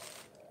laptop.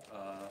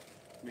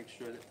 Make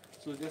sure that,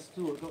 so there's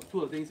two of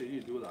the things that you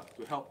need to do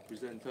to help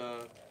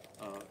presenter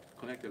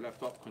connect the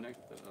laptop,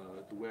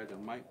 to wear the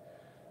mic,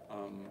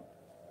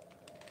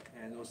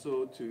 and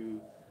also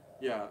to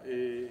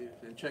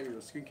and check if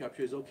the screen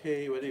capture is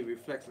okay, whether it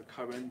reflects the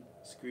current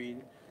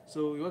screen.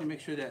 So you want to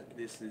make sure that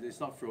it's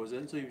not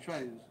frozen. So if you try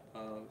and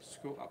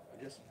scroll up,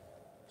 just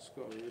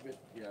scroll a little bit.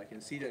 Yeah, I can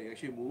see that it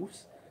actually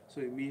moves. So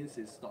it means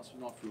it's not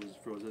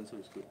frozen, so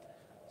it's good.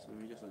 So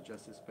let me just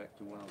adjust this back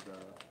to one of the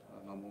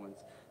normal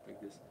ones like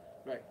this.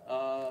 Right,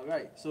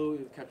 right. So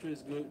if the capture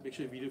is good, make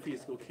sure the video feed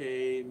is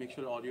okay, make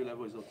sure the audio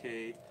level is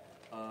okay.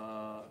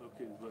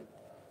 Okay, but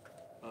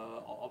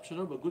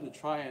optional, but good to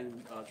try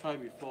and try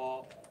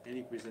before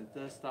any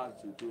presenter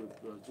starts to do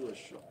a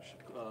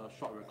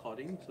short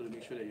recording, so to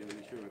make sure that you're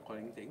actually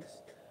recording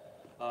things.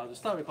 To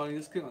start recording,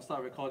 just click on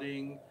start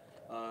recording.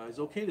 It's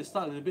okay to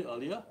start a little bit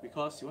earlier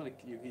because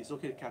it's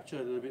okay to capture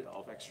a little bit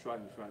of extra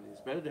in front. It's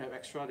better to have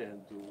extra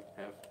than to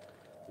have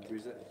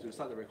to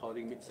start the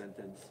recording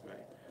mid-sentence,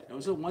 right? And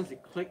also once you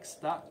click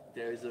start,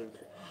 there is a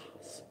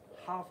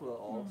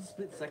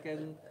split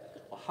second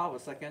or half a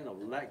second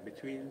of lag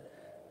between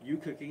you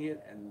clicking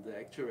it and the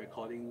actual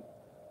recording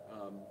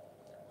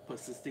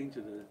persisting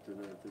to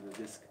the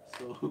disk.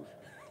 So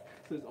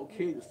so it's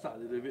okay to start a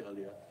little bit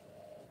earlier,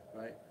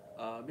 right?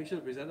 Make sure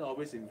the presenter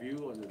always in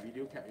view on the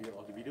video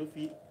or the video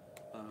feed.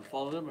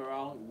 Follow them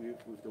around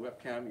with the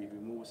webcam if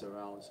it moves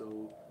around.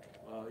 So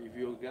if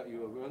you're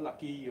very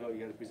lucky, you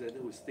get a presenter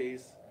who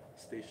stays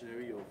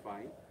stationary, you're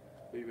fine.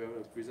 But if you have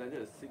a presenter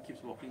that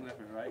keeps walking left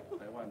and right,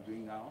 like what I'm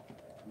doing now,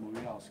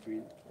 moving out of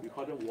screen, we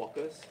call them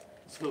walkers.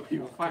 So if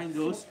you find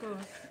those,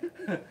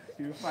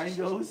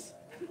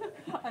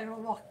 I'm a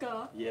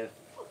walker. yes.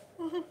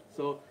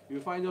 So if you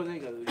find those, then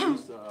you got to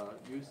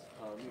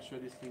make sure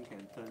this thing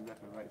can turn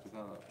left and right to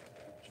kind of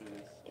capture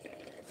this.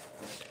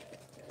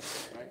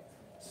 Right.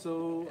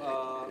 So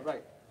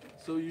right.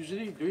 So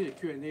usually during the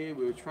Q&A,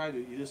 we'll try to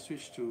either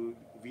switch to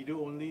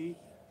video only,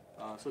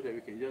 so that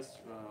we can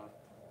just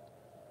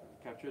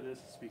capture this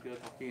speaker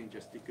talking and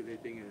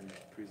gesticulating and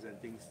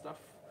presenting stuff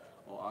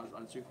or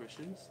answering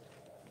questions.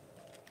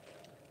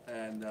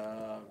 And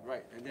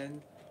right, and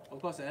then of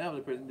course at the end of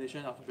the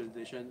presentation, after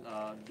presentation,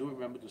 do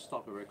remember to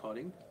stop the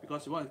recording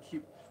because you want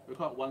to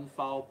record one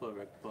file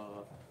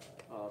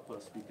per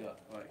speaker,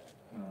 right?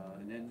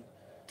 And then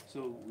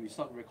so we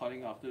stop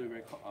recording after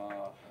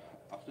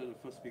the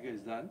first speaker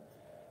is done,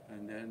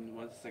 and then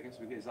once the second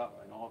speaker is up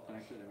and all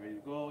connected and ready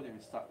to go, then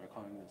we start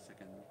recording the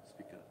second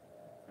speaker,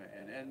 right?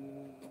 And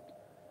then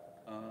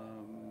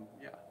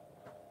yeah,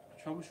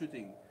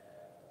 troubleshooting.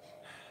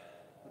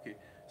 Okay.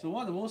 So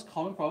one of the most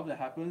common problems that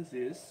happens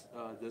is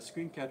the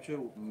screen capture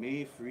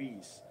may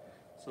freeze.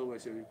 So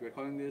as you're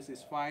recording this,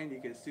 it's fine.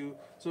 You can still,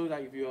 so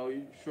like if you are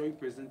showing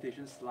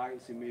presentation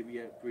slides, you may be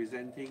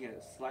presenting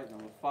at slide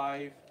number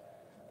 5,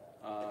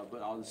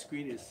 but on the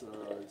screen is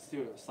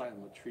still at slide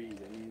number 3.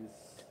 That means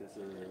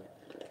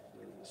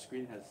the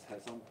screen has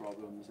some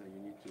problems and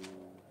you need to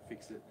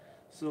fix it.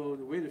 So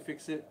the way to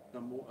fix it,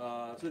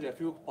 so there are a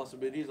few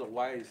possibilities of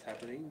why it's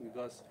happening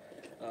because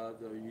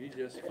you need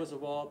just, first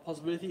of all,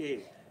 possibility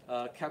A.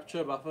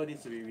 Capture buffer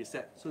needs to be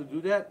reset. So to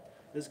do that,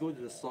 let's go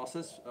to the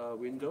sources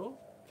window,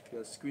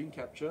 the screen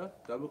capture,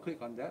 double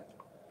click on that.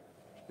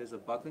 There's a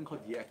button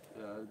called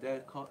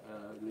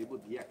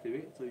labeled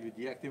deactivate. So you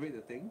deactivate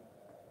the thing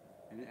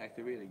and then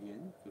activate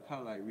again to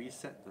kind of like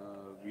reset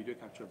the video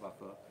capture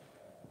buffer.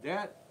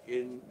 That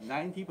in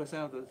 90%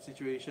 of the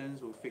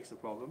situations will fix the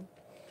problem.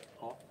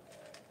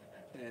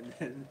 And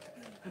then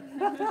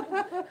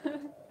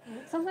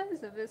sometimes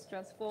it's a bit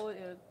stressful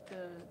if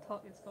the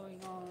talk is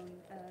going on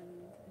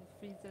and it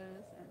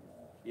freezes and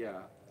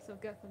yeah. so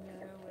get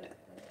familiar with it.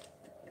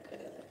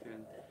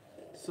 And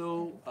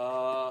so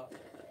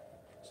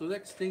so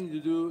next thing to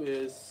do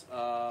is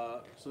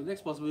so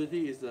next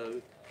possibility is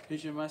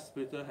HDMI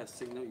splitter has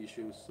signal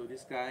issues. So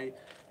this guy,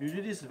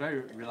 usually this is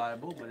very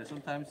reliable, but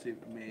sometimes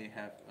it may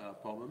have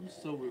problems.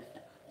 So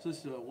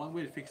one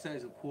way to fix that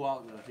is to pull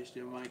out the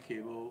HDMI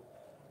cable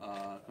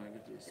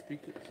connected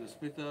to the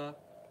splitter,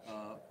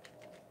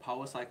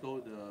 power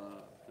cycle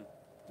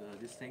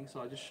this thing.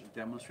 So I'll just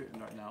demonstrate it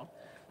right now.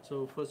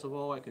 So first of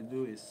all, what I can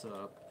do is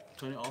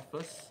turn it off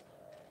first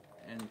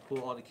and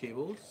pull all the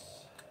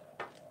cables.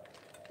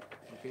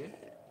 Okay,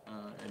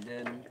 and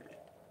then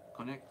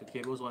connect the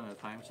cables one at a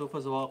time. So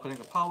first of all,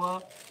 connect the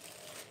power.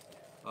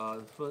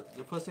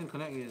 The first thing to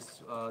connect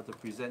is the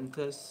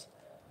presenter's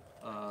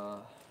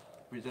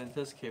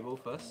cable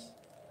first.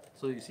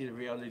 So you see the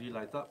red LED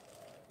light up.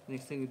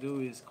 Next thing to do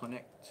is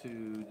connect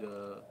to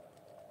the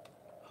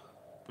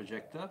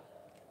projector.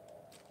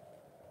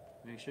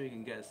 Make sure you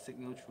can get a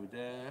signal through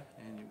there,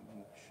 and it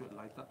should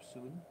light up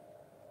soon.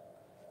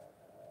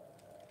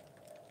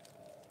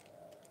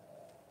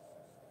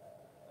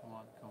 Come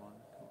on.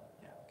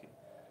 Yeah, okay.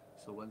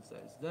 So once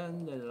that is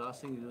done, then the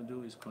last thing you're going to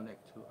do is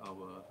connect to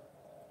our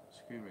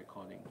screen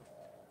recording,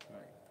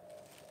 right?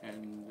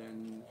 And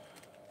then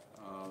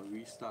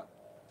restart.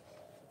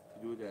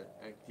 Do that,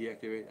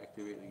 deactivate,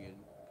 activate again,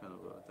 kind of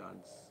a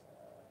dance.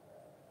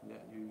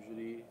 That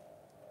usually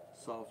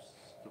solves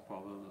the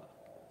problem.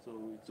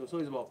 So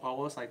it's about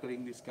power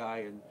cycling this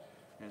guy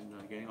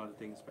and getting all the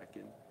things back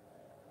in.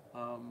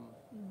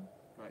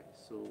 Right,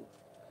 so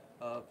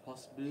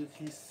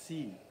possibility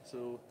C.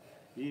 So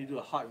you need to do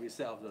a hard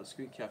reset of the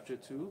screen capture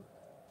too.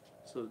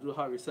 So to do a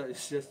hard reset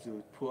is just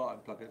to pull out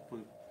and plug it,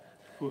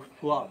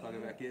 pull out, plug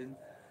it back in.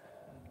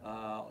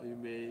 You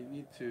may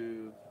need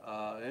to,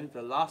 and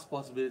the last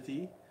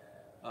possibility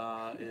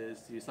is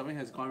if something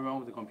has gone wrong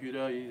with the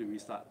computer, you need to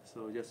restart.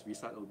 So just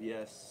restart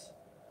OBS.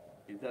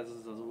 If that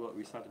doesn't work,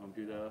 restart the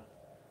computer.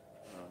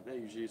 That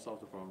usually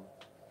solves the problem.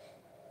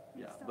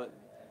 Yeah, but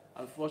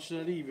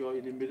unfortunately, if you're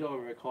in the middle of a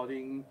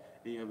recording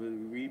and you have to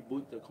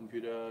reboot the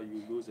computer,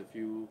 you lose a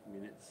few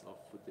minutes of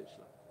footage.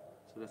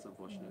 So that's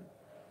unfortunate.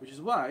 Which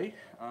is why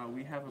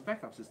we have a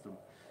backup system.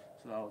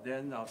 So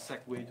then I'll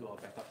segue to our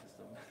backup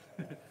system.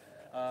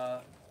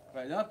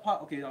 Right, another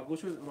part, okay, I'll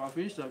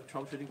finish the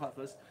troubleshooting part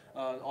first.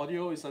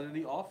 Audio is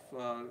suddenly off.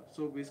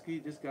 So basically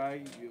this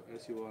guy,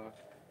 as you are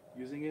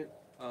using it,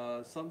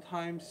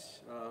 sometimes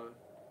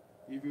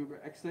if you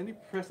accidentally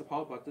press the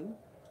power button,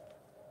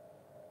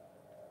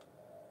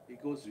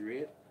 it goes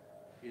red,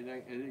 and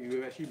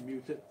you actually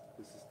muted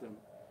the system.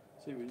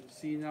 So you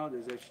see now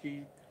there's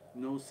actually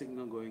no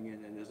signal going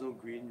in, and there's no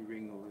green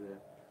ring over there,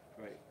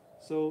 right?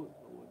 So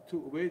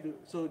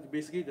so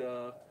basically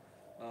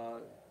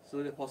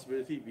so the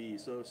possibility B,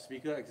 so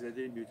speaker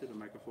accidentally muted the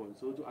microphone.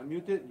 So to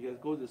unmute it, you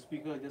just go to the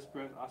speaker and just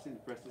ask it to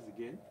press this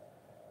again,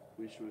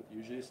 which would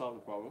usually solve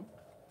the problem.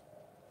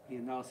 You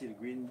can now see the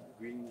green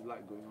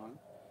light going on.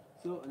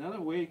 So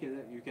another way you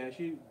can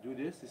actually do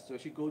this is to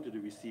actually go to the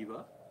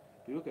receiver.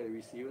 You look at the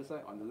receiver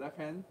side. On the left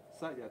hand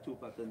side, there are two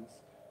buttons.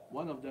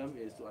 One of them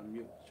is to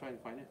unmute. Try and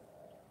find it.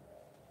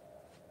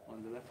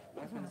 On the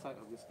left hand side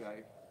of this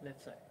guy.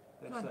 Left side.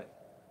 Left side.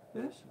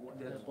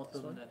 The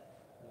bottom left.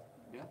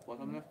 Yeah,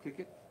 bottom left. Click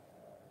it.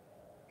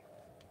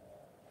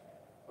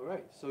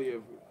 Alright, so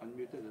you've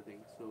unmuted the thing.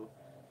 So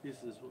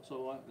this is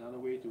another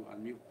way to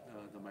unmute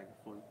the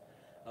microphone.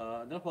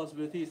 Another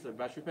possibility is the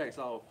battery pack is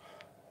out of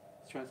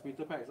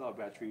transmitter pack is out of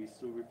batteries.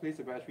 So replace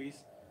the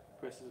batteries,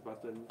 press this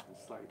button and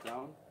slide it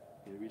down,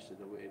 and you reach the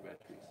AA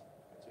batteries.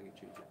 So you can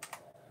change it.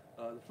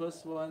 The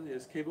first one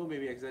is cable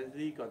maybe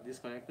accidentally got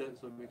disconnected,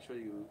 so make sure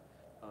you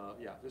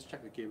just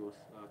check the cables.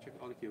 Check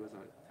all the cables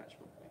are attached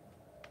properly.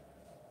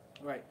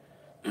 Right.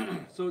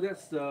 So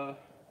that's the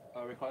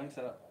recording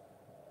setup.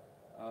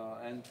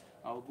 And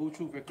I'll go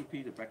through very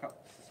quickly the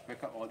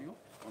backup audio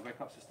or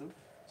backup system.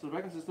 So the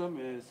backup system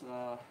is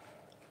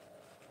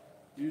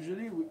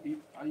usually it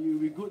will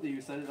be good that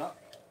you set it up,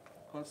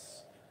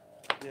 because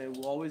there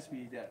will always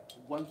be that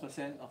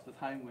 1% of the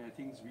time where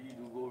things really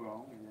do go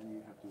wrong, and then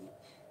you have to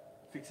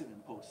fix it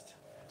in post,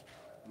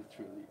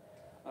 literally.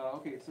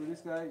 Okay, so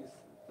this guy is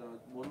the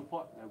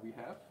monopod that we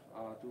have.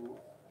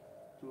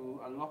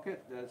 To unlock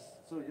it,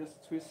 so you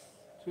just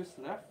twist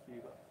left.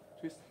 You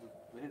twist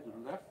the head to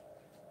the left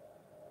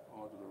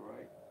or to the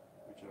right,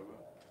 whichever.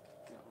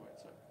 Yeah, right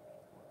side.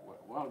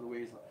 One of the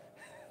ways.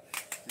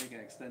 Then you can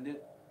extend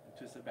it and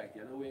twist it back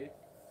the other way.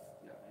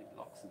 Yeah, it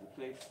locks into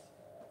place.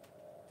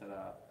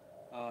 Ta-da!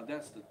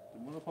 That's the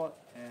monopod,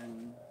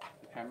 and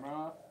the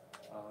camera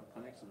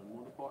connects to the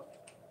monopod.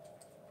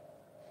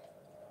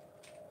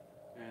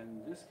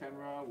 And this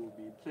camera will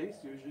be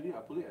placed, usually I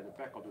put it at the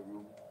back of the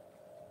room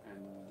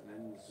and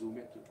then zoom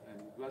it and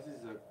because this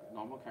is a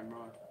normal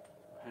camera,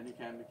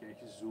 handycam, you can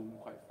actually zoom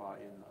quite far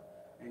in.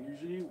 And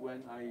usually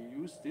when I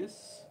use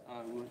this,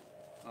 I would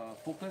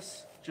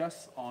focus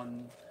just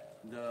on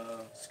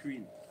the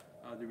screen.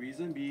 The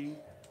reason being,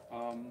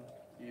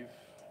 if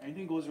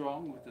anything goes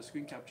wrong with the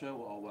screen capture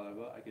or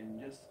whatever, I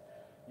can just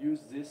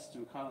use this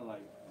to kind of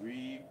like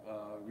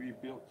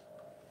rebuild.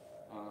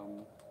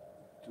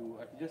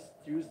 I can just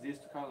use this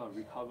to kind of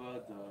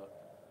recover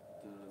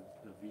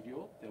the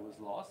video that was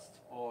lost,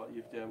 or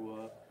if there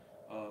were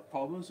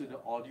problems with the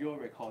audio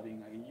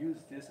recording, I can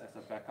use this as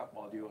a backup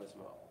audio as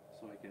well.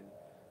 So I can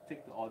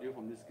take the audio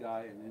from this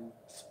guy and then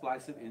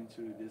splice it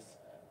into this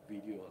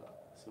video.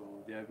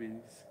 So there have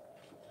been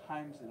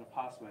times in the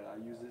past where I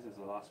use this as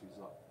a last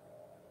resort.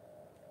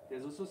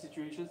 There's also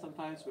situations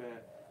sometimes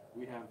where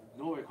we have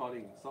no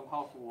recording.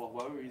 Somehow, for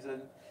whatever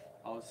reason,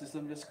 our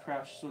system just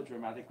crashed so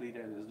dramatically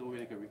that there's no way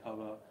they can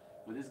recover.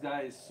 But this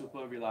guy is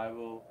super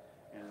reliable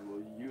and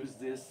will use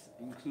this,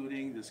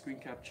 including the screen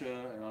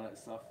capture and all that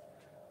stuff.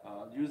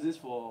 I'll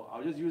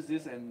just use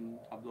this and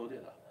upload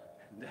it.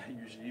 And that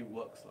usually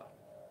works.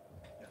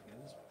 Yeah,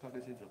 just plug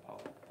this into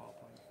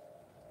PowerPoint.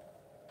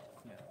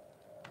 Yeah.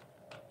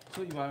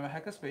 So if I'm a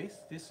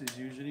hackerspace, this is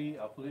usually,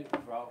 I'll put it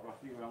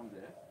roughly around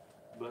there.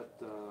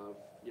 But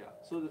yeah,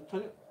 so to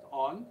turn it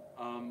on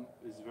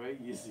is very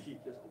easy.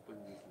 Just open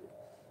this lid.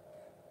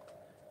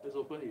 Just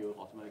open it, it will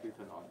automatically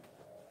turn on.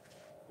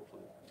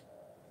 Hopefully.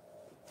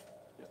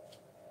 Yeah.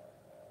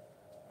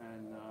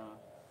 And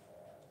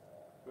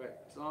right,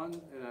 it's on,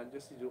 and I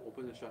just need to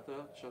open the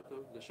shutter.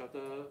 The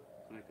shutter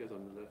connectors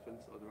on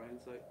the right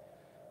hand side.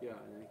 Yeah,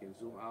 and then you can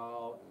zoom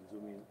out and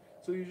zoom in.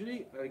 So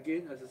usually,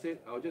 again, as I said,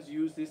 I'll just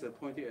use this and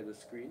point it at the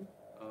screen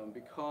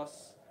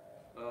because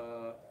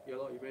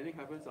if anything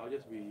happens, I'll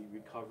just be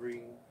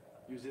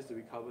use this to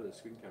recover the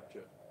screen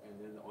capture and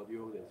then the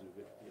audio that's with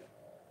it. Yeah.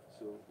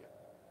 So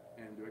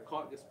yeah, and the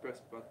record, just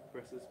press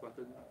this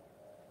button,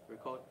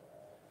 record.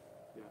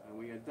 Yeah, and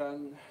when you're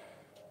done,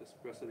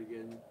 just press it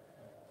again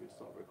to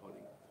stop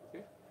recording.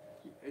 Okay.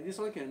 And this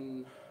one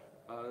can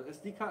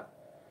SD card.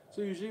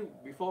 So usually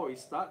before we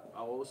start,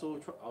 I'll also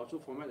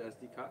format the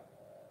SD card.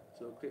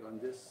 So click on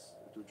this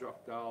to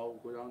drop down,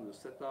 go down to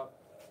setup,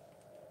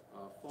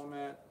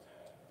 format.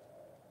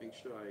 Make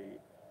sure I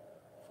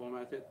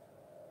format it.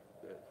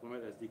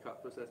 Format SD card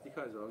first. SD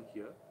card is around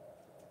here,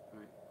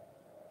 right?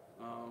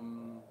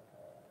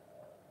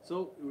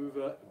 So with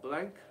a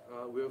blank,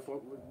 with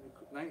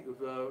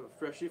a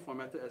freshly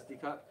formatted SD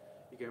card,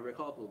 you can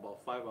record up to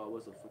about 5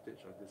 hours of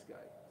footage of this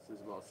guy. So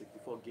it's about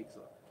 64 gigs.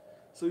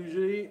 So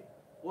usually,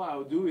 what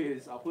I'll do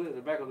is I'll put it at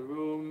the back of the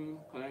room,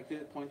 connect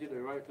it, point it to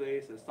the right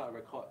place, and start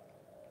record,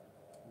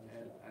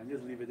 and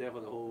just leave it there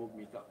for the whole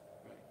meetup,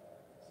 right?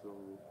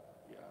 So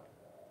yeah.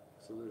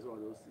 So there's one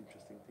of those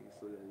interesting things.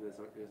 So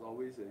there's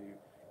always a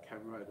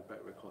camera at the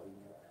back recording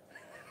you.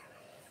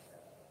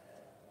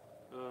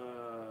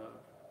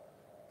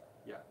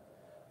 Yeah.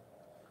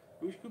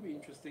 Which could be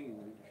interesting in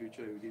the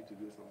future if we need to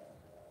do some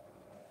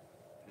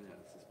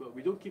analysis. But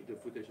we don't keep the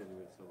footage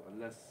anyway, so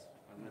unless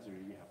we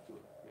really have to.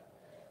 Yeah.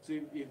 So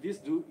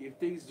if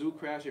things do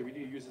crash and we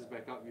need to use this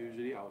backup,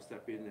 usually I'll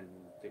step in and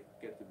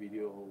get the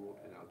video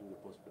and I'll do the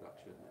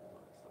post-production and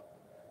all that stuff.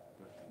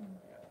 But,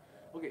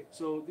 yeah. Okay,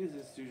 so this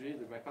is usually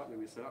the backup that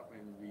we set up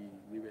and we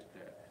leave it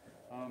there.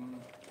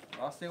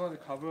 Last thing I want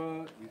to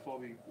cover before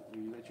we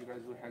let you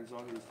guys do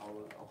hands-on is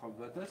our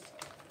converters.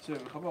 So we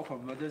have a couple of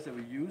converters that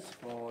we use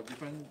for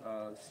different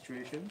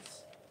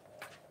situations.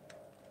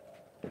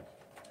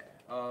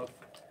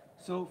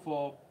 So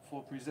for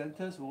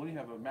presenters, we only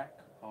have a Mac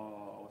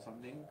or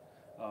something.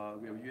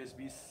 We have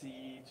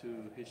USB-C to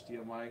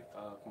HDMI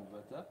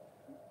converter.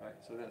 Right,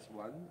 so that's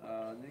one.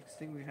 Next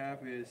thing we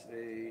have is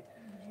a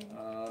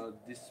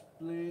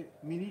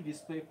mini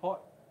display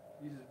port.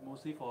 This is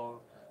mostly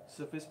for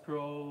Surface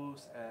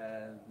Pros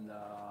and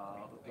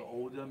the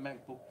older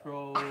MacBook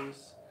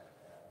Pros,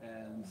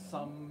 and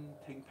some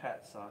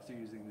ThinkPads are still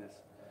using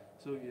this.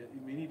 So yeah,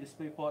 mini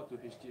display port to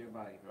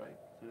HDMI, right?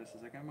 So that's the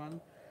second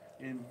one.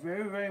 In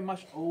very, very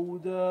much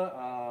older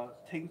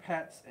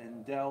ThinkPads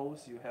and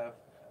Dells, you have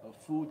a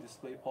full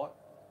display port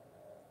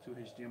to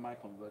HDMI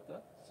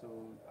converter. So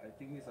I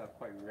think these are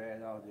quite rare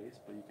nowadays,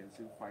 but you can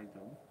still find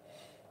them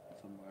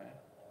somewhere.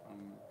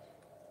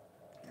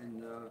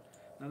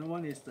 Another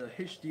one is the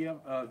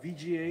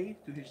VGA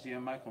to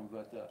HDMI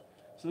converter.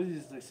 So this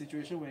is the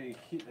situation where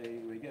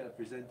we get a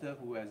presenter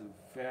who has a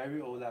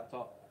very old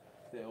laptop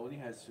that only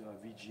has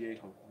a VGA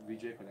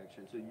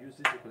connection. So you use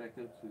this to connect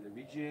it to the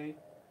VGA,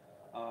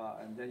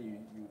 and then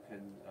you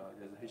can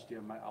there's a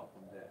HDMI out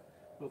from there.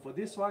 But for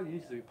this one, it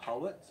needs to be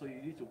powered, so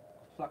you need to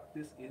plug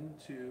this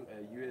into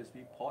a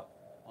USB port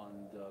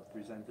on the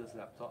presenter's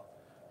laptop.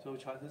 So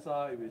chances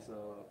are,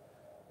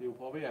 you'll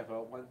probably have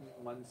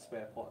one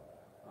spare port.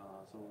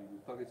 So you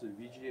plug it to the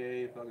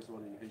VGA, plug it to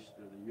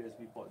the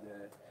USB port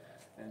there,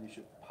 and you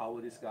should power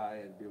this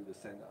guy and be able to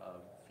send a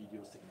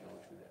video signal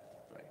through there,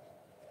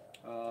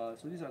 right?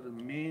 So these are the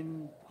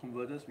main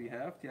converters we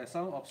have. There are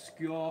some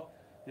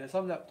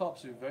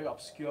laptops with very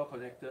obscure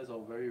connectors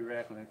or very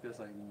rare connectors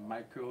like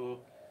micro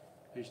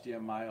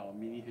HDMI or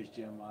mini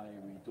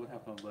HDMI. We don't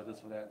have converters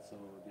for that, so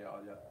they're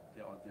on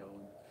their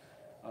own.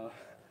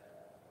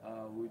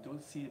 We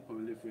don't see the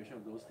proliferation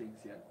of those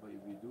things yet, but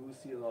if we do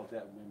see a lot of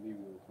that, maybe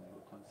we'll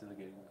consider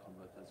getting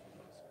converters for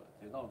those, but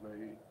they're not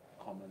very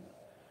common.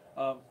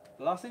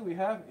 The last thing we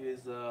have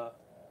is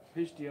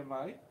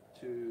HDMI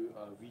to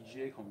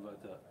VGA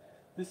converter.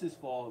 This is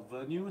for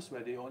venues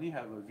where they only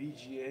have a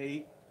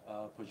VGA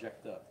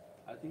projector.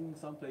 I think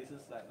some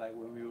places like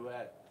when we were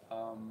at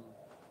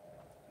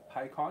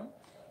PyCon,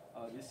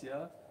 this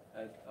year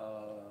at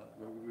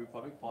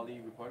Republic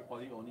Poly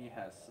only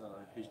has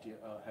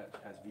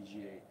has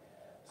VGA,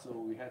 so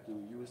we had to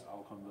use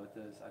our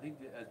converters. I think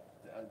at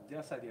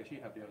their side they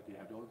actually have their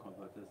own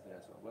converters there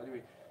as well. But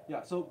anyway,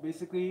 yeah. So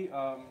basically,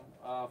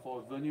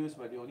 for venues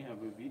where they only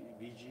have a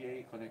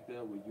VGA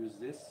connector, we use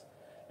this,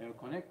 and we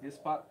connect this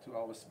part to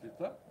our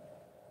splitter.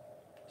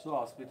 So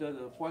our splitter,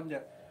 the one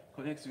that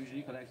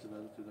usually connects to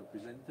the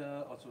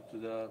presenter, also to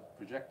the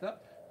projector.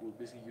 We'll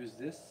basically use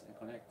this and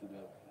connect to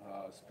the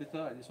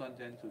splitter, and this one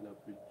then to the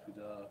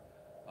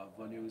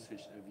venue's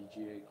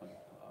VGA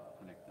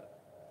connector.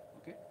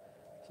 Okay,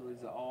 so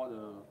these are all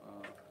the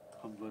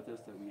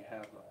converters that we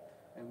have,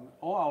 and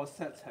all our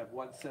sets have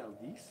one set of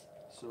these,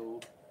 so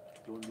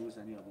don't lose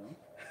any of them.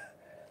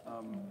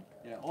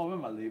 Yeah, all of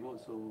them are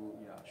labeled, so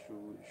yeah,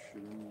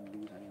 shouldn't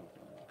lose any of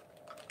them,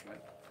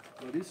 right?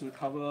 So this will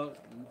cover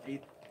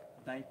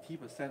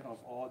 90%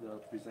 of all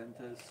the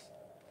presenters'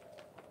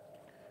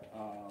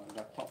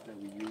 laptop that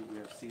we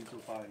have seen so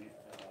far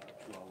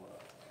through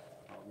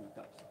our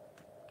meetups.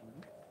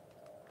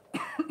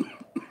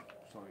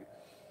 Sorry.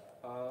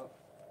 Are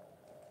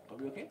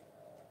we okay?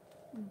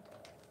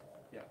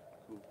 Yeah,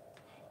 cool.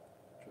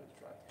 Sure it's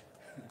dry.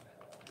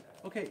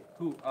 Okay,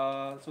 cool.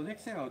 So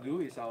next thing I'll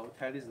do is I'll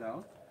tear this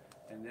down,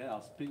 and then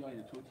I'll split it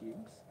into 2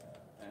 teams,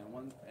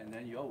 and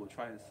then you all will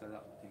try and set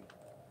up the thing.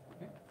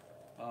 Okay.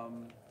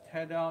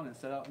 Tear down and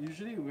set up.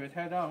 Usually when I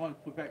tear down, I want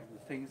to put back the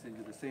things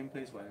into the same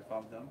place where I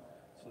found them,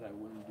 so that I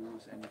wouldn't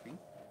lose anything.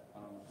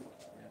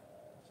 Yeah.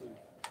 So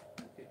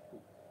okay,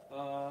 cool.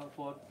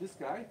 For this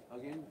guy,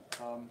 again, I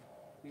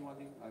think one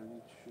thing I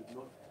should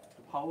note: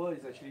 the power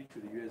is actually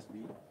through the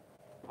USB.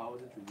 Power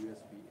is through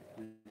USB,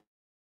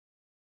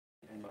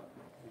 and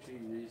actually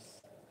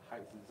this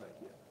hides inside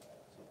here.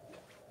 So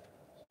yeah,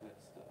 so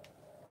that's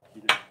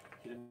the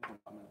hidden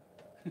compartment.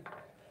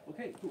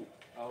 Okay, cool.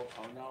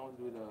 I'll now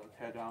do the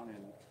tear down,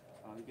 and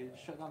you can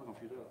shut down the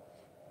computer.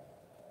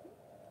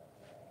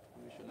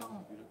 Let me shut down the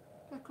computer.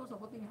 Just close the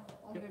whole thing.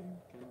 Yep.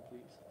 Can you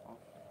please off?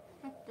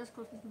 Just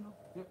close this thing.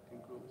 Yep,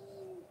 can close.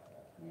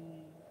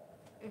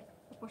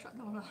 Shut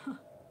down lah.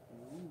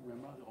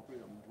 Remember how to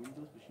operate a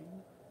Windows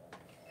machine?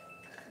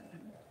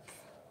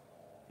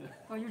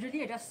 Well,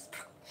 usually I just.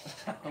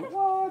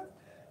 What?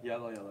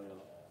 Yellow.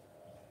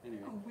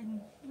 Anyway.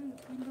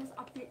 Windows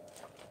update.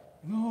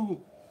 No,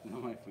 I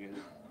forget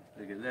it.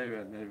 Okay, let it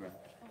run.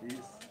 It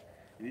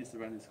needs to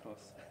run its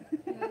course.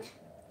 Okay.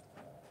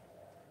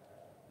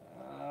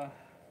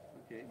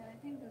 Yeah, I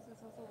think this is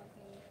also one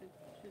thing you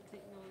should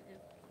take note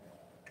if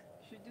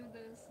should do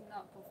this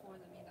not before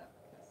the meetup,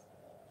 because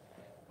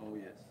Oh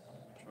yes,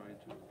 try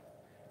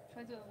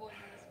to avoid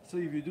this. So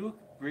if you do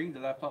bring the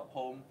laptop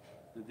home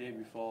the day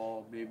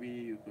before, maybe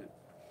you could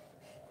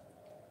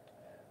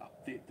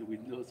update the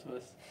Windows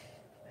first,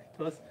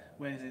 because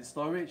when it's in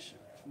storage,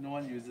 no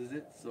one uses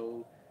it.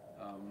 So,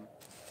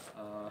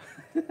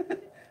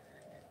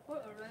 Or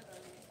arrive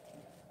early.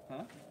 huh?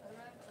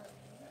 Arrive early.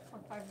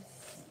 Sometimes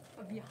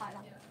a bit hard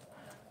lah.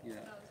 Yeah.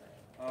 That was it.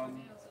 For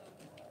me also.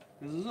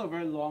 There's also a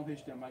very long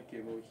HDMI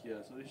cable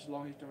here. So this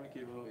long HDMI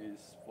cable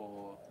is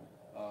for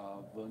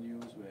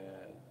venues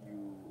where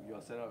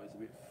your setup is a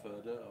bit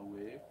further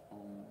away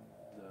from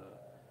the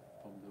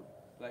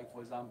like,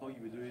 for example,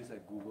 if you do this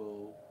at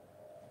Google,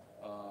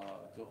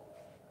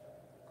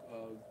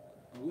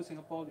 Google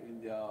Singapore,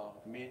 in their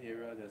main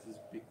area there's this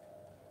big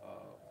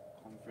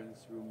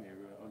conference room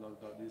area, or not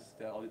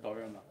their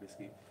auditorium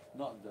basically,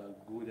 not the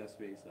Google Dev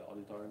Space, the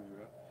auditorium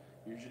area.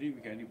 Usually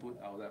we can only put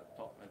our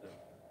laptop on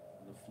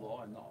the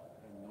floor and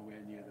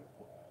nowhere near the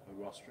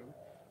rostrum.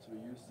 So we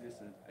use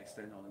this and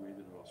extend all the way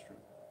to the rostrum.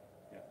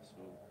 Yeah,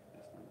 so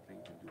that's another thing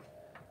you can do.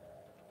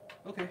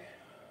 Okay.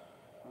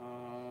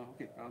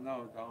 Okay.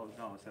 Now I'll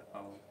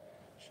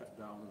shut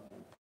down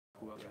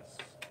QLS.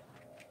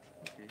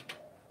 Okay.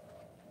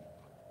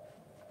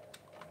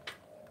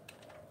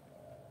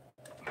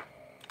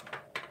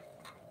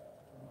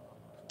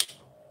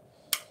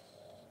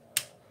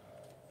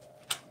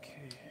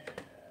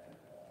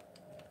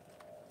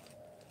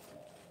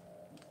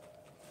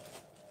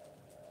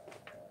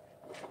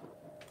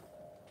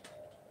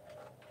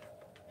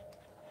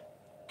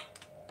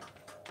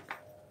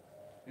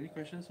 Any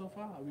questions so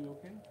far? Are we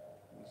okay?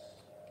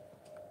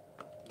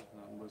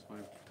 Was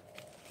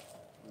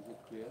it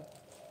clear?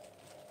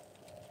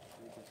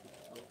 Any questions?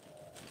 Oh, okay.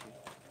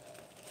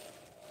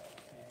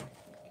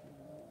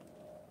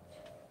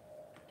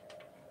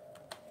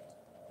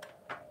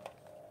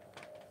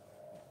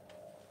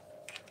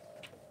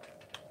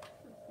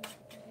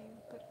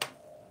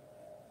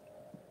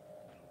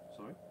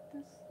 Sorry?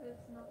 This is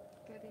not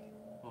getting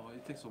Oh,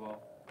 it takes a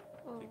while.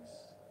 oh, It takes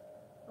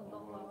a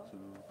long while. to.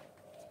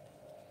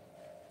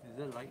 Is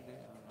there light there?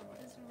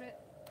 It's red.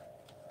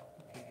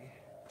 Okay.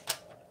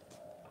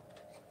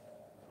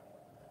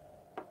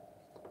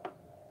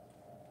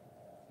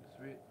 It's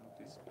red.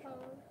 Okay.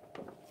 Power.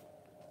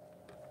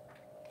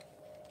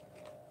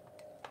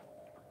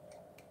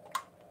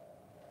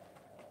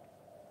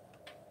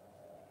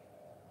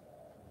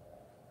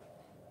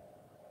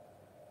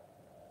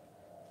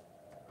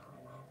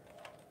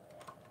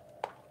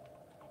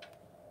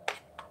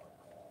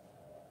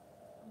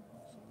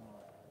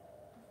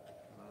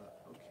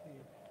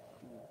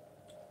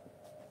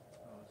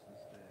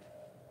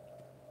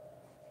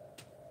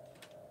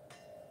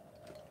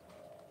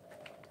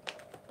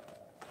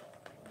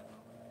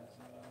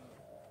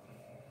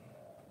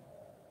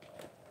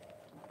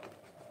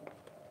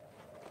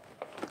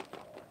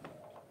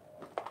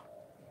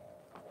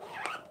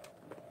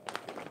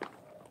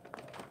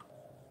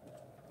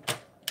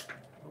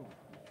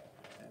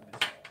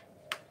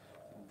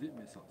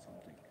 miss out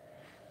something.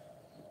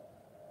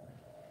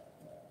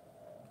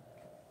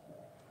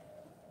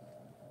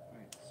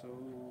 Right, so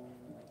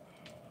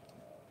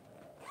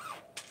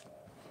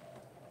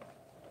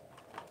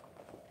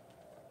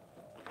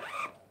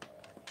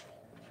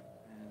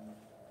and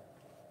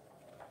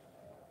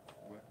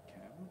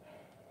webcam.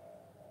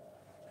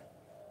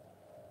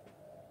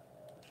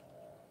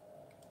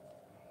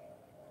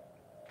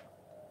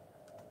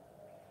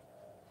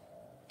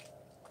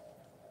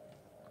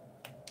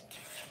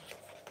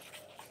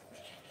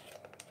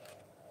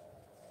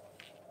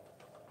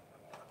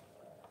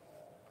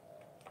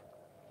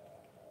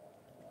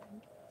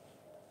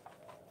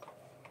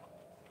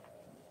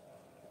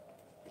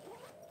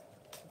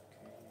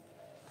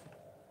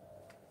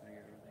 Did I get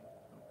everything?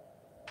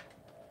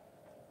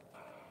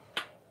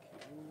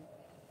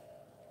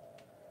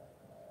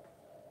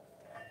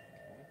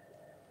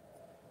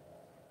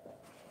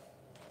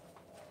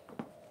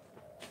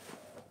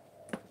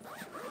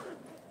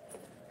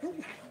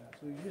 Okay.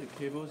 So usually the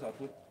cables are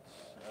put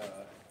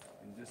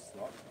in this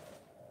slot,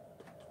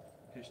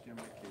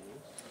 HDMI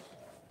cables.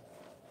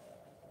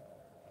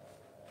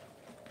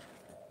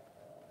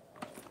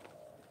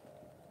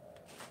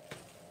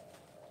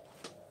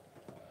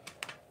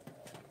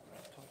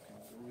 Laptop can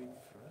go in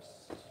first.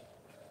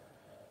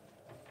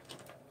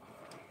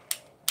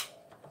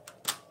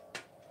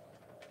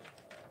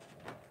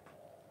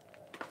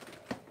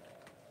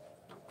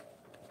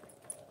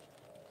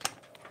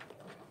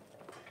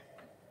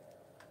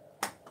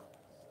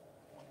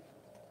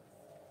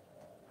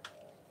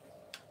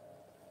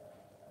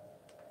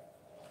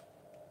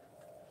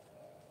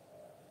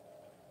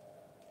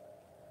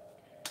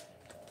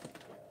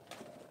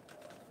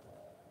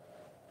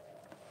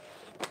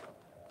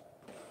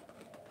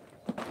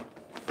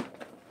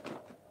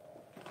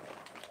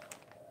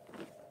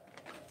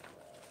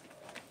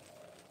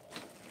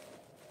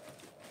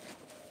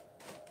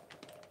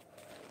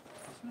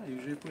 I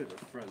usually put it at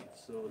the front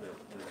so that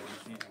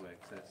the MCs will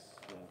access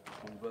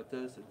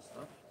converters and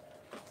stuff.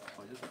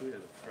 I'll just put it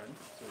at the front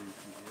so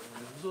it's easier.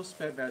 There's also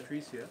spare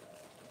batteries here.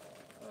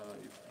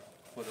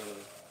 For the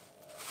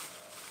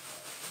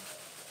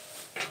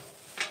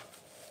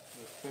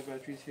spare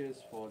batteries here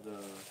is for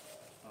the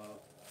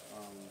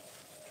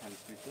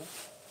transmitter.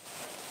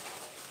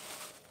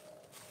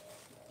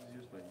 This is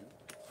used by you.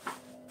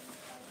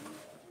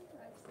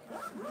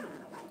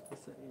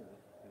 What's that here?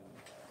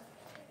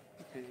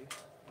 Okay.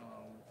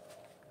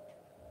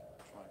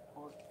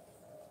 Tripod.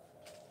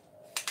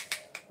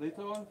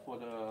 Later on,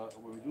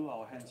 when we do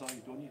our hands-on,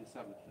 you don't need to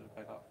set the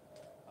backup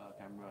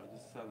camera.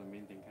 Just set the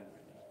main thing can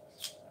already.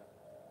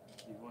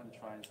 If you want to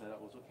try and set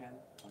up, also can.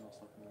 I'm not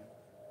stopping you.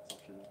 It's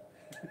optional.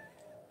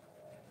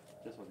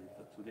 Just for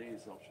today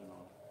is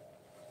optional.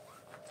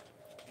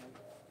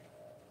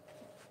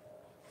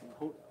 I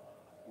hope,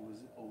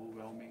 was it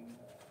overwhelming?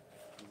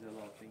 Is there a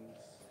lot of things?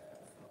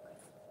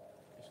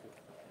 It's good.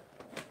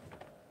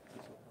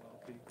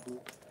 Okay,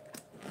 cool.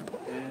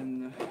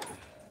 And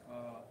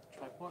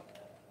tripod.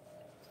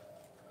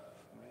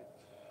 Right.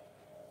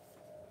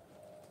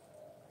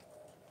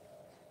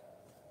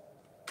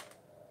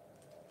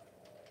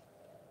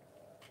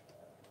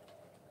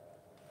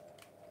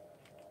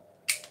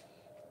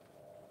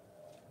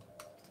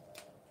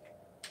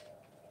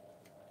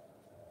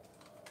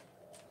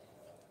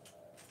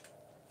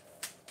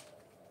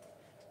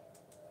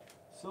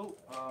 So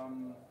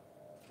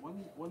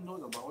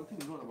one thing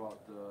to note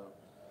about the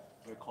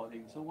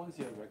recording. So once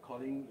you have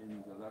recording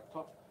in the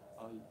laptop,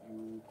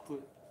 you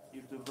could,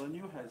 if the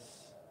venue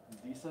has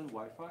decent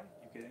Wi-Fi,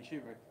 you can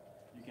actually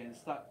you can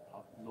start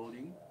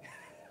uploading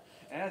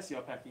as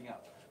you're packing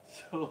up.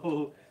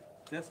 So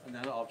that's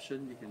another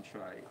option you can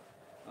try.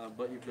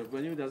 But if the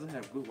venue doesn't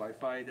have good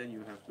Wi-Fi, then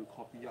you have to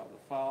copy out the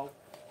file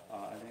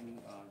and then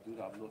do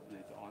the upload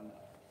later on.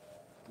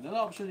 Another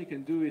option you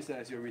can do is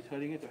as you're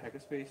returning it to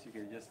Hackerspace, you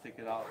can just take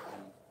it out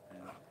and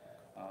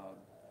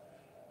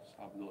just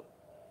upload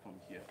from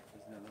here.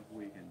 There's another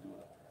way you can do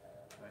that,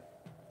 right?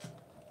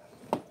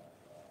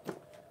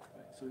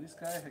 So this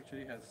guy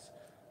actually has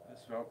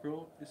this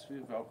Velcro. This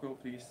Velcro,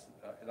 please,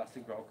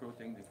 elastic Velcro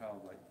thing. They kind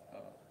of like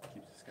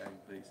keeps this guy in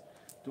place.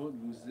 Don't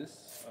lose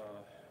this,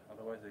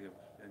 otherwise you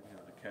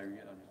have to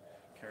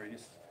carry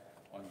this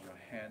on your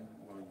hand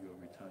while you're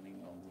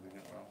returning or moving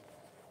it around.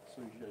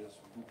 So you should just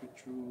loop it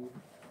through.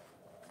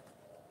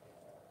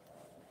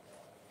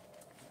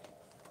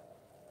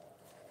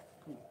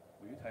 Cool.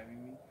 Were you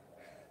timing me?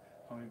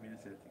 How many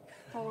minutes did it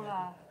take? Oh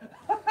lah.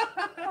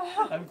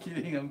 I'm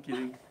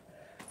kidding.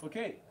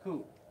 Okay,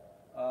 cool.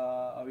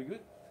 Are we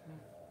good?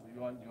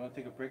 You want to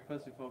take a break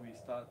first before we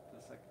start the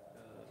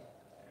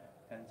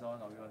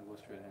hands-on, or we want to go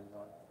straight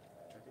hands-on?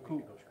 Cool.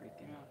 Go straight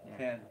in. Yeah.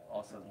 Can.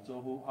 Awesome.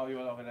 So how you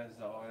want to organize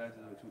this? I'll organize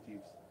it with 2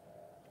 teams.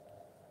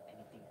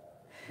 Anything.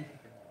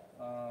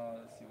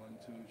 Let's see, 1,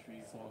 2,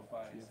 3, 4,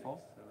 5, 6, 7.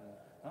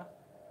 Huh?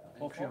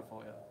 3 or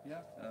 4,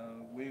 yeah. Yeah.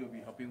 Wei will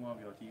be helping one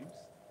of your teams.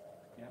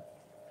 Yeah.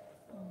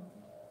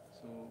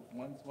 So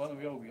one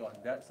of you will be on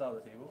that side of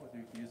the table.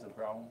 You can use the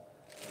brown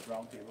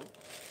table,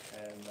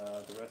 and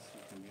the rest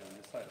can be on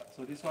this side.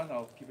 So this one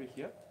I'll keep it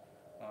here.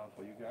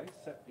 for you guys,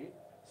 set 8.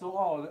 So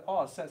all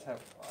our sets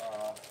have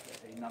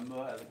a number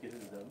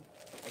allocated to them.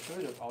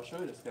 I'll show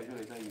you the schedule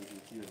later. You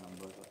see the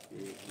numbers.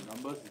 The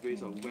numbers is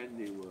based on when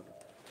they were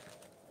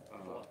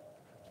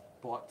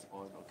bought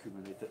or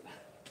accumulated.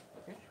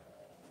 Okay.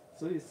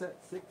 So you set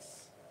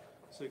 6.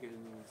 So you can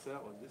set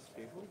up on this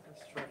table.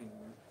 Let's try and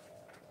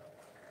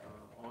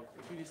or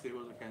actually this table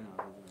also can.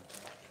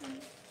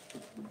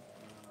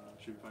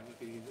 Should be fine.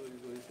 Okay, you go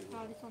this table.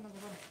 Oh, this one number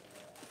 1.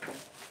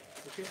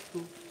 Okay,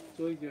 cool.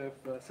 So you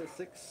have set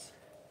 6.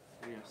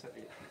 And you have set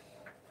 8.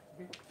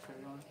 Okay,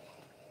 carry on.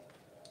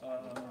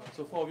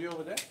 So 4 of you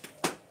over there.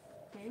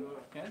 Okay. Sure,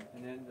 can.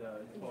 And then the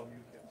 4 of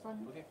you can. This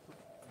one. Okay, cool.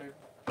 Okay.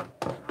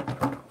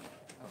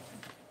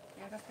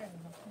 Yeah, that's good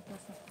enough.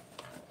 That's it.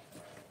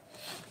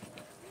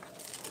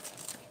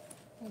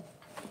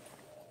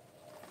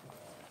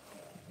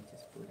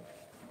 Just put it.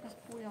 Just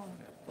pull down.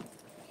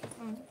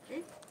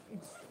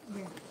 It's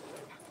yeah.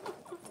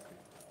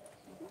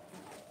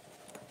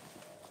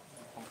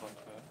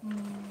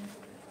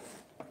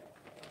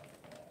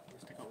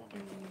 Just take out one.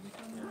 This one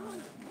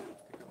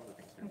Take out all the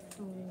things here. have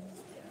to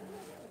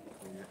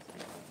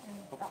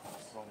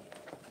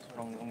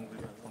Wrong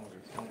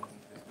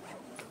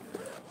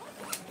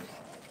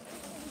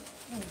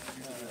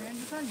then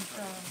this one is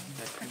the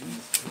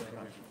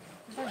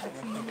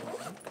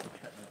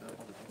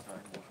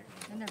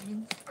then the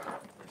beans.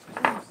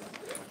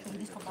 Should be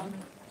this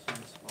compartment.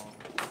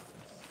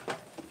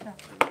 Yeah.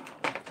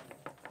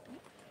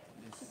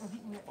 A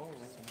bit weird.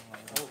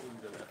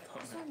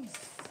 This one is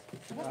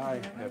I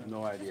have no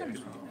idea. this one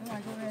is no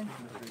idea when.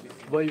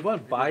 But if you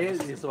want to buy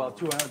it, it's about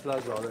 $200+.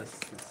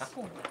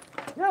 Oh,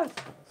 Yes,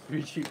 it's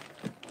really cheap.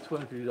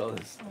 $250.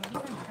 this one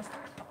is just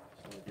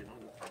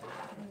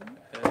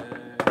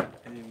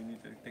and then we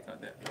need to take out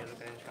that yellow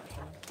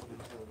caption.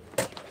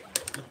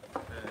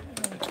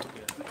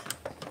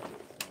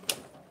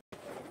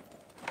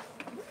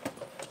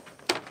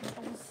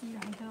 OC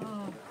来的。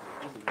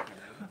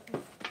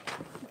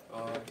 I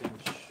can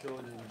show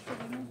the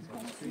instructions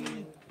on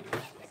screen.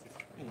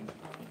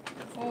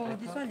 Oh,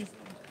 this one is.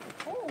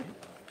 Oh,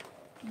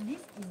 this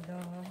is the.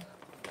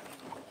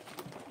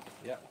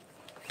 Yeah.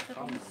 这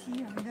东西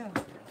来的。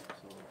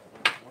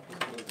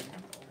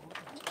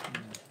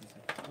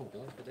 Oh, the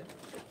one for that?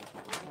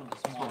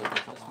 Small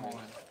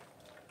one.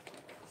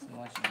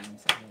 Small should be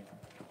inside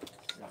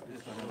there.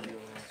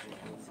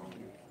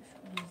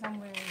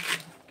 Somewhere.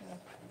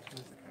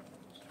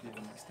 Do you have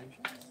an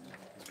extension?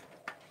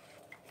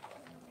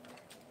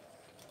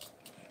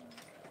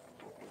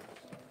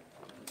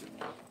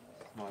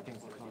 No, I think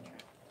it's the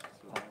contract.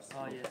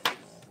 Oh, yes.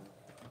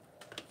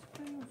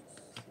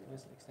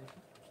 Where's the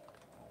extension?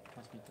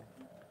 Transmitter.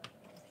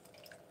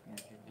 Yeah,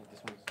 okay. Yeah,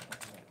 this one's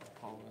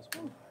power as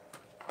well.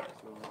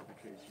 So the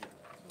tray is here.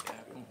 So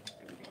everything is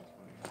going.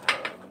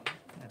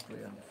 I put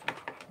it on the floor.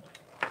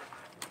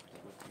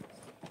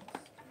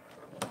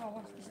 Oh,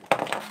 what's this?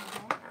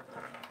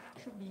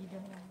 Should be the.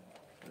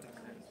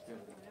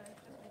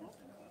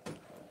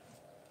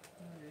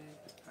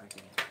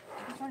 Okay.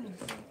 This one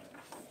is.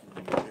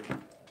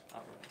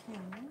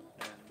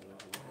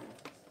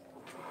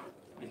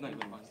 It's not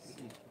even fast.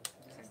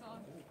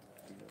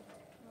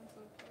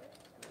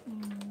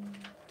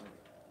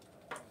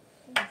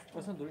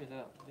 What's not doing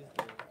that? This is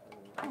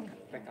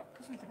the backup.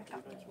 This one is the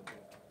backup.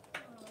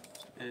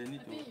 Need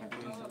to go inside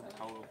the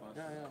tower first.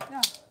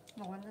 Yeah,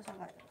 no wonder so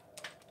like.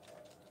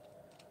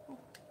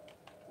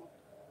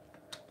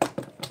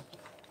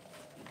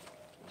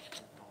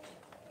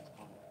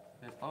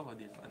 There's power for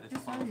this, but there's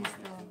This power one for is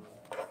the.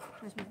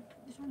 Where's my?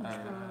 This one is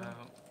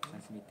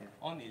Transmitter.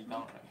 on is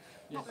down, right?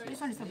 the. This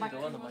one is the mic.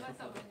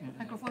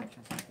 Microphone.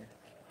 Transmitter.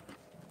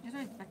 This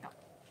one is backup.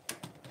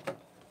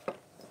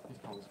 This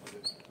power is for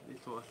this.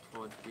 This was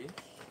for this.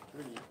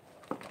 Really?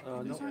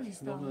 This one is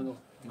the.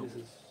 This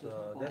is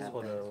that's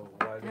for the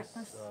wireless.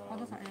 all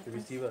those are The AirPods.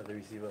 receiver. The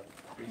receiver.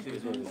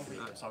 This one is,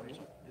 sorry.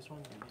 This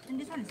one. And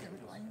this one is the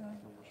wire. I'm not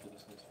sure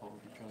this one's for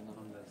which one.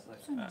 On that side.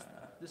 This one is.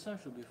 This one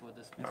should be for the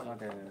It's speaker. for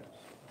the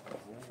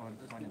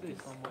Speaker is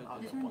somewhere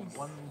there. This one is.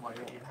 One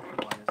wire in, one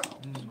wire out.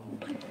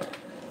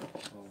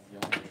 Oh, yeah,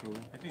 true.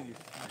 I think this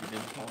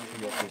didn't count in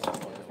your place for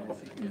the one.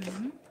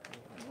 Mhm.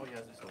 Oh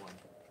yeah, this is the one.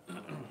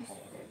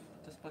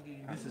 Just plug it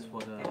in. This is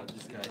for the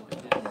this guy. I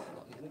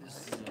think so. This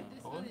is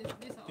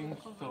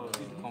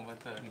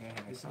converter.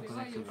 It's not Why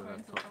connected you to the trying to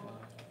laptop.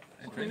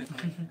 I tried it.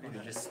 You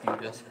just steal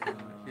this.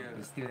 Here.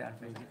 You steal the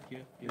unfriendly.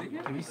 Here.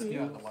 Can we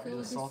steal the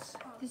So source?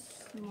 this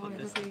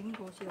monitor thing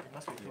goes here. It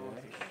must be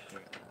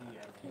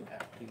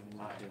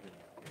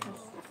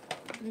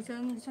This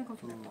one goes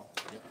to the top.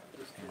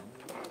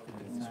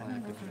 This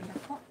one goes to the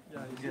laptop.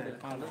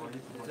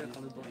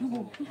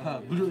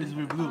 Blue is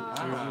with blue.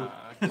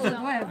 So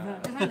don't have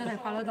the. This one doesn't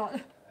have color dot.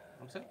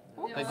 I'm sorry?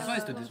 Like this one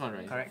is to this one,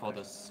 right? Correct. For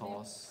the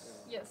sauce.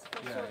 Yes, for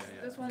Yeah, sure. yeah,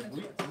 yeah. This one is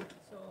fruit.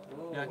 So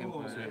Yeah, I can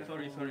put it.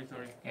 Sorry.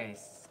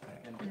 Yes,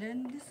 correct. And then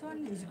this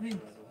one is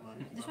green.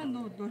 This one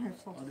don't have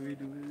sauce. and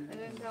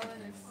then that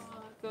one is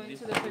going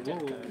to the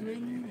projector.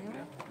 Green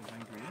here.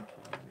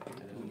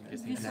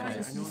 Just This one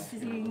is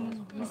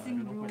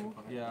missing blue.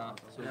 Yeah,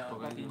 so Yeah,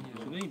 forgot in here.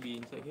 Shouldn't it be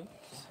inside here?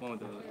 It's one of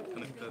the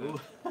connector.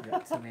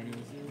 Yeah, so many.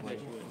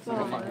 So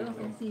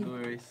fancy. no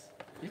worries.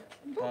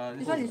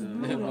 This one is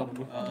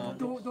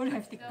blue. Don't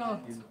have sticker.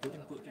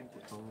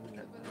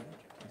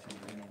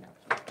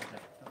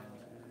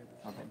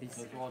 Oh, but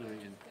this All the way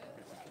in.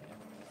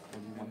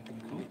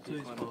 Cool. So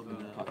it's called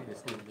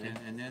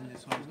and then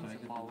this one is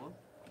connected to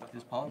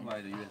it's powered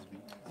by the USB.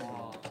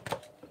 Wow.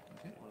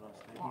 Okay.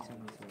 this one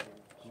also.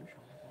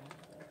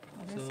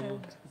 That's So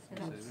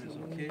setup. it's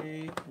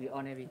okay. We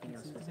on everything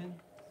else first.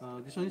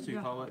 This one needs to be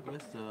powered.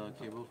 Where's the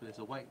cable? There's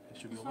a white. It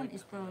should be a This one white.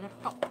 is the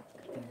laptop.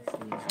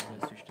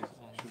 Switch this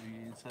on. Should be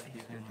inside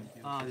here.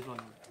 This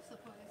one.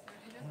 Support is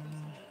there. You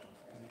just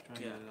Let me try and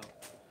get it out.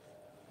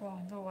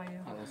 Wow, no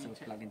wire. I'll also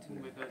plug into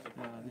the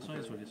This one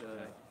is for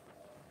display.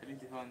 At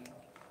least this one,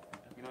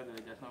 you know, the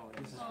just now.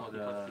 This is for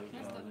the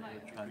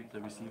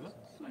receiver.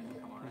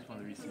 This is for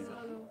the receiver.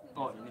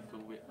 Oh, you need to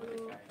wait for this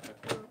guy.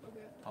 Okay.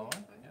 Power?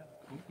 Yeah.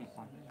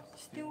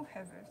 Still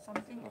have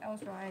something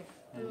else, right?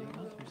 Anything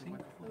else missing?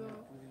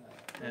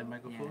 And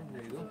microphone.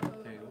 There you go.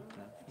 There you go.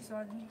 Yeah. This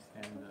one.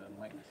 And the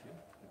mic is here.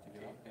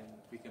 Take it out. And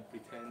we can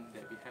pretend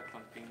that we have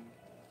something.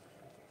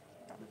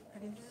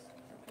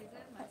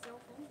 present my cell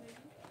phone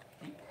maybe.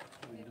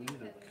 We don't need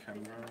the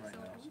camera right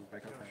now, so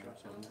backup camera.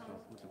 So I'm just gonna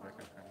put the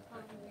backup camera How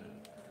back do in we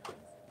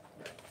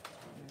there.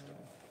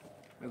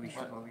 But we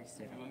should always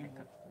set up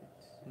backup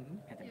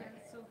at the yeah,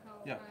 back. so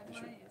how Yeah, mine it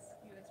should. is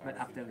USB. But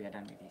after we are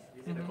done with this.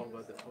 This is the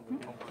converter.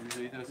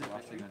 Usually that's the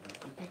last thing I do.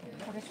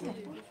 Oh, that's cool.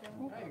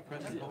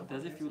 Press the hold.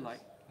 Does it feel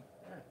like?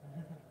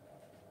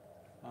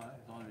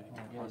 It's on already.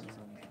 Yeah, yours is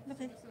on.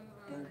 Okay.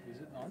 Is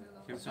it on?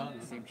 Okay, it's on.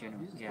 Same channel.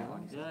 Yeah,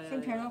 on. Yeah,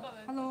 Same channel.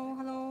 Hello,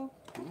 hello.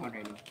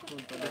 Already.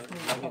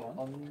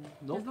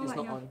 No, There's no it's light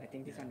not here. on. I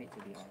think this one needs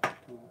to be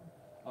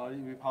on.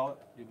 It'll be powered.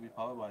 It'll be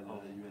powered by the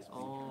USB.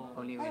 Oh,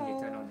 Only when they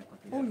turn on the Oh,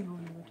 computer. no.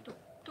 Tut.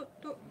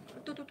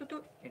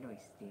 No,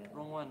 it's still.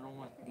 wrong one, wrong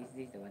one. This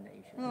is the one that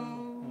you should.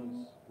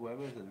 Hello.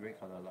 Whoever is the red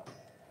color lah.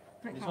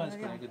 Red This one is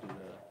color, yeah. connected to the.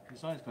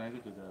 This one is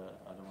connected to the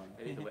other one.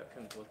 At least the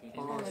webcam is working.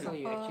 Oh, so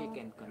you Purple. actually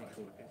can connect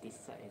to this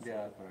side as Yeah,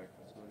 well. correct.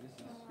 So this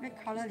is. Red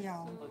color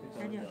liao.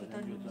 Then you have to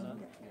turn it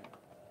on. Yeah.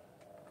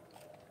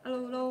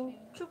 Hello.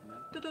 Tut.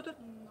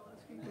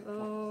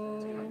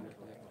 Hello.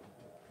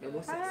 It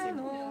looks like same.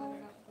 Hello.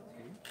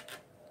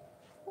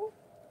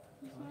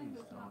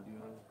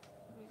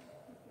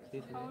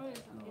 Power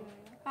is on here,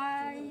 yeah.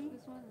 Hi.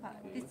 This one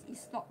is This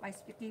is not my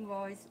speaking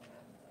voice.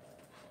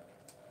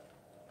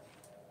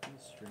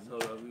 So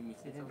are we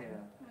missing Isn't something?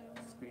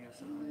 the screen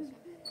also?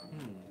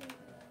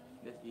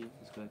 That's it.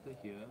 It's connected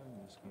here.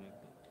 It's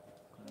connected.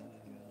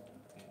 Connected here.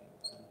 Okay.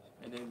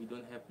 And then we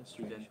don't have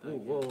student. Oh,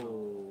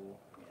 whoa.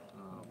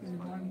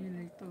 Remind me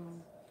later.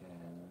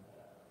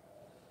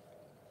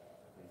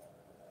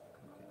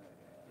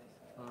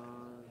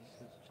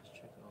 Let's just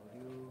check the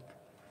audio.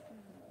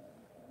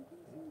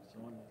 It's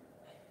on.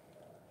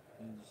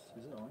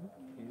 Is it on?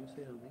 Can you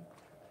say something?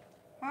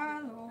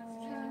 Hello.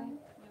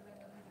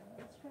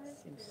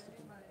 Seems to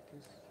be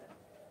this.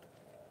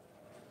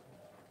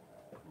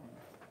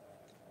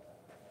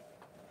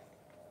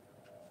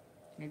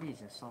 Maybe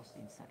it's a source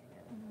inside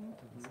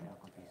inside our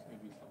computer.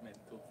 Maybe it's not meant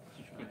to.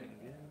 Try it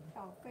again.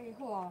 少废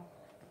话。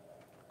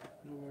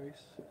 No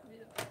worries.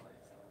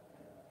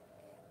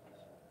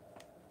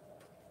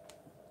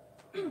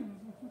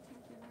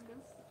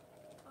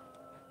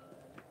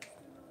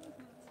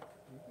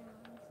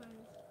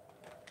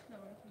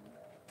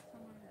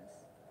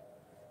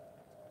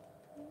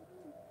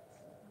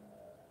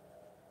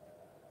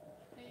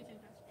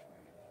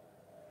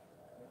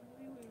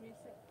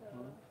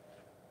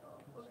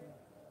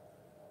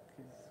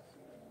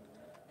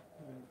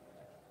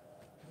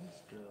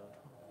 Where's the?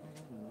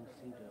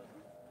 See the.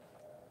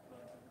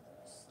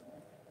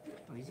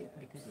 Oh, is it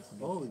because it's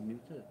Oh, mixed?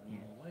 muted. Yeah.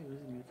 Why was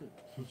it muted?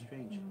 So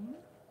strange.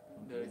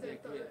 The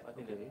activate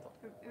button at the top.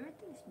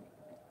 Everything is muted.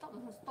 Top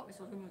also stop is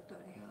also muted.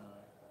 Yeah.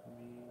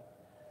 Maybe.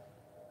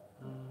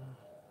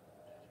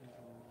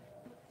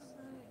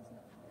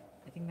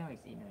 I think now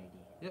it's in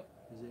already. Yep.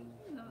 Is in.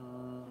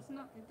 No, it's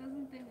not. It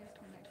doesn't think it's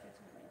connected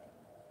to anything.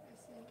 I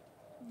see.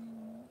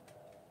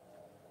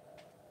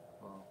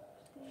 Wow.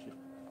 Shit.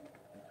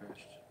 I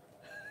crashed.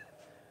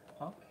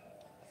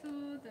 So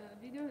the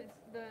video is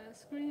the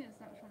screen is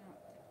not showing up.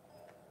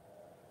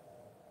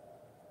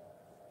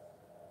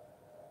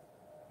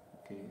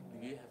 Okay. Do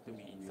you have to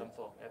be in some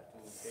sort of app to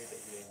say that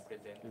you're in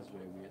present? This is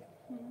very weird.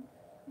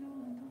 No,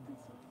 I don't think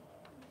so.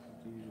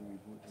 Do you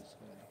reboot this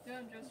guy?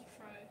 Yeah, just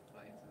try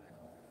plug into the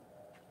computer.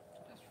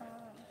 Just try.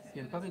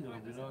 You can plug into the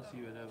computer, see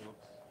whether it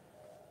works.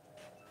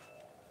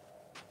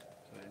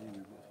 So I need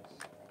to reboot first.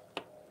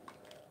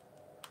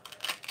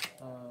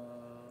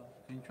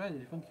 Can you try a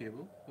different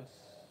cable? Because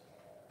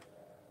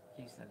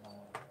Use the long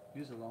one.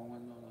 use a long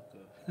one, not the.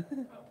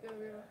 Oh, there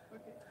we are.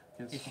 Okay.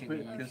 Can It should swap be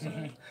can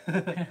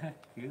okay.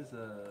 use a.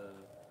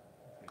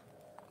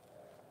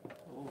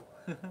 Oh.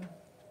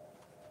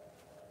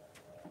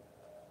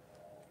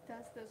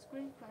 Does the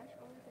screen flash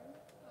over there?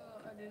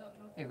 I did not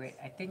know. Hey, wait,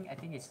 I think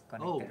it's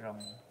connected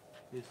wrong.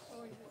 Is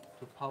Oh, is it?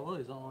 the power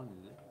is not on,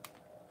 is it?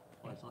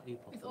 Or it's not A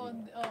properly? It's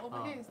on. Over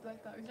Ah. here is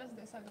light up. It's just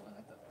that side the one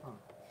light up. Huh.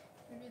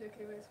 Maybe the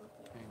cable is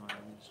faulty. Hang on,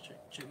 let me just check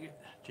it.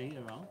 Change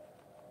it around.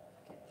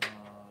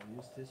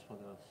 Use this for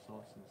the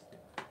source instead.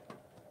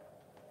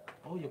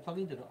 Oh, you're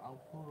plugging into the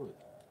output.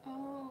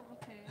 Oh,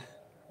 okay.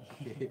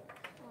 Okay.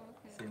 Oh,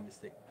 okay. Same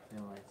mistake.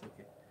 Never mind, it's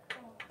okay.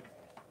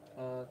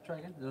 Oh. Try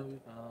again. No,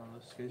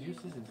 can you use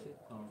this instead?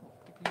 Oh,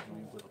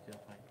 very good. Okay,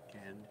 fine.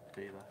 Can.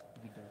 Great lah.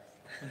 Because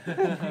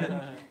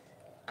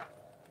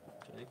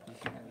Try, you please.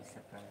 cannot be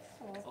surprised.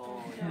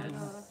 Oh Yeah,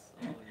 yes.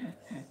 Oh yes.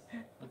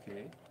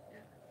 Okay.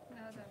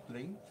 Now that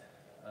Blink.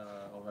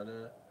 Or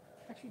rather,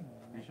 Actually,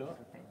 You sure? not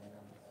just not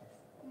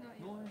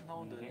No, yet. now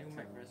You the get new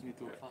Mac some- version need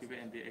to activate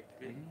and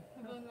deactivate. really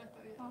Haven't light up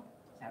yet.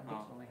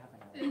 updates only half an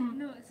hour.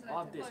 No, it's like All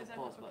oh, updates it's of like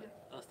course, okay.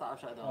 but start up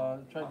shutdown.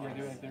 try Oh, deactivate,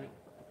 yes. activate.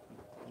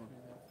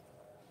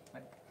 It's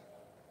Like, you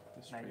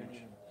don't strange.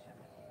 even shut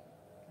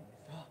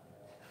up.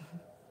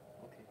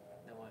 Okay,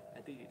 never mind. I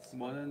think it's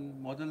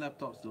Modern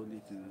laptops don't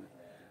need to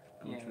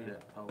go Yeah, through yeah.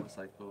 that power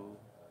cycle.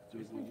 Do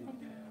it really.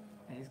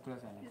 I just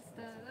close my Is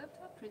the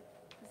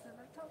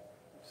laptop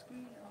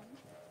screen on?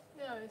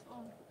 Yeah, it's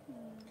on.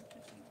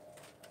 Interesting.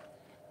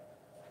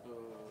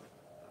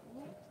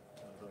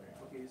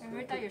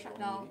 Every time you shut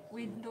down,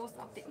 Windows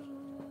update.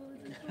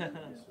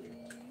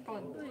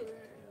 Gone.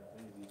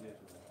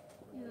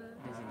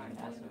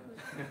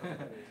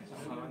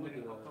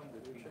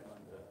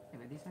 Yeah,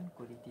 but this one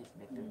quality is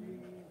better.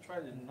 Try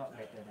the Not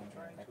better than the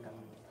backup.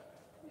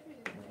 The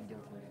video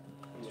quality.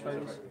 try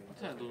this Actually,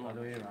 I don't know.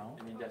 other way around.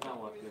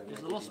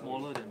 It's a lot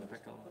smaller than the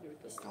backup.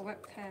 It's a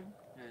webcam.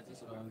 Yeah, it's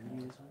just a Give me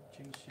this one.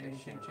 Change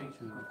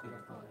to good.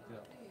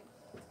 Yeah.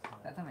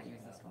 That time I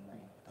use this for my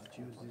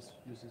Use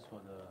this for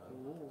the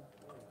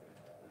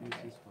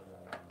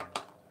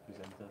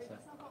presenter Wait, side.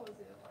 just now how was it?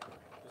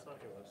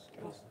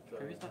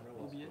 Can we start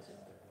OBS?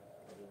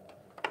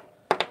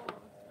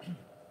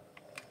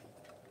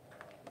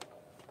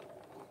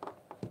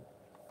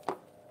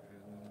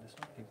 This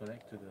one can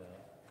connect to the.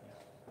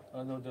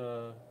 No,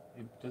 the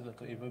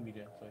Ava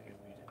Media. Sorry,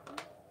 Ava Media.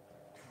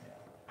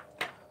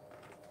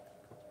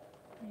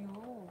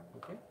 哟，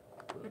 Okay.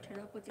 这材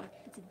料不紧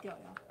掉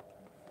了。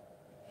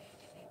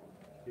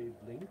 Okay,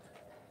 blink.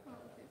 Oh,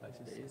 okay.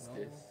 License There is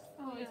signal. this.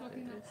 Oh, it's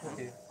working now.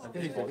 Okay. Oh, I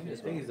think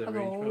it's the Hello?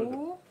 arrangement of the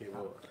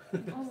cable.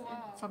 Oh,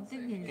 wow.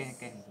 Something So is-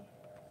 can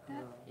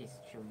it's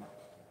showing up.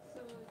 So,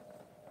 I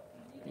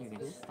think you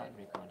can start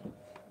recording.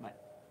 But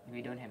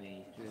we don't have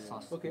a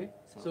source. Okay.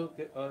 So,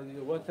 So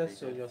you want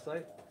test on your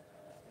side?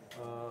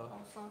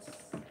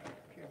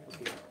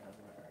 Okay.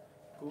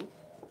 Cool.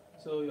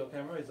 So your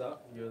camera is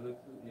up. And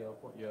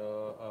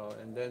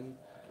then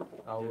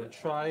I will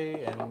try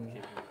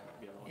and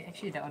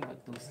actually that one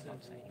got two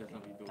slots. Right? You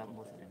can tap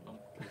both of them.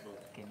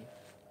 Can you?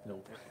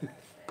 no.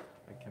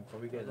 I can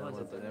probably get that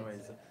one, but never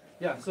mind.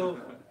 Yeah. So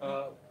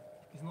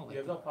It's not you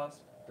have not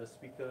passed the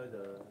speaker,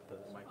 the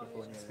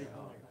microphone yet.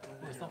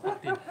 It's not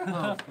 15.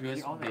 No,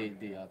 because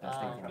they are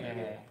testing for Yeah,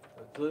 me. yeah.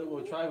 So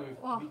we'll try with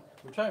Wow.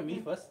 we'll try with me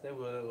first, then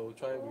we'll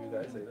try with you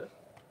guys later.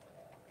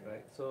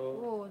 Right. So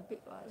Oh, big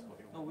one.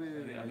 No, wait. I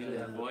mean, I'm the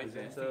the voice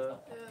presenter.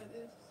 yeah, it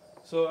is.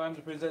 So I'm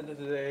the presenter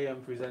today.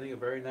 I'm presenting a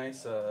very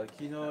nice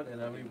keynote, and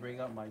let me bring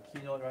up my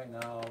keynote right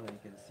now, and you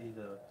can see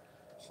the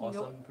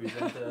awesome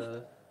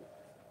presenter.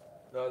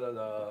 I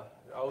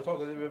will talk a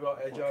little bit about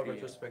agile Okay.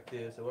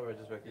 retrospectives and what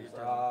retrospectives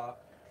are.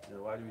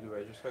 Why do we do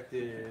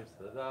retrospectives?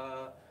 Then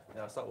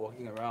I'll start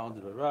walking around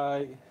to the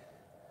right,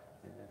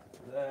 and then to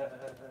the left.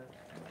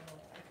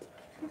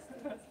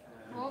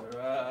 Oh.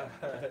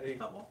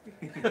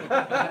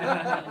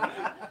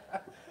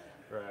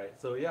 Right.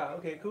 So yeah.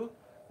 Okay. Cool.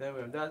 Then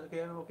when I'm done.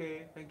 Okay. I'm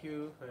okay. Thank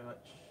you very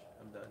much.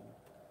 I'm done.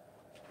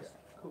 Yeah.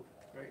 Cool.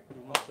 Great.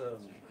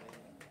 Awesome.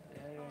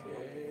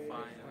 Okay.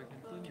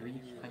 Can we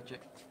hijack?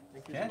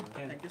 Can.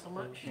 Thank you so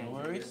much. No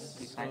worries.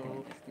 It's So Oh,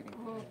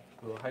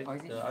 we'll Oh,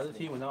 is it the other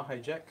team will now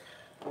hijack.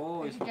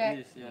 Oh, it's for Hijack.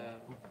 this, yeah.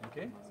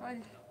 Okay.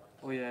 sorry.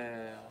 Oh,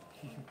 yeah.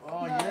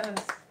 Oh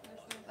yes.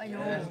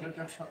 Aiyo. Good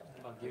job.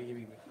 Give me.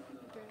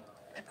 Okay.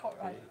 Record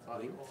right.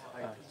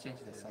 change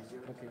the source.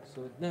 Okay, so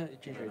now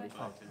it changed already.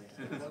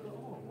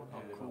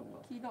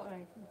 Keynote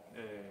right.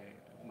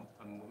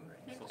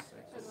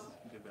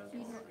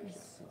 Keynote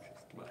is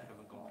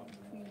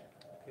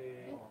Okay.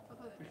 I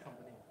thought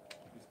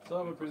that- So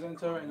I'm a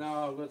presenter right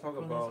now. I'm going to talk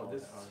about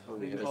this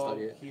thing called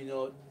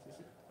keynote.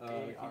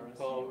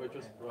 Called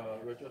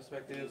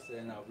retrospectives,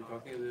 and I'll be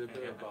talking a little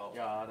bit about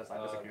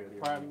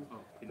prime,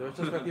 the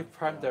retrospective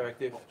prime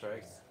directive,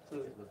 right?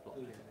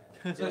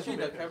 So actually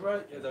the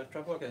camera, the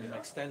tripod can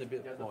extend a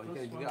bit more. You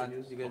can yeah,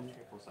 you can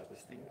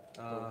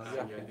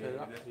turn it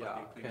up,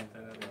 yeah, can,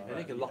 and then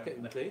you can lock it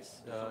in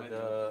place.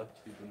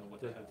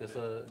 There's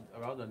a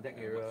around the neck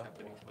area.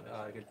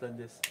 You can turn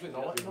this. You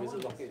can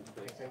lock it in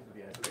place.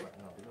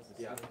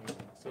 Yeah.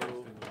 So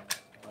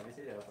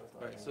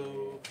right. So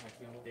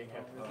then you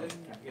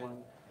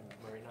can.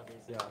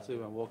 Yeah. So if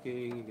I'm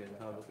walking, you can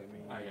have a look at me.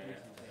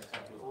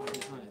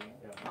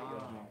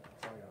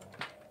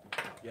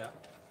 Yeah.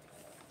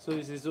 So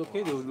it's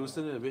okay to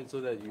loosen it a bit so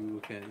that you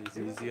can, it's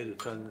easier to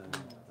turn and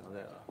all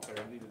that.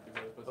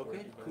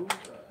 Okay, cool.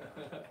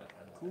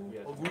 Cool.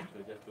 All good.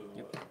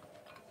 Yep.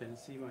 Can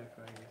see my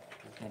friend.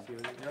 Can. See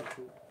everything? Yep.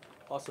 Cool.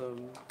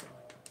 Awesome.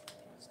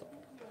 Stop.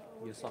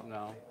 You can stop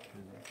now.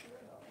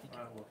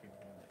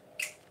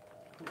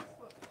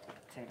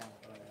 Tear down.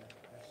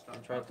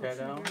 And try to tear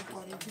down.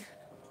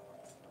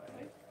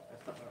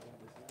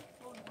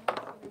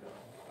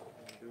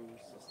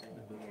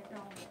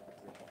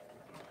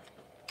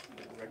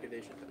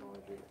 Regulation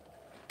technology.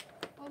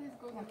 All this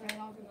goes on very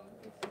long, you know.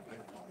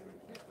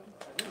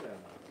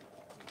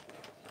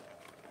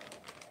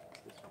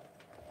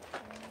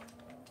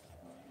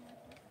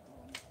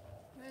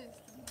 Where is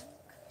the mic?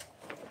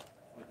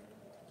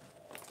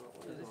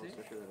 What does it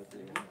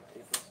say?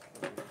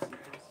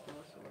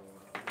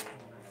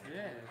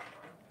 Yeah.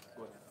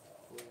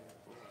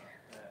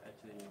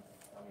 Actually,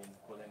 I mean,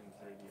 Golang is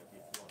already a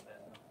bit more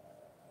than now.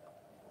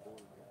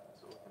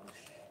 So,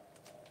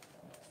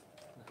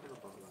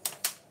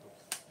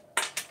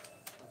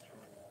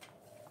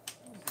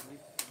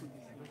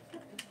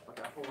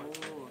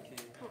 Oh,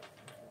 okay.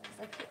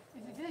 It's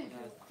easier if you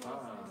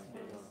close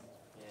this one.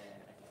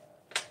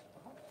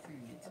 So you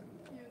need to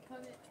You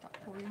turn it, Start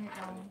pulling it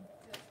down.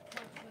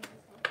 turn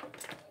this one.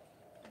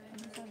 Then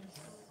This one is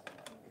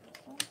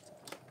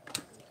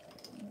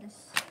this.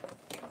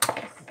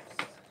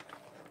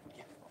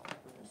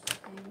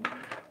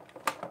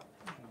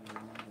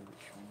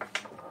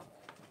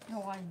 No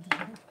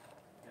idea.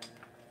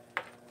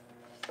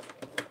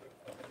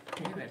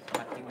 can you like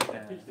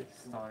particular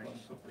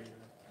storage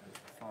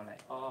for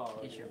like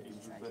each of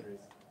these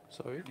items?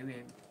 Sorry?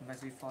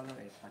 Must we follow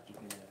a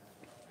particular?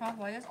 Huh?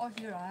 Wires all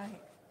here,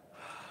 right?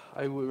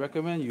 I would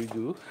recommend you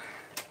do.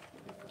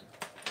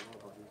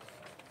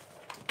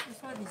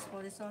 This one is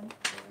for this one.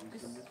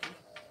 This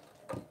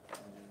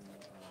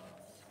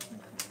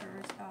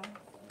Ferris stuff.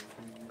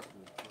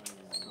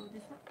 So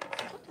this one.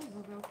 What is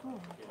the Velcro?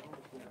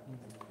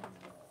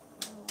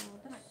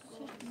 That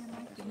should be a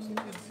nice thing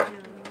here.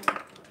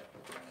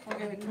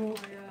 Okay, cool.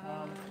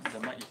 the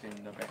mic is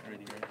in the back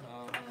already, right?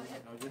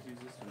 I'll just use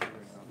this to do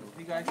another.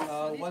 Hey guys,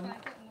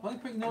 one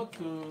quick note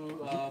to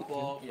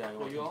for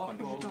you all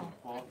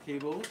for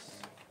cables.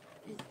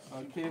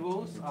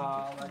 Cables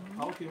are like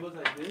power cables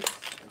like this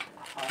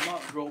are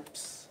not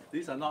ropes.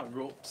 These are not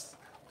ropes.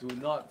 Do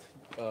not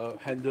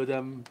handle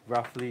them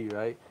roughly,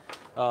 right?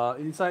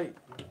 Inside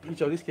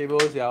each of these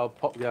cables, there are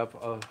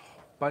a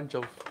bunch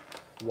of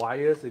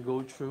wires that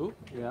go through,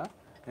 yeah,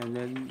 and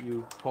then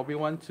you probably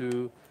want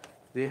to.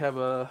 They have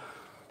a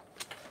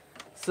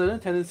certain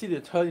tendency to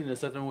turn in a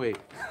certain way.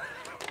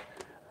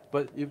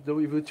 But if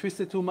you twist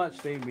it too much,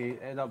 they may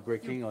end up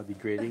breaking or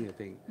degrading the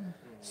thing.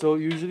 So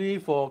usually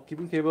for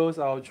keeping cables,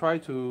 I'll try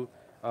to,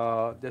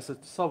 there's a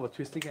sort of a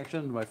twisting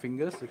action with my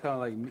fingers to kind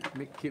of like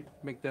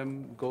make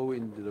them go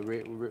into the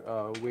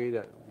way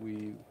that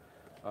we,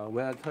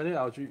 when I turn it,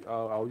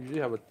 I'll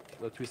usually have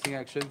a twisting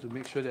action to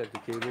make sure that the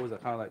cables are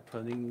kind of like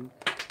turning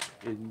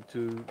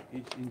into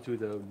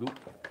the loop,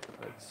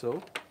 like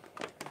so.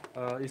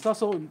 It's not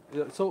so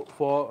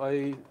for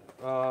a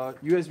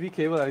USB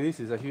cable like this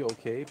is actually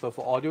okay, but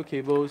for audio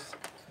cables,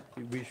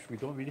 which we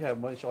don't really have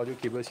much audio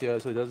cables here,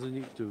 so it doesn't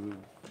need to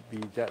be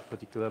that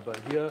particular. But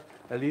here,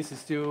 at least you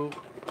still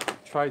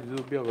try to do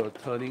a bit of a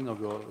turning of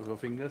your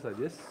fingers like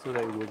this, so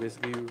that it will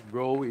basically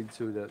roll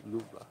into that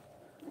loop,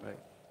 right?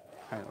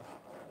 Kind of.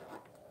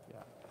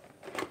 Yeah.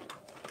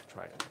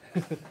 Try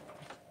it.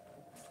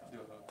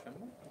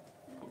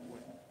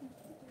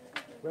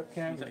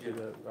 Webcam into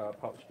the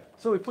pouch.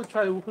 So we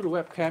try to put the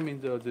webcam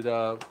into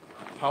the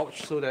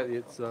pouch so that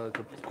it's the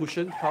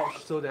cushion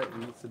pouch so that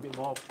it's a bit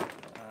more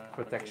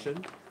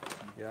protection.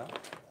 Yeah.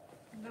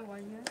 The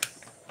wires.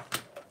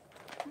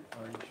 You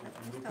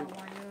The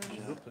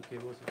wires loop the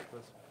cables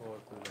first before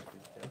to the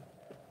yeah.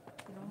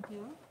 belong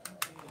here.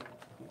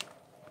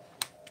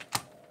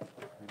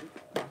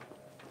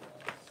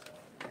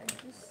 And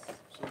this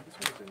So this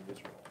one is in this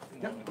room.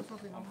 Yep. also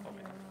belong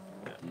here.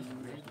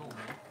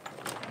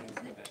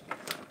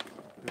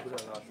 We put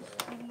that last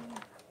one.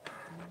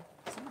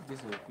 This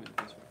is good,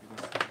 this one,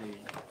 because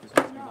this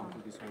one belong to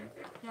this one.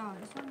 Yeah,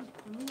 this one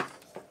means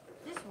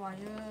these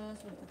wires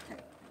with the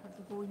tag have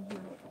to go in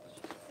here.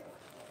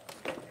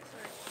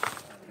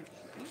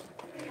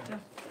 Yeah.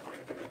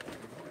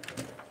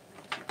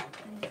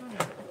 And this one is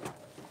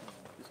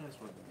This one is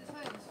for This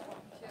one is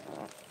from here.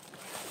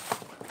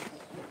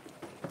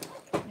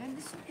 then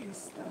this one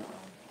is the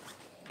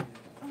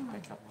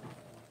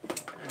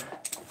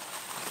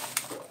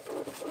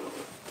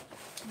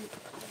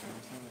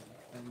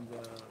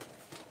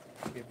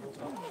And cables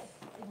are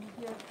in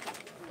here.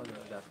 on the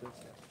adapters.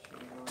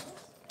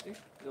 Yeah.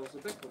 there was a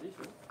bag for this,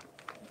 right?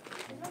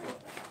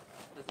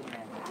 Doesn't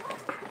matter.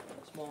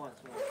 Small one,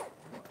 small one.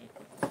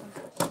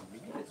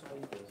 Maybe that's why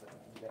there's a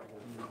bag.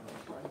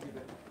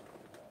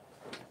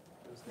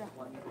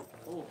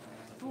 Oh.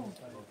 Oh.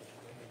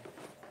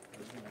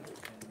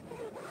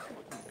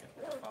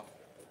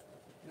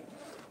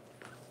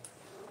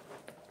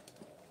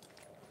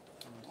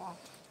 Wow.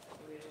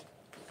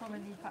 So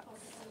many parts.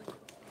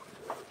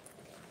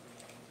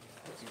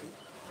 speak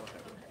or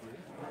have a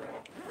hearing?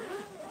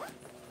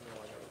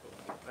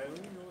 I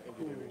only know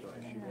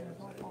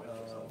engineering.SG.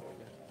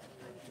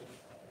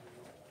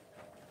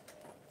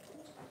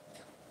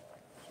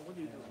 So what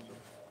do you do?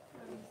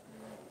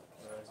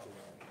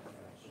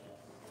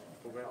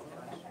 Program.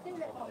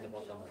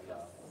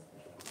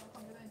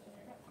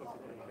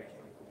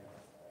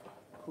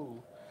 Cool.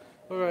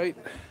 All right.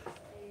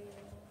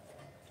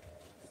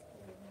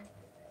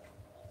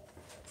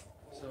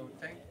 So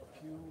thank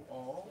you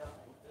all.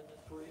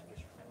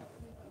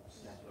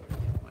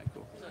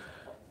 Michael.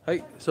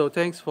 Hi. So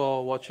thanks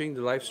for watching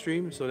the live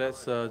stream. So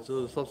that's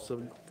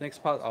so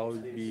next part I'll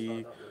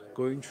be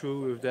going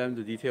through with them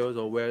the details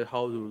of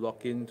how to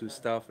log into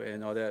stuff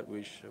and all that,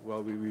 which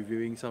while we're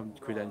reviewing some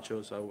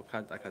credentials, I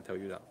can't tell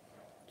you that.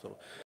 So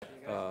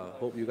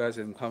hope you guys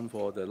can come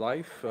for the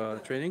live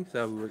training.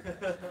 So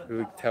we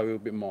will tell you a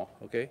bit more.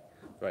 Okay.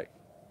 Right.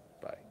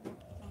 Bye.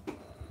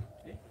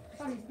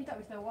 So he's meet up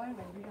with the one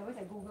when we always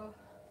at Google.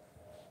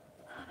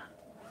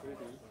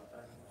 Really?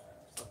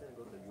 Starting to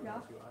go to the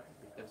Yeah. UI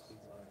because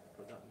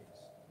product needs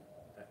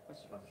that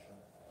function.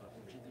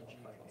 GDG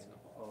in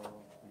Singapore. Or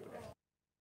US.